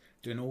time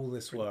doing all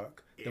this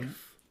work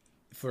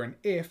for an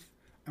if,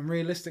 and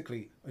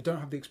realistically, I don't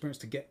have the experience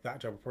to get that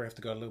job. I probably have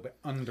to go a little bit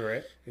under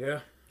it. Yeah.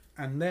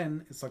 And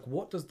then it's like,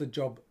 what does the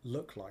job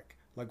look like?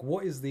 Like,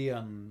 what is the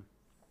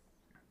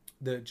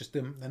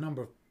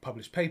number of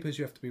published papers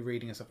you have to be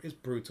reading and stuff? It's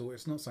brutal.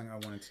 It's not something I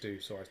wanted to do.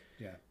 So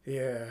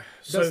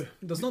So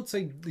that's not to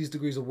say these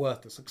degrees are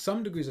worthless. Like,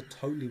 some degrees are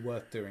totally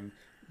worth doing.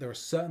 There are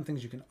certain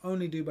things you can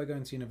only do by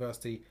going to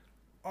university.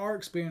 Our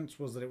experience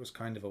was that it was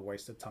kind of a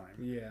waste of time.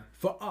 Yeah.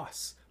 For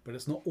us, but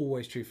it's not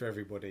always true for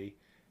everybody.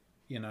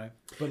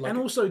 But and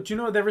also, do you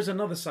know there is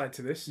another side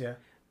to this? Yeah.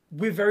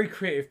 We're very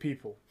creative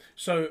people.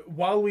 So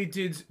while we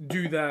did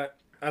do that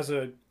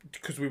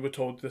because we were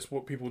told that's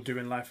what people do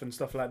in life and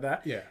stuff like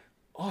that. Yeah.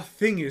 Our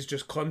thing is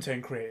just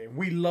content creating.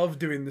 We love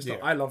doing this stuff.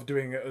 I love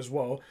doing it as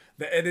well.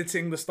 The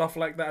editing, the stuff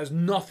like that has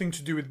nothing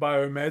to do with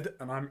biomed,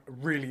 and I'm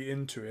really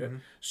into it.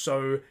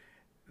 So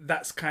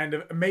that's kind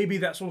of, maybe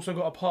that's also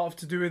got a part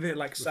to do with it,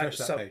 like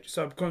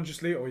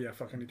subconsciously. Oh yeah,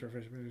 fuck, I need to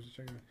refresh.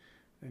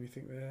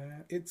 Anything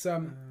there? It's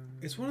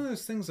one of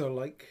those things though,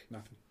 like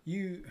nothing.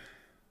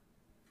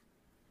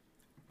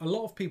 A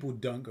lot of people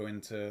don't go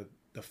into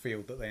the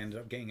field that they ended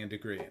up getting a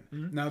degree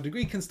in. Now, a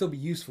degree can still be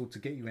useful to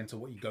get you into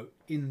what you go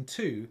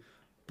into,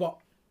 but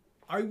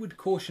I would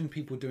caution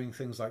people doing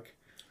things like,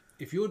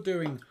 if you're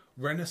doing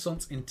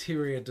Renaissance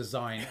interior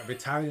design of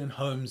Italian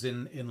homes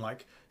in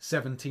like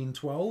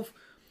 1712,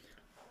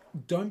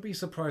 don't be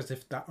surprised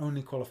if that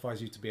only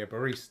qualifies you to be a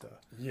barista.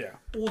 Yeah.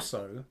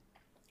 Also,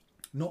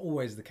 not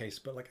always the case,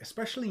 but like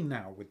especially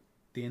now with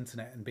the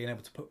internet and being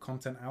able to put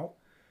content out,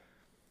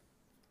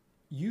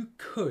 you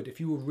could, if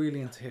you were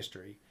really into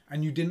history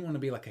and you didn't want to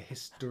be like a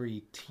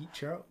history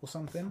teacher or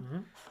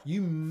something,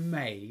 you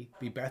may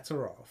be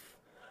better off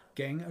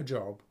getting a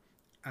job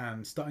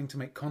and starting to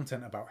make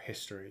content about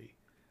history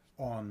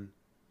on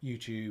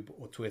YouTube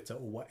or Twitter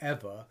or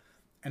whatever,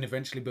 and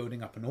eventually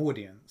building up an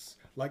audience.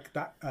 Like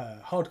that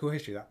Hardcore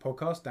History, that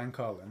podcast, Dan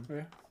Carlin.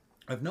 Yeah.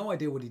 I have no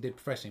idea what he did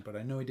professionally, but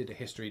I know he did a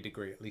history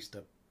degree, at least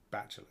a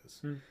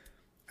bachelor's.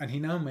 And he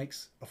now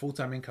makes a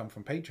full-time income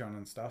from Patreon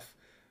and stuff,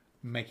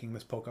 making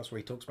this podcast where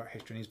he talks about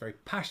history, and he's very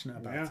passionate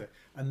about it.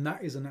 And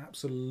that is an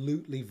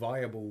absolutely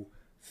viable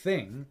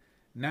thing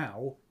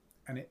now,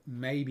 and it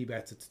may be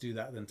better to do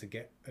that than to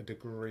get a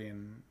degree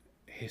in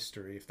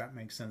history, if that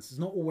makes sense. It's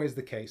not always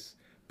the case,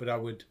 but I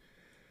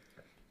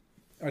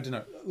don't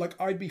know, like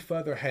I'd be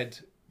further ahead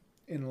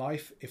in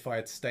life if I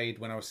had stayed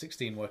when I was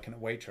 16 working at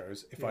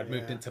Waitrose, if I'd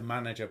moved into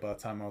manager by the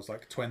time I was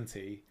like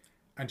 20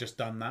 and just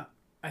done that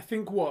I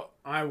think what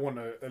I want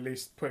to at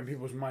least put in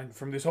people's mind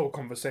from this whole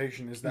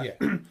conversation is that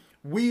Yeah.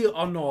 we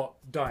are not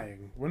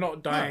dying. We're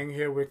not dying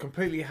here. We're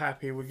completely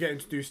happy. We're getting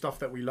to do stuff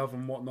that we love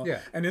and whatnot.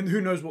 Yeah. And then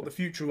who knows what the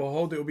future will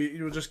hold.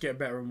 It'll just get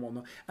better and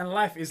whatnot. And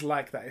life is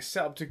like that. It's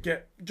set up to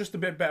get just a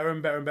bit better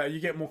and better and better. You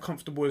get more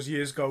comfortable as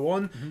years go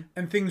on,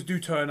 and things do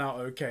turn out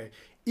okay.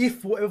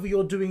 If whatever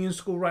you're doing in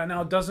school right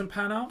now doesn't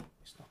pan out,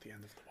 it's not the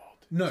end of the world.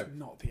 No. It's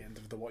not the end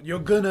of the world. You're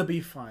gonna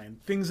be fine.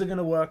 Things are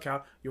gonna work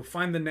out. You'll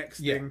find the next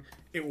thing.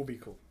 It will be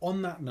cool.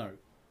 On that note,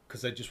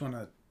 because I just want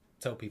to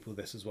tell people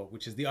this as well,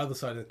 which is the other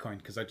side of the coin,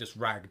 because I just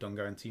ragged on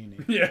going to uni.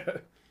 Yeah.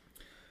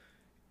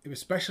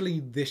 Especially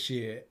this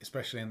year,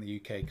 especially in the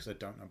UK, because I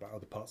don't know about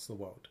other parts of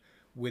the world,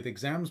 with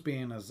exams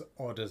being as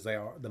odd as they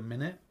are at the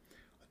minute,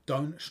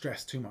 don't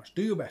stress too much.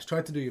 Do your best.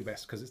 Try to do your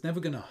best, because it's never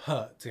going to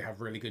hurt to have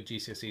really good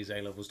GCSEs,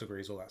 A-levels,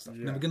 degrees, all that stuff.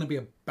 Yeah. Never going to be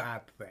a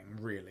bad thing,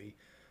 really.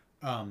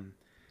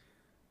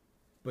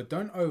 But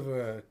don't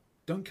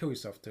kill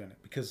yourself doing it,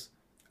 because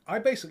I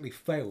basically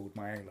failed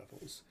my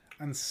A-levels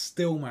and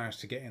still managed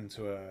to get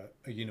into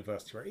a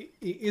university. Right?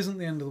 It isn't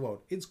the end of the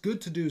world. It's good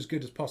to do as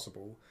good as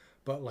possible,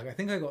 but like I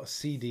think I got a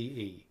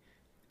CDE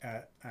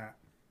at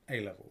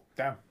A-level.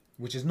 Damn.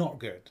 Which is not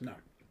good. No.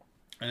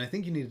 And I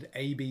think you needed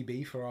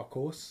ABB for our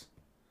course.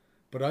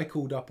 But I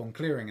called up on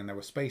clearing and there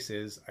were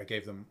spaces. I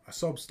gave them a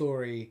sob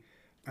story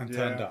and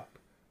turned up,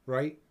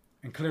 right?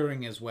 And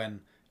clearing is when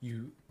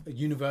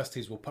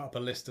universities will put up a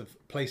list of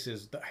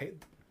places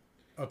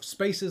of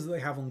spaces that they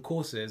have on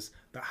courses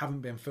that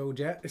haven't been filled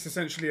yet. It's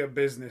essentially a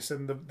business,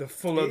 and the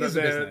fuller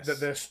that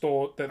they're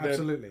stored, that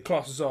Absolutely. their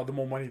classes are, the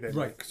more money they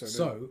make.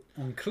 So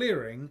on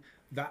clearing,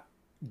 that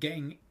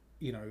getting,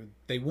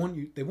 they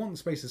want the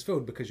spaces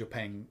filled because you're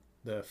paying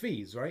the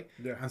fees, right?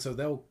 Yeah. And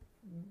so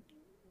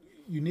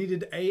you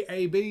needed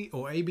AAB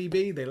or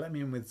ABB. They let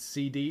me in with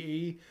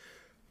CDE,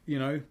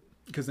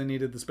 because they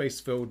needed the space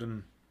filled,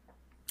 and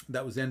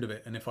that was the end of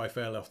it. And if I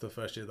fail after the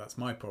first year, that's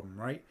my problem,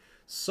 right?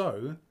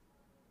 So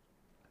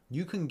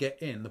you can get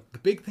in. The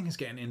big thing is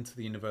getting into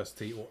the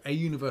university, or a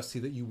university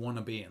that you want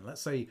to be in. Let's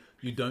say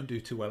you don't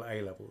do too well at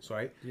A-levels,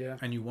 right? Yeah.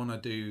 And you want to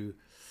do...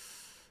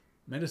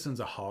 Medicine's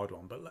a hard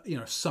one, but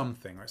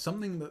something, right?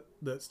 Something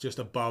that's just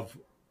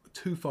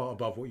too far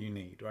above what you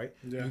need, right?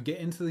 Yeah. You get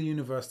into the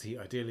university,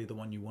 ideally the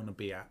one you want to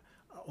be at,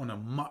 on a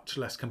much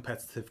less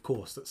competitive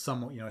course that's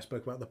somewhat, I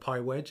spoke about the pie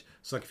wedge.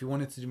 So like if you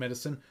wanted to do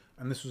medicine,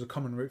 and this was a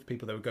common route for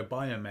people, they would go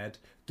biomed,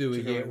 do a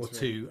year or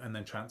two, and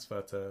then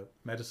transfer to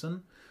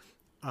medicine.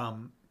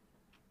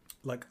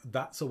 Like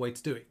that's a way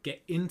to do it.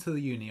 Get into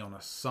the uni on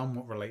a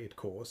somewhat related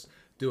course,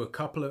 do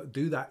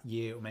that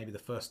year or maybe the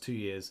first 2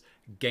 years,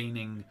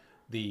 gaining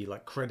the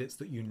credits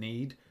that you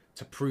need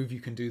to prove you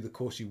can do the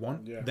course you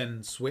want,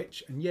 then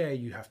switch. And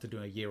you have to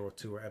do a year or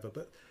two or whatever,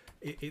 but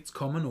it's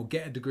common. Or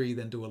get a degree,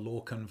 then do a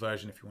law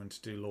conversion if you want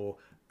to do law,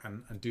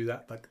 and do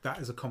that. That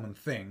is a common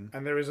thing.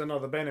 And there is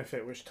another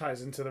benefit which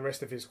ties into the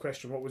rest of his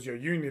question. What was your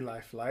uni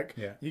life like?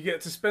 Yeah. You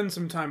get to spend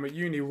some time at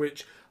uni,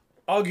 which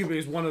arguably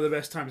is one of the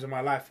best times of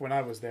my life when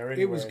I was there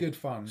anyway. It was good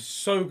fun.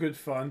 So good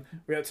fun.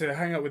 We had to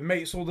hang out with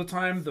mates all the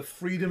time. The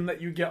freedom that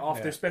you get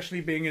after,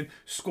 especially being in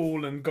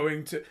school and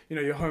going to,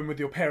 you're home with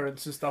your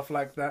parents and stuff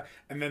like that,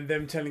 and then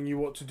them telling you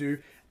what to do.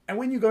 And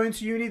when you go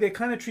into uni, they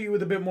kind of treat you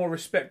with a bit more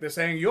respect. They're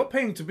saying, you're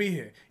paying to be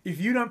here. If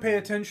you don't pay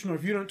attention or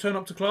if you don't turn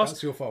up to class...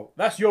 That's your fault.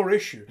 That's your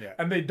issue. Yeah.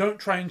 And they don't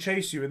try and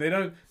chase you. And they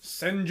don't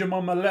send your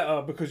mum a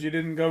letter because you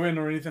didn't go in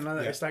or anything like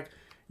that. Yeah. It's like,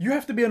 you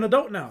have to be an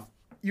adult now.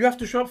 You have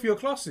to show up for your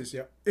classes.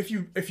 Yeah. If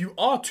you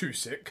are too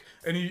sick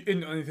and you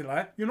in anything like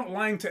that, you're not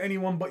lying to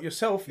anyone but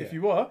yourself. If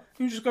you are,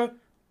 you just go,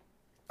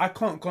 I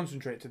can't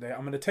concentrate today.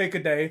 I'm going to take a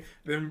day,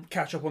 then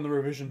catch up on the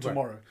revision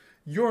tomorrow.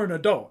 You're an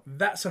adult.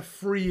 That's a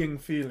freeing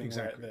feeling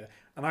right there.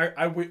 And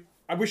I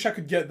wish I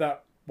could get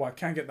that. Well, I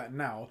can get that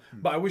now,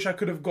 but I wish I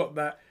could have got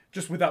that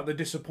just without the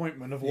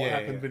disappointment of what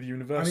happened with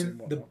university.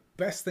 The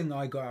best thing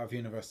I got out of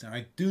university, and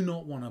I do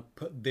not want to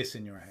put this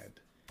in your head,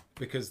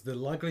 because the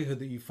likelihood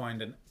that you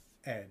find an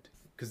ed,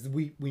 because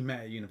we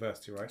met at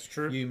university, right? It's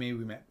true. You, me,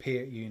 we met P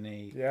at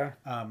uni. Yeah.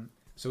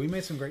 So we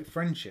made some great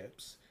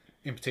friendships,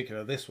 in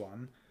particular this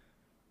one.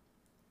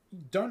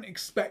 Don't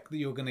expect that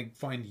you're going to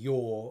find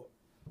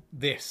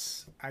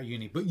this at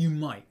uni, but you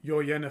might.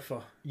 You're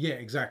Yennefer. Yeah,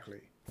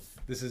 exactly.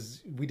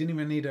 We didn't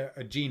even need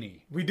a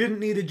genie. We didn't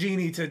need a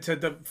genie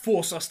to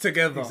force us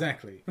together.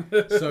 Exactly.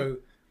 So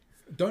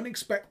don't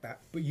expect that,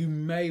 but you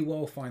may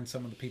well find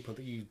some of the people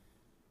that you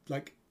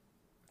like.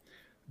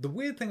 The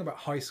weird thing about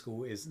high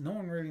school is no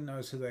one really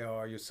knows who they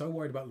are. You're so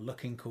worried about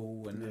looking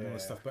cool and all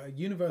this stuff. But at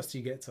university,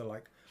 you get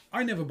to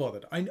I never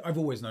bothered. I've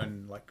always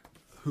known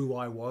who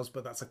I was,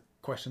 but that's a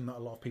question that a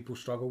lot of people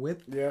struggle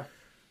with. Yeah.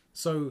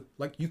 So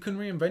you can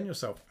reinvent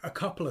yourself a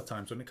couple of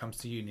times when it comes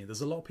to uni.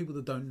 There's a lot of people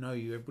that don't know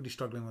you. Everybody's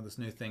struggling with this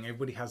new thing.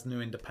 Everybody has new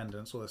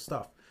independence, all this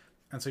stuff.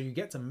 And so you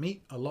get to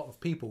meet a lot of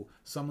people.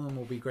 Some of them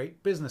will be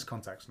great business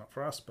contacts, not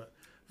for us, but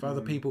for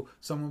other people.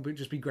 Some will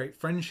just be great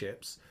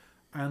friendships.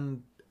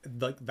 And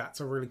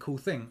that's a really cool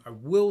thing. I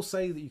will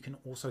say that you can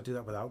also do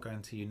that without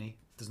going to uni.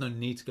 There's no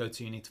need to go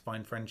to uni to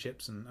find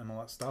friendships and all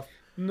that stuff.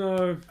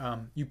 No.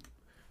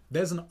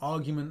 there's an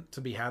argument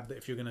to be had that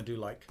if you're going to do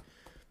like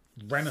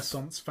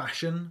Renaissance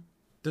fashion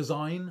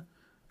design,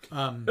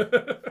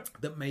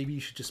 that maybe you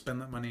should just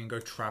spend that money and go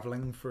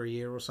traveling for a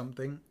year or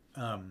something.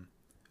 And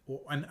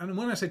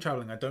when I say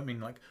traveling, I don't mean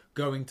like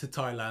going to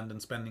Thailand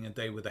and spending a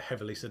day with a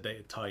heavily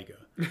sedated tiger,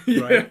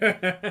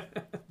 right?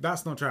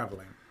 That's not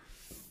traveling.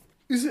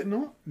 Is it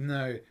not?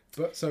 No,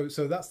 but so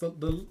that's the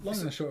long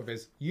and the short of it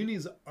is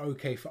uni's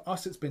okay for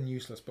us. It's been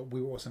useless, but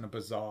we were also in a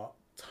bizarre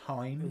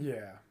time.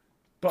 Yeah,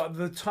 but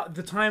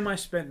the time I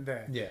spent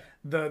there, yeah,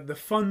 the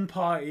fun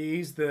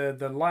parties,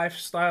 the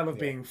lifestyle of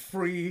being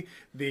free,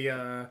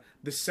 the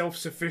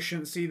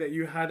self-sufficiency that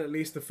you had, at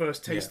least the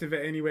first taste of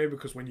it anyway,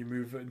 because when you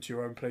move into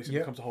your own place, it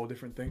becomes a whole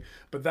different thing.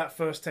 But that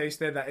first taste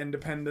there, that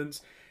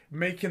independence,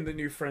 making the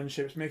new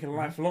friendships, making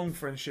lifelong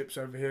friendships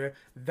over here,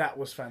 that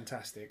was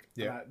fantastic.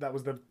 Yeah, that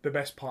was the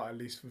best part, at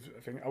least.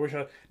 I think. I wish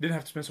I didn't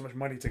have to spend so much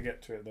money to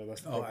get to it, though.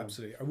 That's the problem.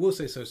 Absolutely. I will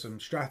say some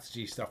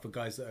strategy stuff for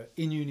guys that are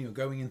in uni or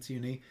going into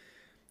uni.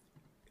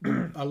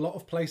 A lot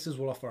of places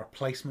will offer a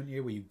placement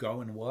year where you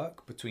go and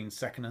work between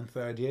second and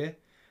third year.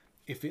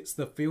 If it's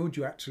the field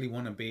you actually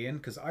want to be in,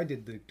 because I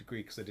did the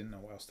degree because I didn't know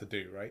what else to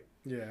do, right?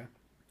 Yeah.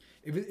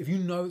 If you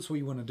know it's what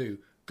you want to do,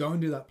 go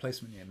and do that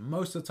placement year.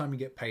 Most of the time you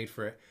get paid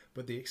for it,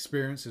 but the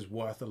experience is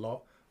worth a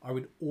lot. I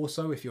would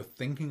also, if you're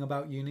thinking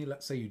about uni,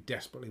 let's say you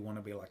desperately want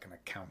to be like an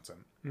accountant.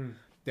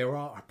 There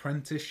are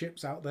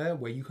apprenticeships out there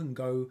where you can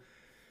go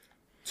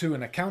to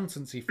an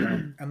accountancy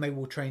firm and they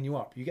will train you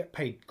up. You get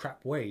paid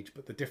crap wage,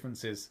 but the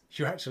difference is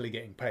you're actually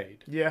getting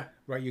paid. Yeah.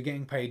 Right, you're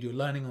getting paid, you're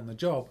learning on the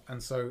job.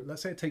 And so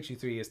let's say it takes you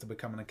 3 years to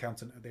become an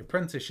accountant at the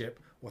apprenticeship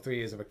or 3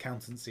 years of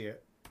accountancy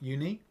at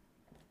uni.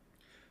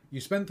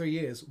 You spend 3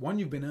 years, one,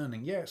 you've been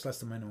earning, it's less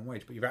than minimum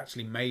wage, but you've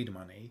actually made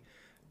money.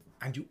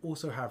 And you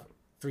also have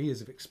 3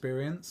 years of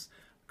experience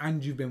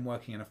and you've been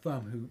working in a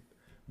firm who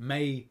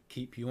may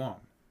keep you on.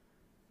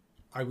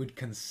 I would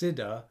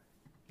consider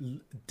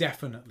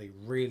definitely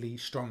really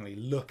strongly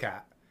look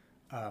at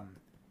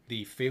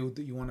the field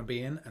that you want to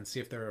be in and see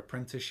if there are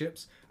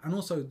apprenticeships. And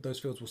also those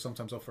fields will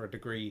sometimes offer a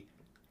degree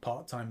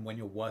part-time when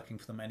you're working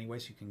for them anyway,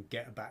 so you can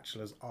get a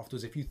bachelor's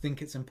afterwards if you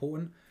think it's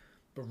important.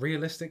 But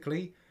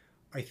realistically,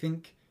 I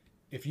think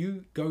if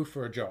you go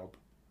for a job,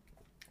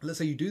 let's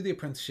say you do the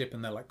apprenticeship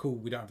and they're like, cool,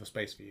 we don't have a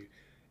space for you.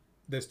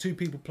 There's 2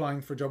 people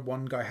applying for a job.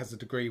 One guy has a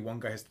degree,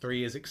 one guy has 3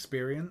 years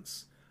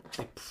experience.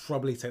 They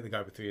probably take the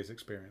guy with 3 years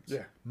experience.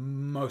 Yeah.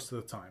 Most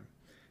of the time.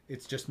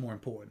 It's just more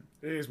important.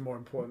 It is more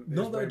important.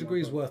 Not that a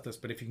degree is worthless,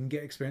 but if you can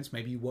get experience,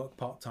 maybe you work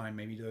part-time,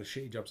 maybe you do those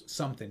shitty jobs,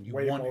 something. You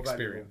want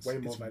experience.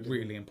 It's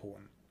really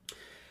important.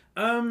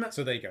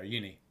 So there you go,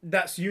 uni.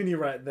 That's uni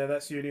right there.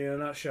 That's uni in a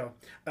nutshell.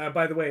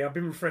 By the way, I've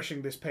been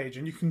refreshing this page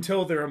and you can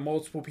tell there are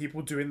multiple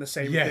people doing the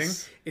same thing.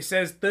 It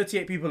says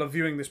 38 people are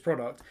viewing this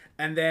product,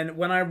 and then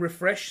when I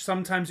refresh,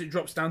 sometimes it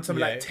drops down to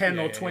like 10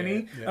 or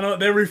 20.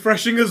 And they're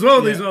refreshing as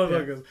well, these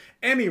motherfuckers.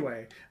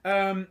 Anyway,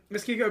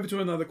 let's kick over to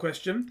another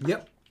question.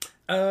 Yep.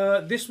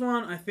 This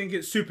one, I think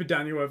it's Super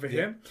Daniel over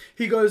here.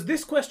 He goes,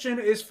 this question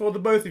is for the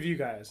both of you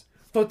guys.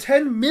 For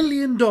 $10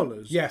 million.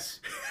 Yes.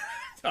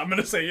 I'm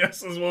going to say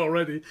yes as well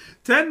already.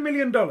 $10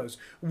 million.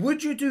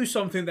 Would you do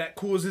something that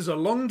causes a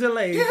long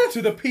delay to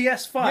the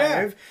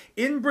PS5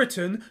 in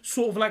Britain,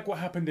 sort of like what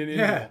happened in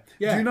India?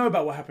 Do you know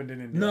about what happened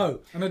in India? No,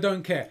 and I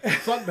don't care.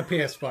 Fuck the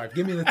PS5.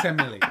 Give me the 10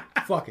 million.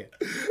 Fuck it.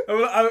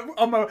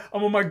 I'm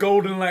on my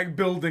golden like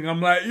building. I'm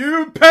like,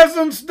 you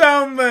peasants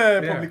down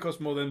there. Probably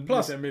cost more than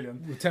 10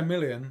 million. With 10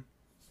 million...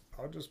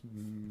 I'll just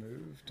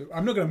move to...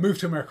 I'm not going to move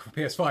to America for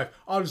PS5.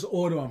 I'll just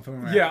order one from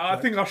America. Yeah, I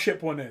think I'll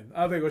ship one in.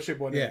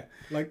 Yeah.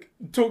 Like,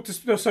 talk to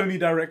Sony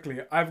directly.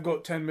 I've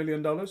got $10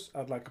 million.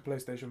 I'd like a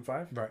PlayStation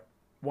 5. Right.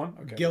 One?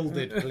 Okay.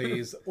 Gilded,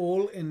 please.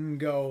 All in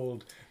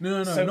gold.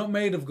 No, not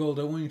made of gold.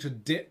 I want you to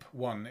dip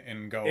one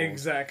in gold.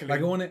 Exactly. Like,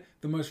 I want it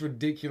the most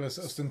ridiculous,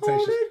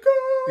 ostentatious...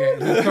 Yeah,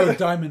 let's throw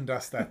diamond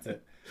dust at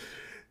it.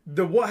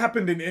 What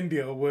happened in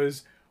India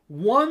was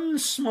one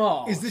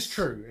smart... Is this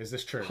true?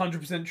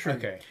 100% true.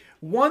 Okay.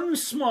 One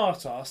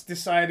smartass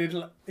decided,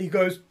 he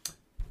goes,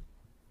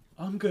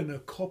 I'm going to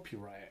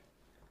copyright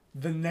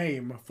the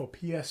name for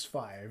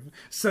PS5.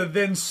 So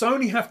then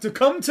Sony have to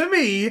come to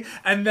me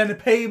and then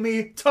pay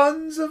me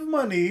tons of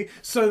money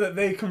so that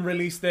they can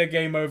release their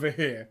game over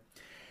here.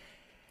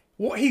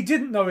 What he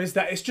didn't know is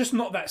that it's just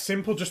not that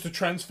simple just to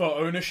transfer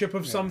ownership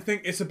of something.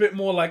 It's a bit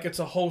more like it's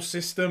a whole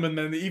system, and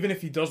then even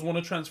if he does want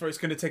to transfer, it's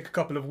going to take a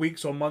couple of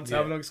weeks or months,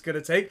 however long it's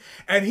going to take.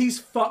 And he's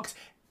fucked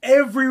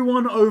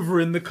everyone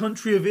over in the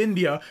country of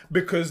India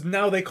because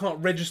now they can't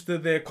register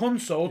their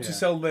console to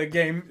sell their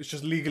game. It's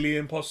just legally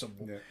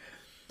impossible.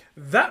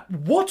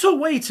 What a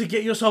way to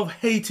get yourself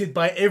hated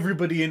by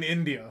everybody in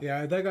India.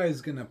 Yeah, that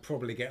guy's going to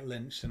probably get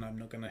lynched and I'm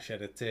not going to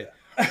shed a tear.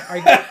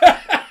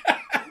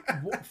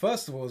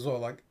 First of all, as well,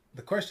 like,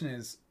 the question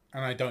is,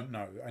 and I don't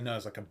know, I know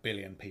there's like 1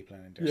 billion people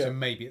in India, so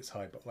maybe it's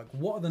high, but like,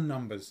 what are the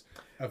numbers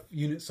of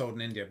units sold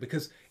in India?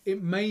 Because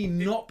it may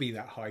not be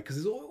that high,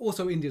 because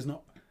also India's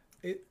not...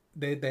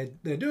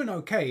 They're doing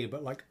okay,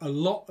 but like a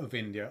lot of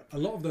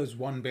those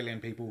 1 billion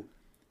people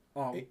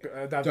Don't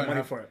have the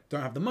money for it.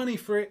 Don't have the money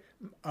for it.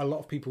 A lot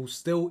of people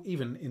still,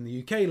 even in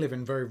the UK, live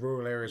in very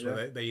rural areas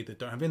where they either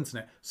don't have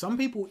internet. Some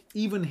people,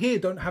 even here,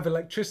 don't have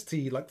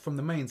electricity like from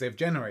the mains. They have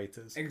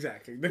generators.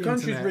 Exactly. The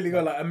country's really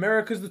got like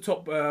America's the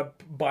top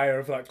buyer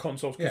of like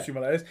consoles,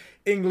 consumer letters.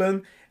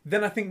 England.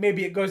 Then I think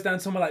maybe it goes down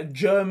somewhere like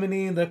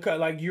Germany and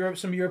like Europe,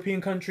 some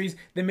European countries.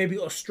 Then maybe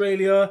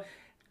Australia.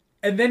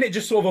 And then it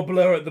just sort of a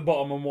blur at the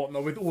bottom and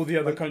whatnot with all the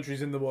other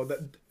countries in the world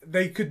that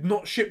they could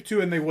not ship to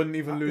and they wouldn't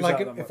even lose out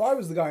that much. If I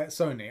was the guy at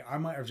Sony, I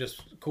might have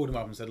just called him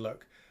up and said,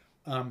 look,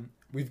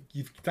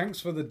 thanks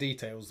for the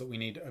details that we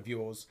need of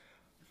yours.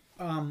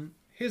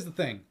 Here's the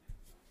thing.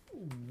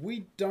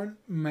 We don't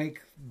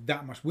make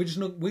that much. We're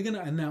going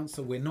to announce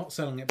that we're not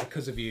selling it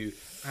because of you.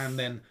 And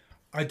then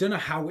I don't know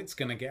how it's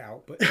going to get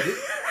out, but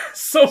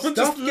someone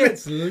stuff just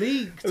gets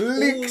leaked.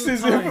 Leaks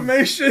his time.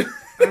 Information.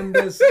 And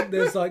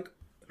there's like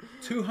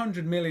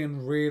 200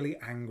 million really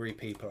angry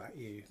people at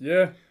you.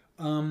 Yeah.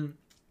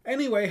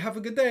 Anyway, have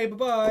a good day.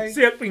 Bye-bye.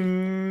 See ya.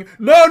 Bing.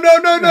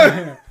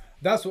 No.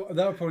 That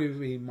would probably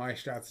be my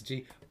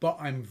strategy, but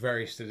I'm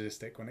very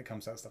sadistic when it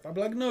comes to that stuff. I'd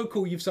be like, no,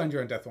 cool, you've signed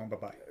your own death warrant,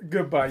 bye-bye.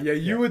 Goodbye. Yeah,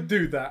 you would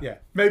do that. Yeah.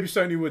 Maybe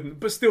Sony wouldn't,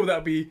 but still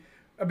that'd be...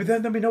 But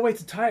then there'd be no way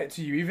to tie it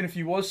to you, even if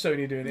you was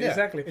Sony doing it. Yeah,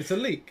 exactly. It's a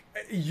leak.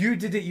 You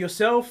did it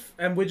yourself,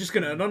 and we're just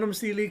going to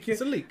anonymously leak it.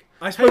 It's a leak.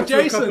 I spoke to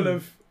Jason. a couple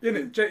of...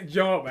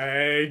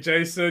 Hey,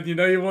 Jason, you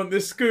know you want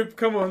this scoop.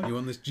 Come on. You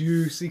want this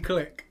juicy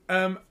click.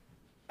 There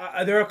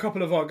are a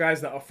couple of our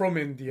guys that are from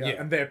India,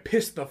 and they're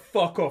pissed the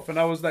fuck off. And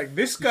I was like,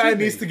 this guy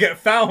needs to get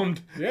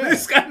found. Yeah.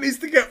 This guy needs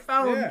to get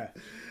found. Yeah.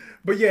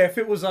 But yeah, if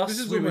it was us,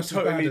 we would almost as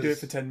totally bad do it as-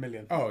 for 10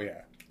 million. Oh,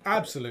 yeah.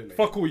 Absolutely.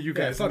 Fuck all you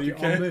guys in the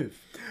UK. I'll move.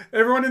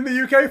 Everyone in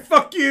the UK,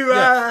 fuck you.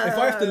 Yeah. If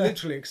I have to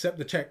literally accept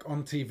the check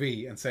on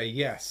TV and say,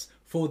 yes,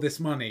 for this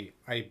money,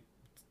 I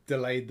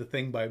delayed the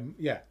thing by...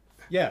 Yeah.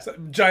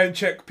 Giant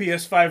check,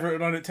 PS5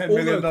 written on it, $10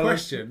 million. Although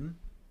question,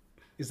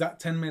 is that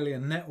 10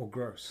 million net or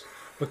gross?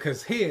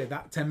 Because here,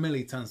 that 10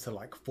 million turns to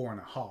like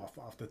 4.5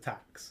 after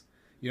tax.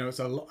 You know, it's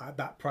a lot at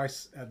that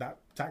price, at that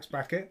tax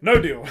bracket. No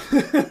deal.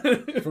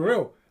 For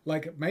real.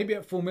 Like, maybe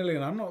at 4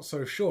 million, I'm not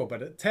so sure.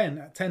 But at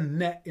 10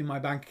 net in my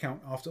bank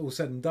account after all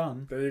said and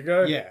done. There you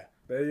go. Yeah.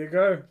 There you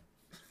go.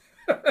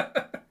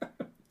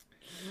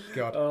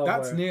 God,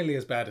 that's nearly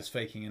as bad as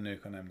faking a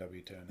nuke on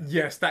MW2.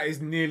 Yes, that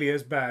is nearly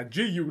as bad.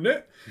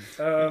 G-Unit.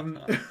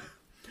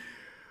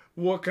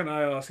 What can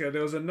I ask?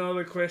 There was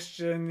another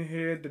question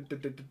here.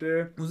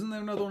 Wasn't there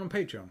another one on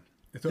Patreon?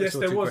 Yes,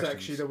 there was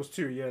actually. There was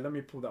two. Yeah, let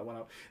me pull that one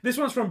up. This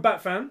one's from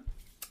Batfan.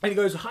 And he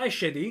goes, hi,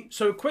 Sheddy.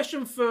 So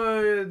question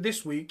for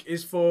this week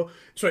is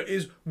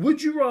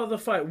would you rather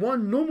fight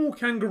one normal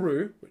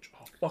kangaroo, which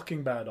are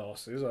fucking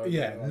badasses?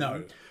 Yeah,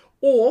 no.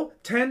 Or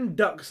 10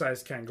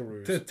 duck-sized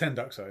kangaroos? 10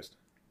 duck-sized.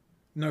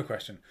 No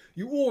question.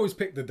 You always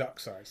pick the duck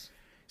size.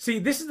 See,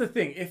 this is the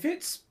thing. If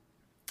it's...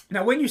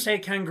 Now, when you say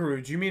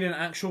kangaroo, do you mean an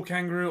actual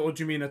kangaroo or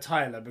do you mean a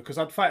Tyler? Because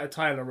I'd fight a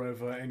Tyler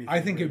over anything.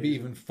 I think it'd be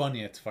even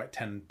funnier to fight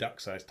 10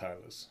 duck-sized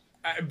Tylers.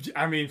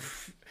 I mean,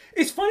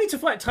 it's funny to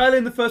fight Tyler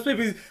in the first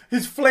place.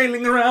 He's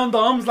flailing around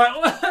arms like...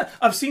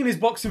 I've seen his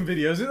boxing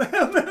videos.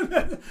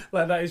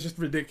 Like, that is just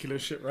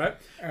ridiculous shit, right?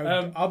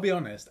 I'll be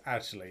honest,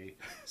 actually.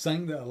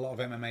 Something that a lot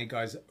of MMA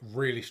guys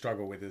really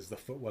struggle with is the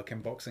footwork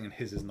in boxing, and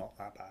his is not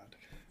that bad.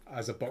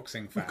 As a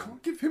boxing fan. We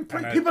can't give him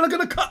break. People are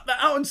going to cut that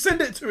out and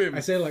send it to him. I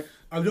say, like,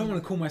 I don't want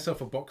to call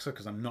myself a boxer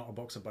because I'm not a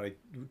boxer, but I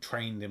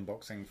trained in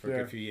boxing for a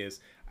good few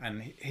years.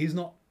 And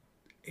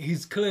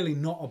he's clearly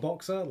not a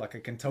boxer. Like, I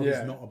can tell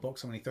he's not a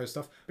boxer when he throws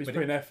stuff. But he's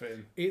putting effort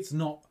in. It's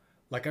not,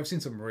 like, I've seen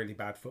some really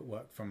bad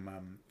footwork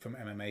from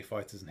MMA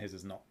fighters, and his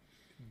is not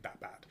that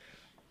bad.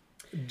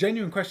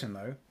 Genuine question,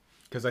 though,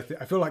 because I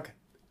feel like,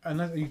 are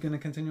you going to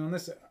continue on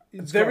this?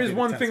 There is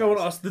one thing I want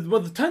to ask. The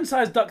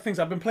 10-sized duck things.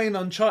 I've been playing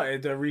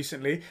Uncharted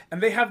recently, and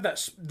they have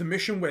the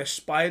mission where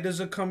spiders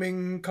are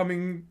coming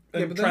and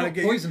but trying to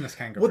get poisonous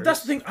kangaroos. Well, that's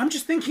the thing. I'm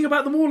just thinking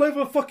about them all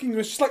over fucking.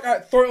 It's just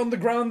like throw it on the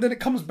ground, then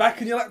it comes back,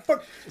 and you're like,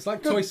 fuck. It's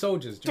like Toy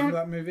Soldiers. Do you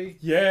remember that movie?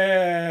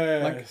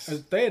 Yeah. Like,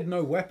 as they had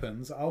no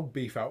weapons, I'll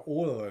beef out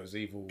all of those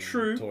evil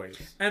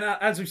toys. And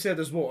as we said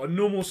as well, a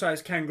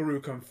normal-sized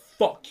kangaroo can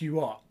fuck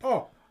you up.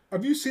 Oh.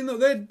 Have you seen that?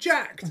 They're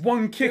jacked.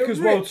 One kick They're as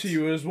ripped. well to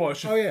you as well.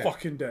 It's just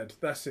fucking dead.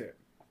 That's it.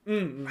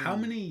 How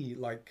many,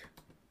 like...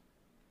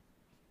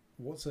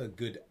 What's a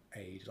good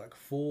age? Like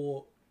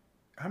 4...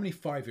 How many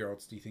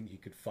 5-year-olds do you think you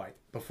could fight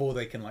before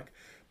they can, like...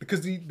 Because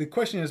the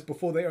question is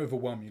before they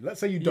overwhelm you. Let's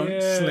say you don't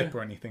slip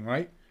or anything,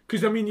 right?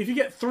 Because, I mean, if you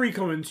get 3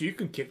 coming to you, you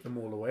can kick them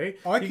all away.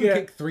 I can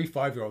kick 3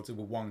 5-year-olds with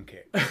one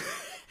kick.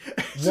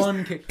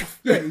 One kick.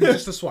 Yeah,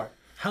 just a swipe.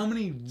 How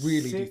many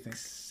really 6, do you think?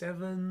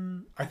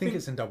 7... I think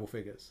it's in double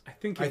figures. I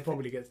think it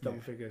probably gets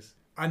double figures.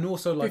 And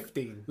also, like,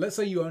 15. Let's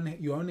say you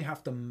only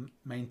have to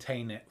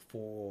maintain it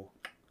for...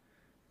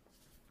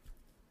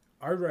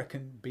 I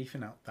reckon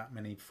beefing out that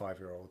many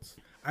 5-year-olds.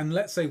 And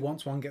let's say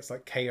once one gets,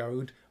 like,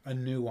 KO'd, a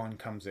new one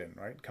comes in,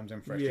 right? Comes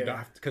in fresh. Yeah. You don't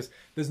have to... Because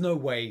there's no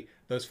way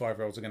those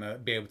 5-year-olds are going to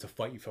be able to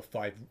fight you for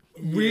 5...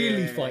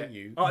 Really fight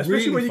you. Oh,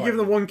 especially really when you give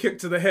them one kick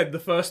to the head, the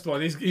first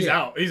one, he's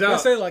out. He's out.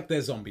 Let's say, like,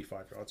 they're zombie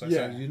 5-year-olds. Right?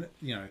 Yeah. So,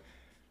 you know...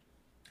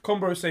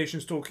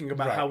 Conbrosations talking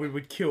about Right. how we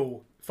would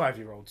kill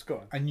 5-year-olds. Go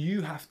on. And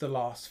you have to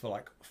last for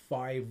like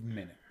 5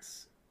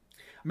 minutes.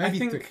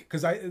 Maybe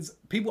because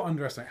people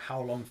underestimate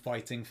how long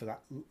fighting for that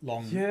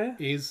long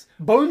is.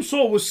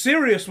 Bonesaw was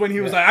serious when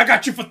he was like, "I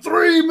got you for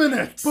 3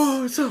 minutes."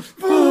 Bonesaw.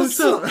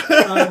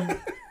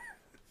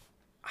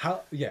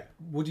 How? Yeah.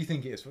 What do you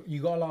think it is?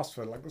 You gotta last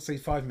for like, let's say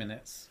 5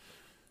 minutes.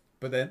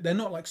 But they're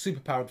not like super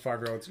powered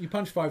 5-year-olds. You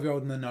punch a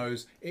 5-year-old in the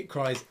nose, it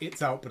cries,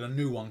 it's out, but a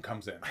new one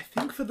comes in. I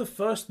think for the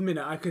first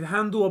minute I could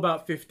handle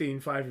about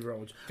 15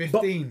 5-year-olds.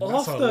 15?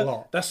 That's a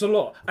lot. That's a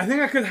lot. I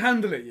think I could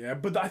handle it, yeah,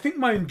 but I think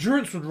my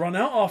endurance would run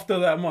out after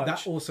that much.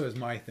 That also is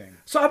my thing.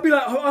 So I'd be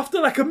like, after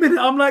like a minute,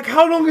 I'm like,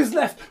 how long is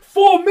left?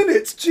 4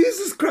 minutes?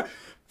 Jesus Christ.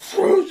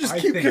 Just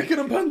keep kicking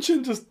and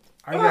punching.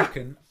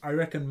 I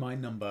reckon my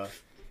number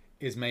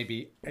is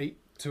maybe 8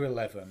 to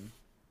 11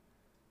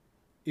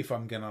 if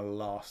I'm going to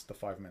last the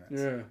 5 minutes.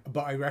 Yeah.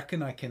 But I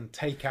reckon I can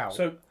take out...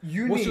 So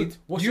you need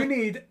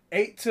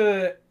 8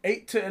 to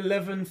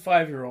 11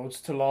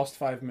 5-year-olds to last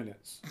 5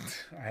 minutes.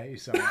 I hate you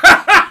so much.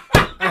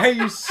 I hate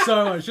you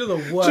so much. You're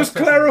the worst. Just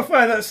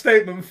clarify that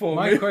statement for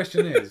me. My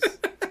question is...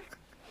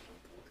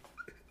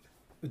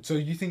 So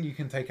you think you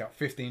can take out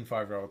 15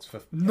 5-year-olds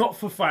for... Not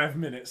for 5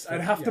 minutes.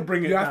 I'd have to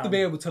bring it down. You have to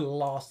be able to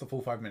last the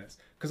full 5 minutes.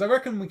 Because I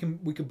reckon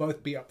we could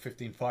both beat up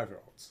 15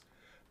 5-year-olds.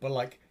 But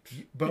like...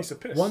 Piece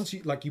of piss. Once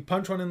you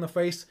punch one in the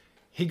face,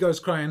 he goes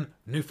crying,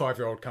 new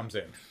 5-year-old comes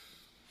in.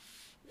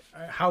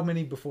 How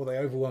many before they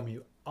overwhelm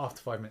you after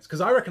 5 minutes?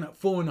 Because I reckon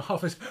at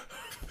 4.5 is...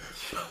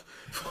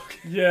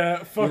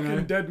 Yeah,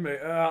 fucking dead,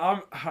 mate.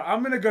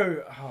 I'm gonna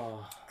go...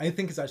 I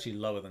think it's actually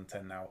lower than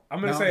 10 now.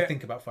 I'm gonna say... I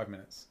think about 5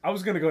 minutes. I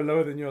was gonna go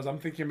lower than yours. I'm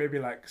thinking maybe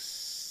like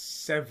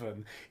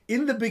 7.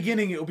 In the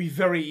beginning, it'll be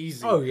very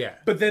easy. Oh, yeah.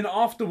 But then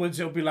afterwards,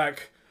 it'll be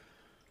like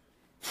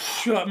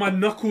my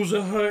knuckles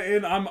are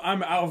hurting. I'm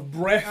out of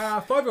breath.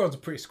 5-year-olds are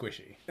pretty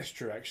squishy. That's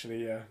true,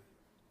 actually. Yeah.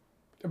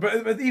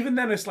 But even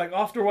then, it's like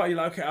after a while, you're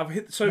like, okay, I've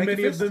hit so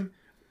many of them.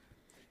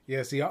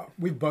 Yeah, see,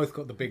 we've both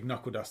got the big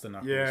knuckle duster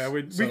knuckles. Yeah,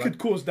 we could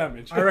cause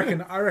damage. I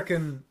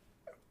reckon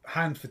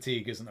hand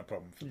fatigue isn't a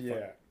problem for the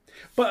fight.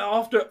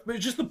 But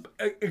just the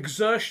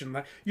exertion,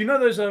 like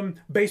those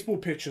baseball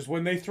pitchers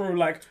when they throw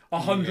like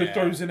 100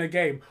 throws in a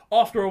game.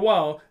 After a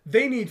while,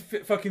 they need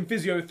fucking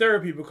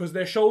physiotherapy because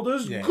their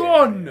shoulders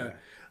gone. Yeah.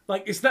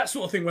 Like it's that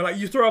sort of thing where like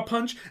you throw a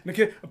punch and a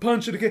kick, a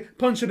punch and a kick,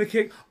 punch and a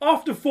kick.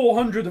 After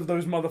 400 of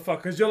those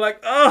motherfuckers, you're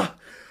like, my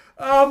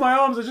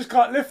arms, I just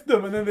can't lift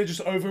them, and then they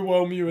just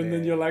overwhelm you, and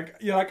then you're like,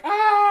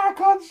 I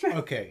can't shit.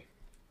 Okay,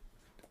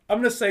 I'm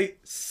gonna say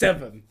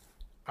 7.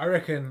 I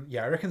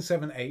reckon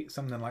 7, 8,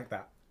 something like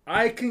that.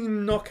 I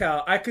can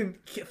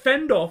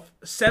fend off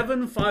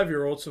 7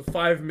 5-year-olds for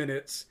 5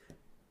 minutes.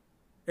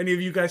 Any of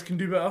you guys can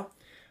do better?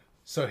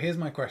 So here's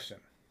my question.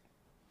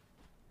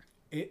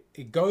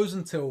 It goes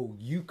until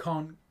you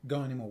can't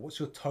go anymore. What's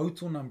your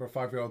total number of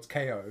 5-year-olds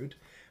KO'd?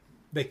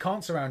 They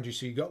can't surround you,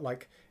 so you got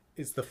like,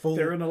 it's the full...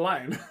 They're in a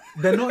line.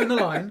 They're not in a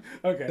line.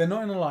 Okay. They're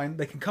not in a line.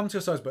 They can come to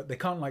your size, but they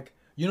can't like...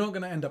 You're not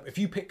going to end up... If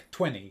you pick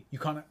 20, you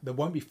can't... There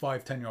won't be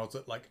 5 10-year-olds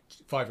that like...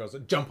 5-year-olds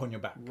that jump on your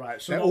back.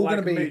 Right, so they're not all like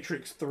going to be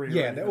Matrix 3.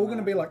 Yeah, they're all going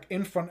to be like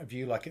in front of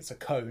you like it's a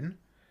cone.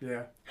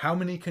 Yeah. How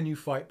many can you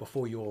fight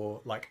before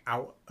you're like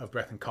out of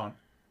breath and can't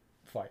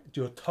fight?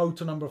 Your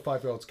total number of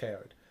 5-year-olds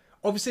KO'd.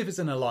 Obviously, if it's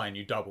in a line,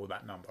 you double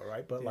that number,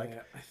 right? But like,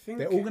 I think...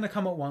 they're all going to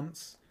come at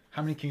once.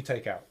 How many can you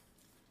take out?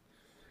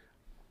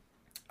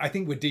 I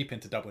think we're deep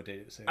into double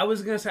digits here. I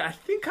was going to say, I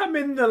think I'm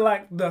in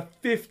the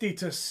 50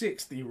 to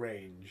 60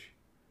 range.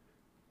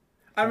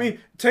 I mean,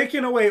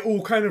 taking away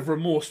all kind of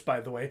remorse, by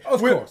the way. Of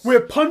course.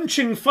 We're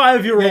punching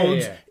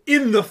 5-year-olds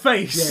in the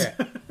face.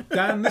 Yeah.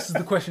 Dan, this is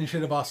the question you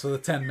should have asked for the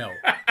 10 mil.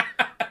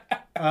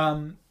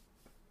 I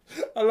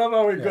love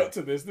how we got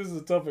to this. This is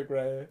a topic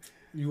right here.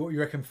 You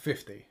reckon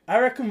 50? I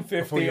reckon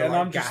 50, and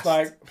I'm just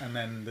like... And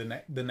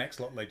then the next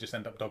lot, they just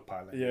end up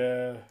dogpiling.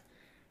 Yeah.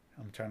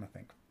 I'm trying to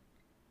think.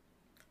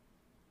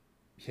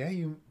 Yeah,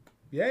 you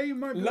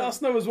might be... Let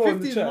us know as well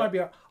 50 in the chat. Might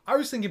be... I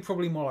was thinking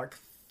probably more like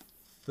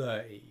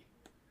 30.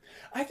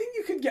 I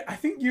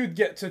think you'd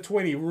get to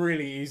 20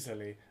 really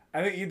easily.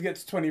 I think you'd get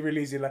to 20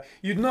 really easy. Like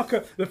you'd knock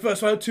up the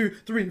first one, 2,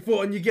 3,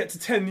 4, and you get to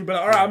 10. You'd be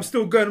like, all right, I'm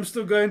still going.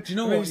 Do you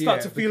know what? You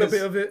start to feel a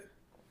bit of it.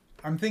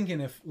 I'm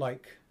thinking if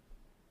like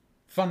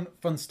fun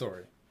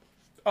story.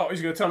 Oh,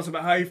 he's going to tell us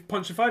about how he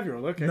punched a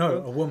 5-year-old. Okay.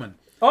 No, a woman.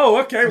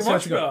 Oh, okay,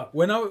 much better.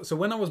 When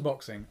I was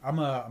boxing, I'm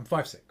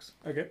 5'6".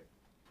 Okay.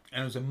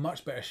 And it was in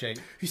much better shape.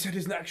 He said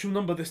his actual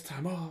number this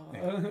time. Oh.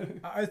 Yeah.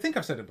 I think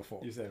I've said it before.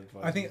 You said it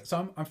before. I think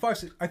so. I'm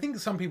 5'6". I think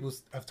some people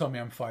have told me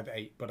I'm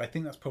 5'8", but I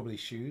think that's probably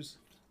shoes.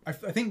 I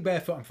think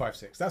barefoot I'm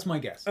 5'6". That's my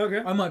guess.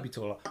 Okay. I might be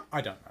taller.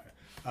 I don't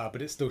know.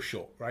 But it's still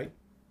short, right?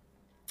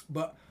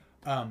 But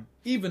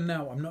even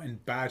now, I'm not in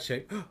bad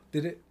shape.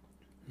 Did it?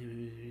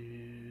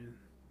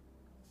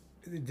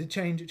 It did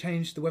change. It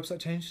changed. The website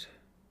changed.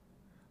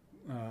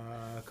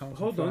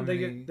 Hold on,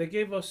 they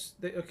gave us...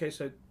 okay,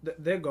 so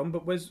they're gone,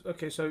 but where's...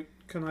 Okay, so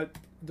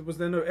was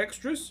there no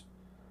extras?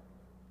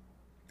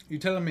 You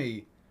telling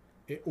me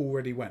it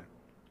already went?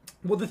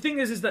 Well, the thing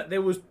is that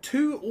there was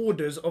 2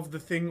 orders of the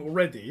thing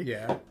already.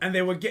 Yeah. And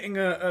they were getting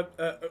a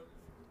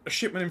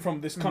shipment in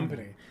from this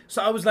company.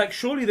 So I was like,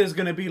 surely there's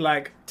going to be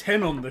like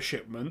 10 on the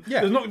shipment.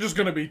 Yeah. There's not just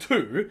going to be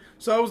 2.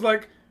 So I was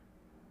like...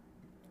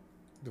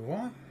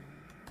 What?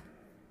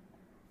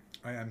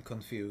 I am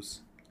confused.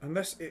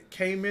 Unless it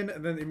came in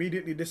and then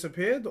immediately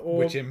disappeared, or...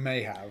 Which it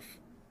may have.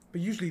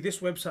 But usually this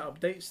website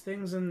updates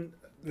things and...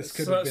 This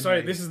could have been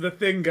sorry, this is the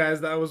thing,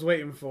 guys, that I was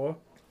waiting for.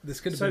 This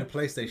could have been a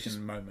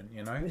PlayStation moment,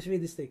 you know? Let's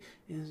read this thing.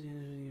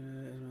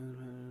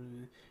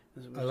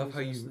 I love how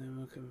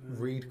you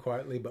read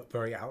quietly but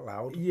very out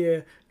loud.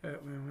 Yeah.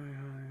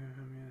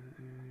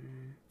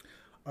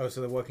 Oh, so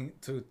they're working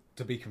to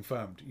be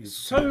confirmed.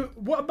 So,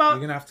 what about... You're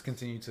going to have to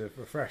continue to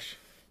refresh.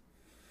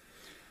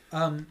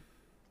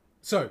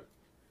 So,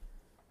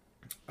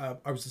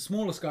 I was the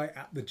smallest guy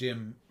at the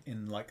gym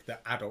in like the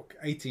adult,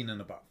 18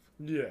 and above.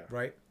 Yeah.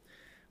 Right?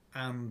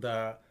 And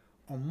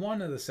on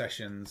one of the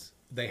sessions,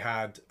 they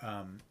had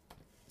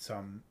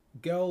some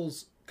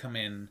girls come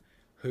in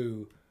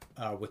who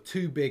were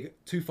too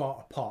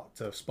far apart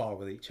to spar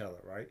with each other,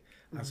 right?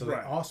 And so they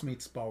asked me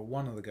to spar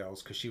one of the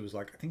girls because she was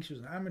like, I think she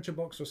was an amateur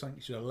boxer or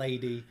something. She was a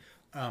lady.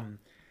 And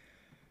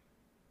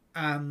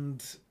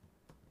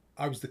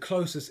I was the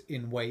closest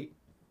in weight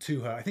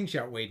to her. I think she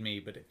outweighed me,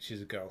 but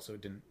she's a girl, so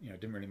it didn't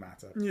really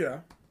matter. Yeah.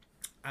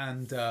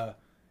 And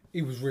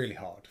it was really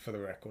hard, for the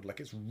record. Like,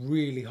 it's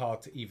really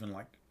hard to even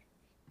like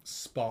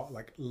spar,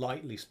 like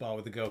lightly spar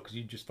with a girl, because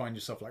you just find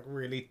yourself like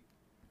really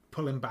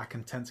pulling back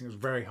and tensing. It was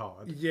very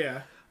hard.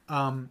 Yeah.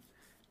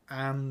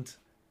 And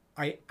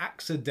I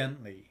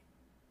accidentally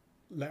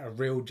let a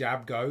real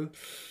jab go,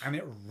 and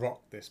it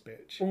rocked this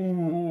bitch.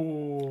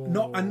 Ooh.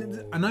 No,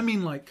 and I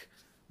mean, like,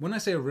 when I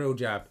say a real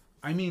jab,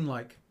 I mean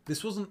like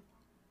this wasn't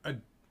a.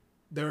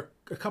 There are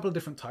a couple of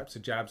different types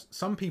of jabs.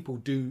 Some people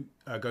do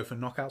go for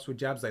knockouts with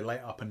jabs. They lay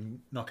it up and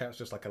knockouts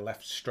just like a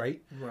left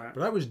straight. Right.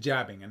 But I was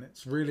jabbing, and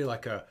it's really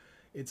like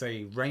it's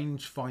a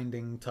range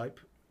finding type.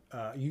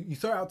 You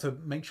throw it out to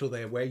make sure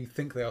they're where you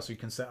think they are, so you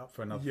can set up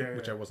for another,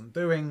 which I wasn't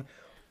doing.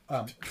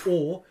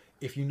 Or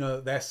if you know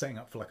that they're setting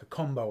up for like a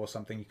combo or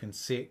something, you can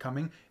see it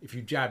coming. If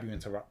you jab, you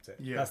interrupt it.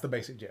 Yeah. That's the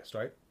basic gist,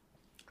 right?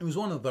 It was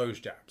one of those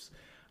jabs,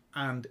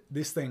 and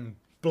this thing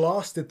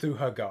blasted through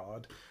her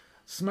guard,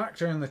 smacked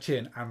her in the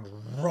chin, and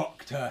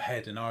rocked her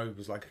head. And I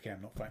was like, okay,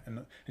 I'm not fighting.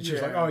 And she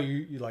was like, oh,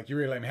 you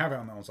really let me have it?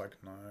 And I was like,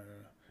 no,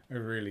 I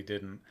really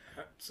didn't.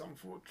 That's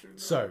unfortunate.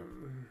 So,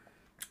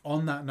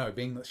 on that note,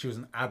 being that she was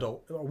an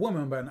adult, a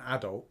woman but an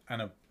adult,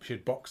 and she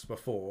had boxed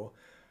before,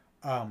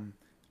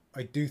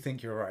 I do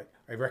think you're right.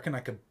 I reckon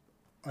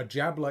a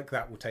jab like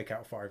that will take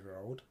out a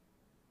 5-year-old,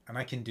 and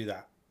I can do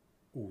that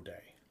all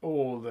day.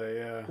 All day,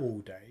 yeah. All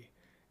day.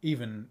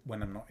 Even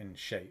when I'm not in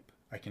shape,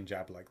 I can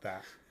jab like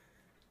that.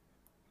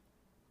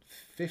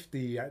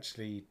 50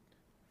 actually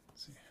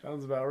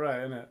sounds about right,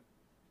 isn't it?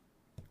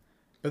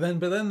 But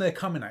then they're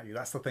coming at you.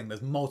 That's the thing.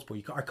 There's multiple.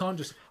 I couldn't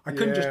just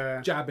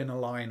jab in a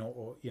line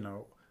or you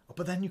know.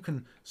 But then you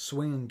can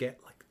swing and get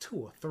like 2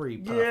 or 3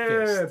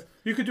 per fist.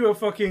 You could do a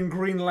fucking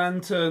Green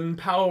Lantern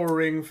power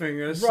ring thing,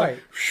 right?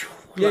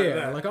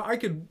 Like I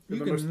could.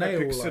 You can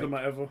nail epic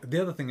cinema ever.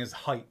 The other thing is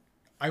height.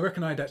 I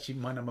reckon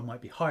my number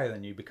might be higher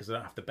than you because I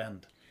don't have to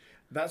bend.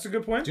 That's a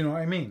good point. Do you know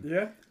what I mean?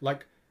 Yeah.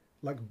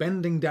 Like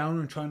bending down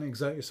and trying to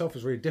exert yourself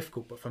is really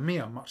difficult. But for me,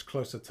 I'm much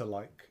closer to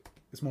like.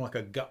 It's more like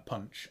a gut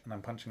punch, and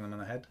I'm punching them in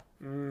the head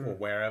or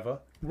wherever.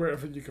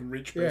 Wherever you can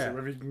reach, basically,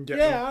 wherever you can get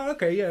them.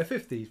 Okay,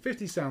 50.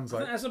 50 sounds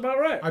like... That's about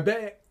right. I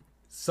bet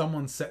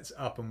someone sets it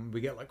up and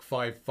we get like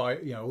five,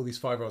 you know, all these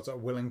 5-year-olds that are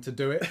willing to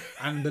do it,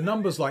 and the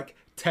number's like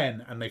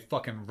 10, and they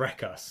fucking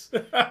wreck us,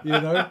 you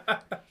know?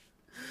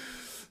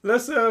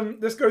 Let's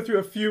go through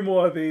a few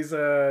more of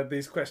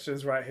these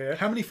questions right here.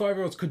 How many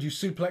 5-year-olds could you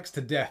suplex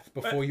to death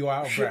before you're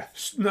out of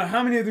breath? No,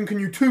 how many of them can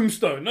you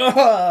tombstone? Like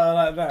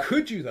that.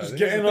 Could you though? Just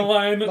get in a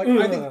line. Like,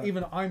 I think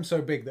even I'm so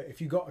big that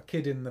if you got a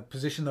kid in the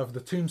position of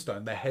the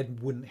tombstone, their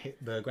head wouldn't hit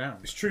the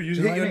ground. It's true. You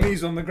hit your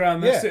knees on the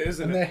ground. That's it,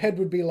 isn't it? And their head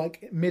would be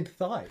like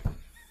mid-thigh.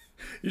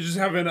 You're just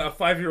having a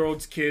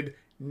 5-year-old's kid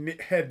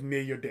head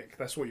near your dick.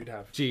 That's what you'd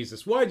have.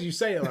 Jesus, why did you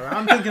say it like that?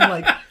 I'm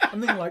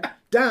thinking like,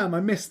 damn, I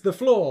missed the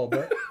floor,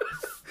 but.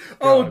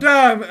 Oh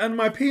damn! And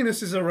my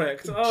penis is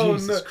erect. Oh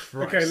Jesus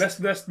no! Christ. Okay,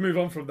 let's move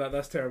on from that.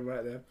 That's terrible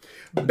right there.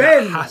 Ben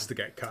Ben has to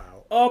get cut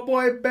out. Our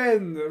boy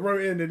Ben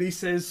wrote in and he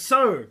says,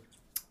 "So,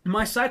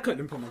 my psycho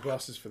didn't put my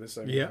glasses for this.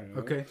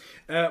 Okay.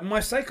 My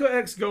psycho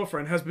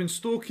ex-girlfriend has been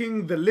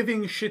stalking the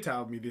living shit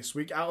out of me this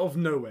week out of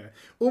nowhere.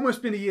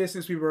 Almost been a year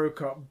since we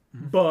broke up,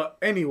 but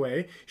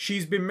anyway,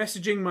 she's been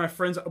messaging my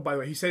friends. Oh, by the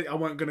way, he said I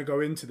wasn't going to go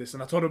into this,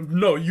 and I told him,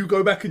 no, you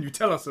go back and you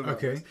tell us about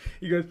this.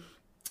 He goes.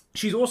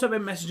 She's also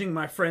been messaging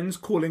my friends,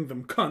 calling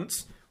them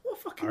cunts. What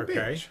a fucking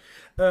bitch.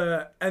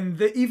 And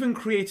they even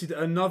created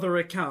another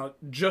account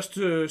just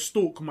to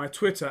stalk my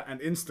Twitter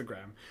and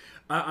Instagram.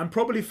 I'm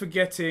probably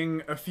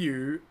forgetting a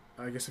few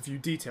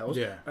details.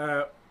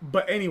 Yeah.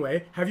 But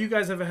anyway, have you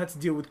guys ever had to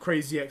deal with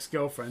crazy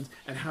ex-girlfriends?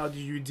 And how do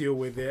you deal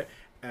with it?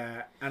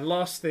 And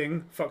last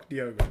thing, fuck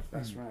Diogo.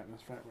 That's right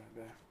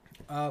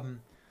there.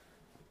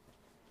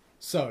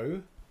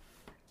 So,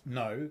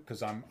 no,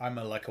 because I'm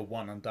like a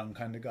one and done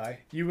kind of guy.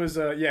 You was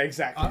yeah,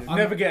 exactly.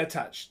 Never get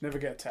attached.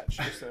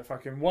 Just a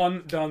fucking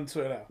one done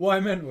to it out. What I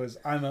meant was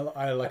I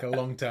like a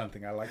long term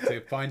thing. I like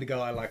to find a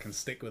girl I like and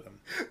stick with them.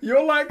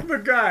 You're like the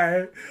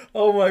guy.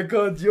 Oh my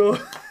god, you're.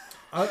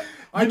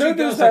 I know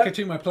there's like I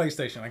treat my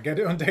PlayStation. I get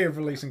it on day of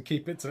release and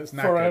keep it till it's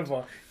knackered.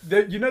 Forever.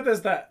 You know,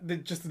 there's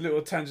just a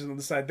little tangent on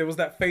the side. There was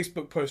that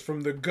Facebook post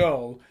from the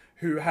girl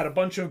who had a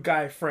bunch of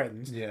guy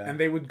friends, and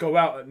they would go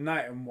out at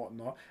night and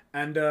whatnot,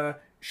 and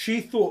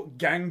she thought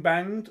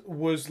gangbanged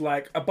was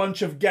like a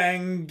bunch of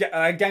gang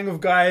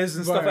of guys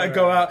and stuff that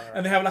go out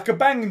and they have like a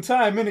banging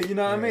time, innit? You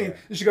know what I mean?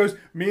 And she goes,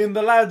 me and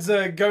the lads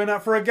are going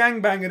out for a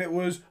gangbang, and it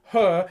was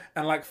her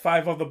and like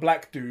 5 other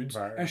black dudes.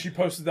 And she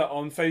posted that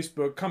on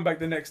Facebook. Come back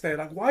the next day,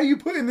 like, why are you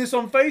putting this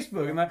on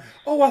Facebook? And like,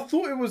 oh, I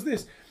thought it was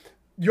this.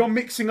 You're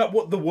mixing up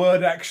what the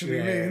word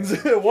actually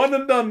means. One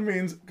and done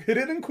means hit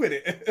it and quit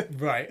it.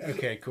 Right.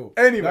 Okay. Cool.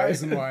 Anyway, that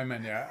isn't what I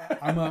meant. Yeah,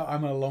 I'm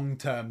a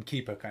long-term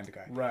keeper kind of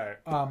guy. Right.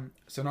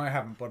 So no, I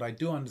haven't, but I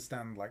do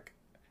understand like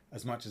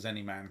as much as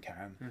any man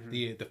can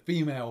the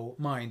female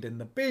mind, and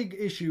the big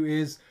issue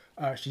is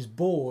she's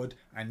bored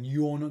and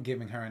you're not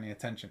giving her any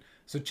attention.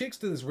 So chicks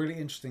do this really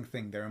interesting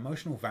thing. They're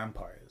emotional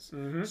vampires.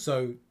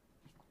 So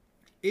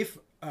if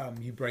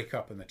you break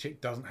up and the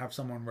chick doesn't have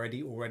someone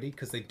ready already,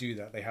 because they do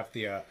that, they have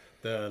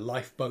the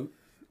lifeboat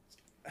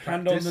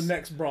hand on the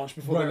next branch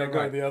before they let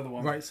go of the other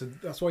one. Right, so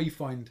that's why you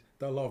find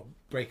that a lot of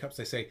breakups,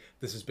 they say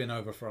this has been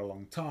over for a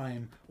long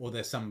time, or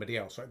there's somebody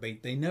else.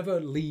 Right, they never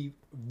leave.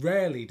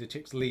 Rarely do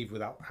chicks leave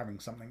without having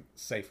something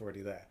safe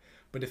already there.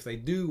 But if they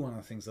do, one of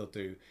the things they'll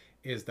do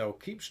is they'll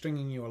keep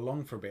stringing you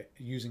along for a bit,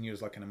 using you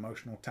as like an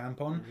emotional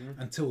tampon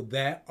until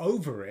they're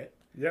over it.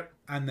 Yep.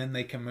 And then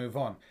they can move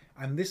on.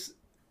 And this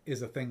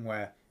is a thing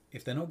where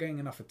if they're not getting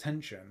enough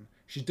attention,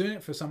 she's doing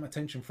it for some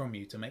attention from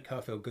you to make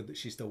her feel good that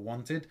she's still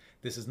wanted.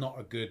 This is not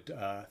a good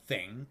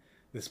thing.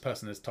 This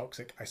person is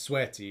toxic. I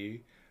swear to you,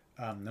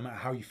 no matter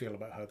how you feel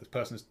about her, this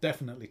person is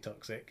definitely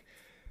toxic.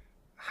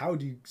 How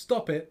do you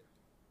stop it?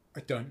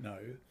 I don't know.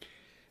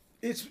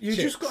 You've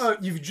just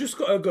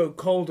got to go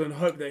cold and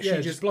hope that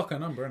she just block her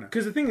number, innit?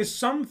 Because the thing is,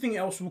 something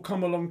else will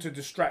come along to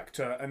distract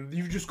her, and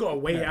you've just got to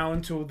wait out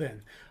until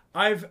then.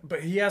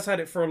 But he has had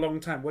it for a long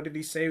time. What did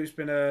he say? We've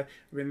been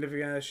living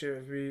in a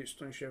shit.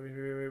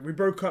 We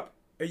broke up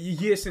a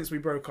year since we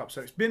broke up,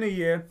 so it's been a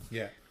year.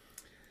 Yeah.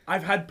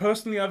 I've had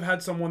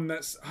someone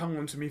that's hung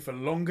on to me for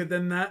longer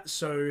than that,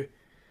 so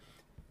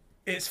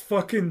it's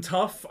fucking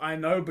tough. I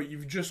know, but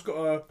you've just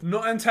got to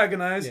not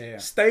antagonize.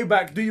 Stay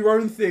back, do your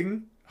own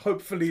thing.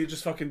 Hopefully, it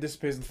just fucking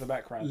disappears into the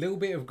background. A little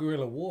bit of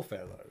guerrilla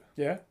warfare, though.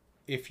 Yeah.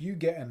 If you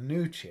get a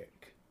new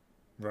chick,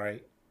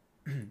 right,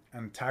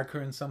 and tag her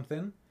in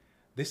something,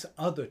 this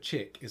other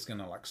chick is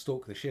going to like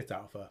stalk the shit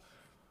out of her.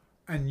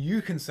 And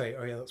you can say,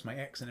 oh yeah, that's my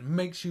ex. And it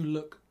makes you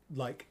look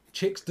like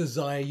chicks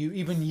desire you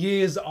even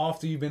years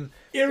after you've been...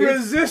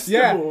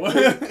 irresistible.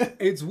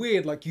 It's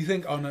weird. Like you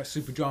think, oh no, it's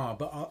super drama.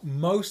 But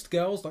most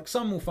girls, like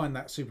some will find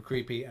that super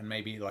creepy and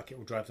maybe like it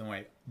will drive them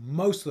away.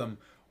 Most of them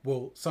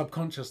will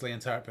subconsciously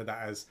interpret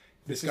that as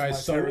this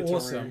guy's so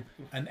awesome.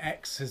 An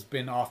ex has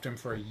been after him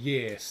for a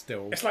year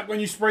still. It's like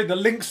when you spray the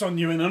Lynx on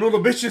you and then all the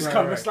bitches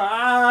come. Right. It's like,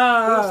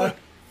 ah!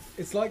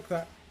 It's like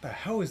that. The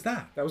hell is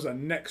that? That was a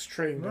next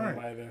train going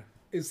by there.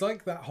 It's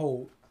like that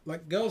whole,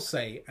 like girls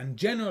say, and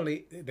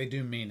generally they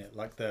do mean it.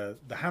 Like the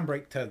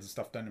handbrake turds and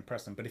stuff don't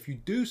impress them. But if you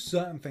do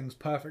certain things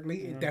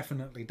perfectly, it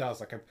definitely does.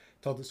 Like I've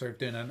told the story of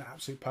doing an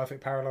absolute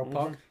perfect parallel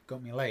park,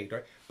 got me laid,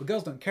 right? But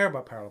girls don't care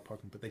about parallel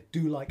parking, but they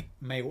do like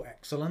male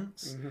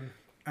excellence.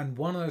 And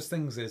one of those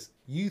things is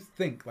you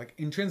think, like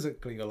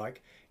intrinsically, you're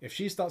like, if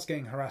she starts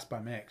getting harassed by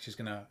my ex, she's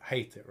gonna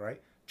hate it, right?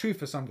 True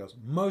for some girls.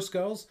 Most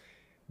girls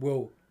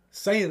will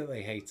say that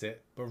they hate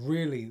it, but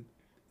really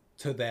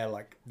to their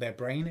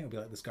brain it'll be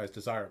like, this guy's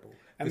desirable,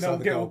 and this they'll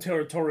get all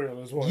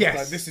territorial as well. Yes,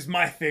 like, this is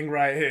my thing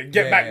right here.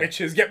 Get back,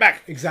 bitches, get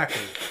back.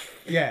 Exactly.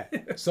 Yeah.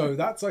 So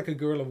that's like a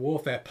guerrilla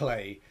warfare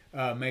play.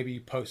 Maybe you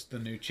post the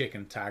new chick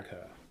and tag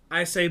her.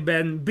 I say,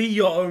 Ben, be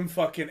your own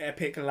fucking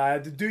epic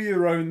lad. Do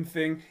your own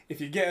thing. If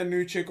you get a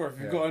new chick, or if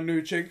you've got a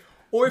new chick,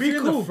 or if you're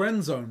in the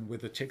friend zone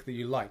with a chick that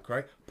you like,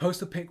 right?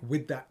 Post a pic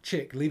with that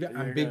chick. Leave it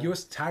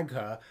ambiguous. Tag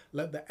her.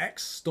 Let the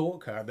ex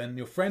stalk her. Then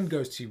your friend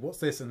goes to you, what's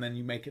this? And then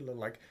you make it look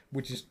like,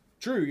 which is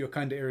true, you're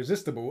kind of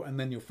irresistible. And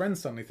then your friend's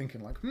suddenly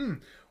thinking like,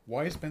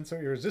 why is Ben so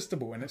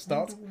irresistible? And it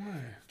starts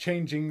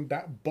changing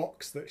that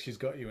box that she's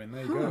got you in.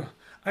 There you go.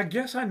 I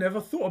guess I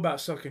never thought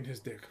about sucking his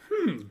dick.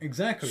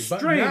 Exactly.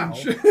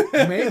 Strange. But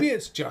now, maybe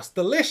it's just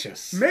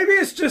delicious. Maybe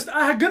it's just,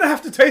 I'm going to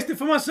have to taste it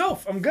for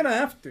myself. I'm going to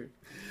have to.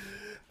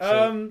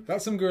 So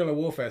that's some guerrilla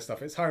warfare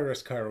stuff. It's high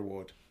risk, high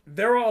reward.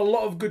 There are a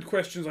lot of good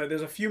questions. Like,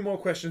 there's a few more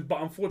questions, but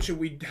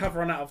unfortunately, we have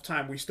run out of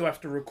time. We still have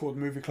to record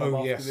Movie Club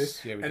after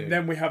this, and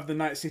then we have the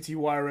Night City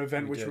Wire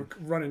event, which we're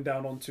running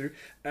down onto.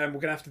 We're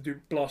gonna have to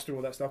blast through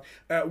all that stuff.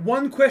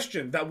 One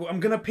question that I'm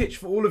gonna pitch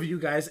for all of you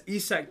guys.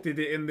 Isak did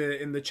it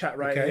in the chat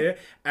here,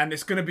 and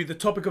it's gonna be the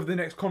topic of the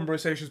next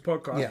Conbrosations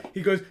podcast. Yeah.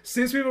 He goes,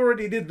 since we've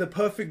already did the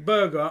perfect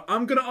burger,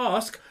 I'm gonna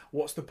ask,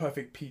 what's the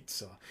perfect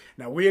pizza?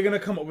 Now we are gonna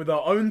come up with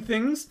our own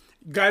things.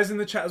 Guys in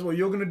the chat as well,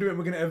 you're going to do it.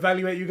 We're going to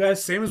evaluate you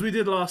guys, same as we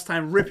did last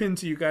time. Rip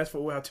into you guys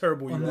for how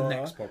terrible you are. On the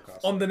next podcast.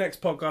 On the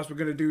next podcast, we're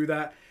going to do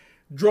that.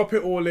 Drop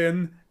it all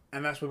in,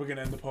 and that's where we're going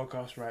to end the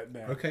podcast right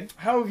there. Okay.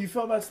 How have you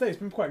felt about today? It's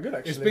been quite good,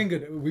 actually. It's been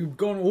good. We've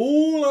gone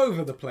all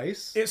over the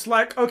place. It's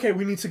like, okay,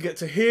 we need to get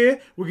to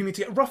here. We're going to need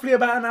to get roughly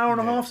about an hour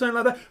and a half,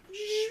 something like that.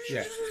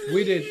 Yeah.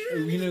 We did,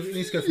 we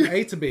need to go from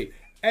A to B.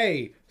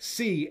 A,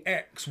 C,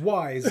 X,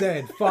 Y,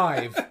 Z,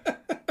 5.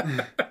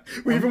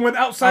 We even went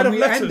outside of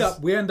letters.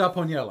 We end up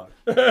on yellow.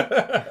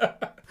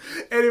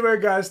 Anyway,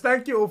 guys,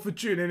 thank you all for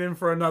tuning in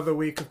for another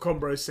week of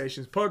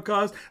Conbrosations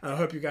Podcast. I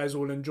hope you guys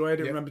all enjoyed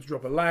it. Yep. Remember to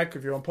drop a like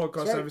if you're on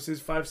podcast services,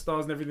 5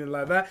 stars and everything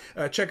like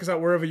that. Check us out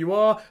wherever you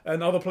are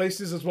and other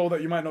places as well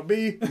that you might not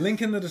be.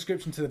 Link in the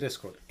description to the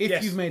Discord.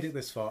 If you've made it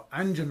this far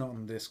and you're not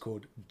on the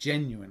Discord,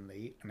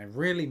 genuinely, and I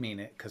really mean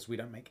it, because we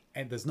don't make...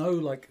 There's no,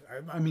 like...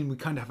 I mean, we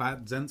kind of have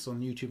AdSense on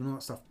YouTube and all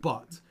that stuff,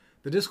 but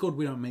the Discord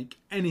we don't make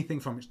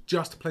anything from. It's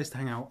just a place to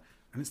hang out,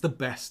 and it's the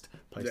best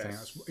place to hang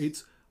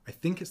out. I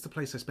think it's the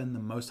place I spend the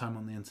most time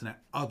on the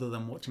internet, other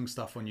than watching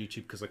stuff on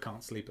YouTube because I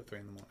can't sleep at 3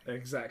 in the morning.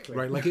 Exactly.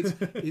 Right, like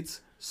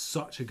it's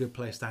such a good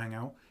place to hang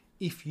out.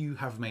 If you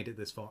have made it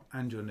this far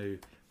and you're new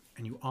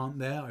and you aren't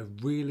there, I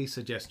really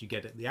suggest you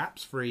get it. The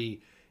app's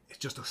free. It's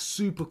just a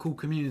super cool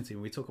community.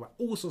 We talk about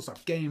all sorts of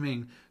stuff: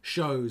 gaming,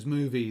 shows,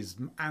 movies,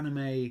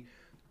 anime,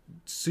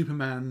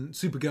 Superman,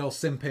 Supergirl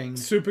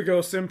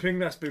simping.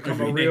 That's become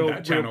a real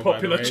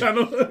popular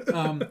channel.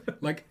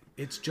 Like,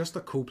 it's just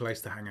a cool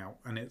place to hang out,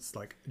 and it's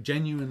like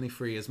genuinely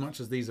free. As much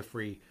as these are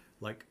free,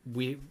 like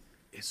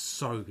it's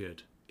so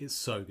good. It's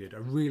so good. I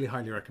really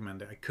highly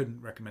recommend it. I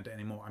couldn't recommend it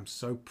anymore. I'm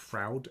so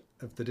proud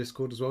of the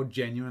Discord as well,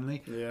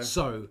 genuinely. Yeah.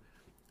 So,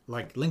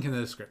 like, link in the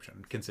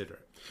description. Consider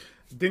it.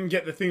 Didn't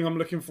get the thing I'm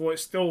looking for.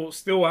 It's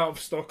still out of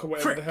stock or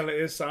whatever the hell it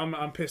is. So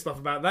I'm pissed off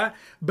about that.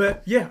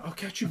 But yeah, I'll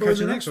catch you boys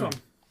in the next one.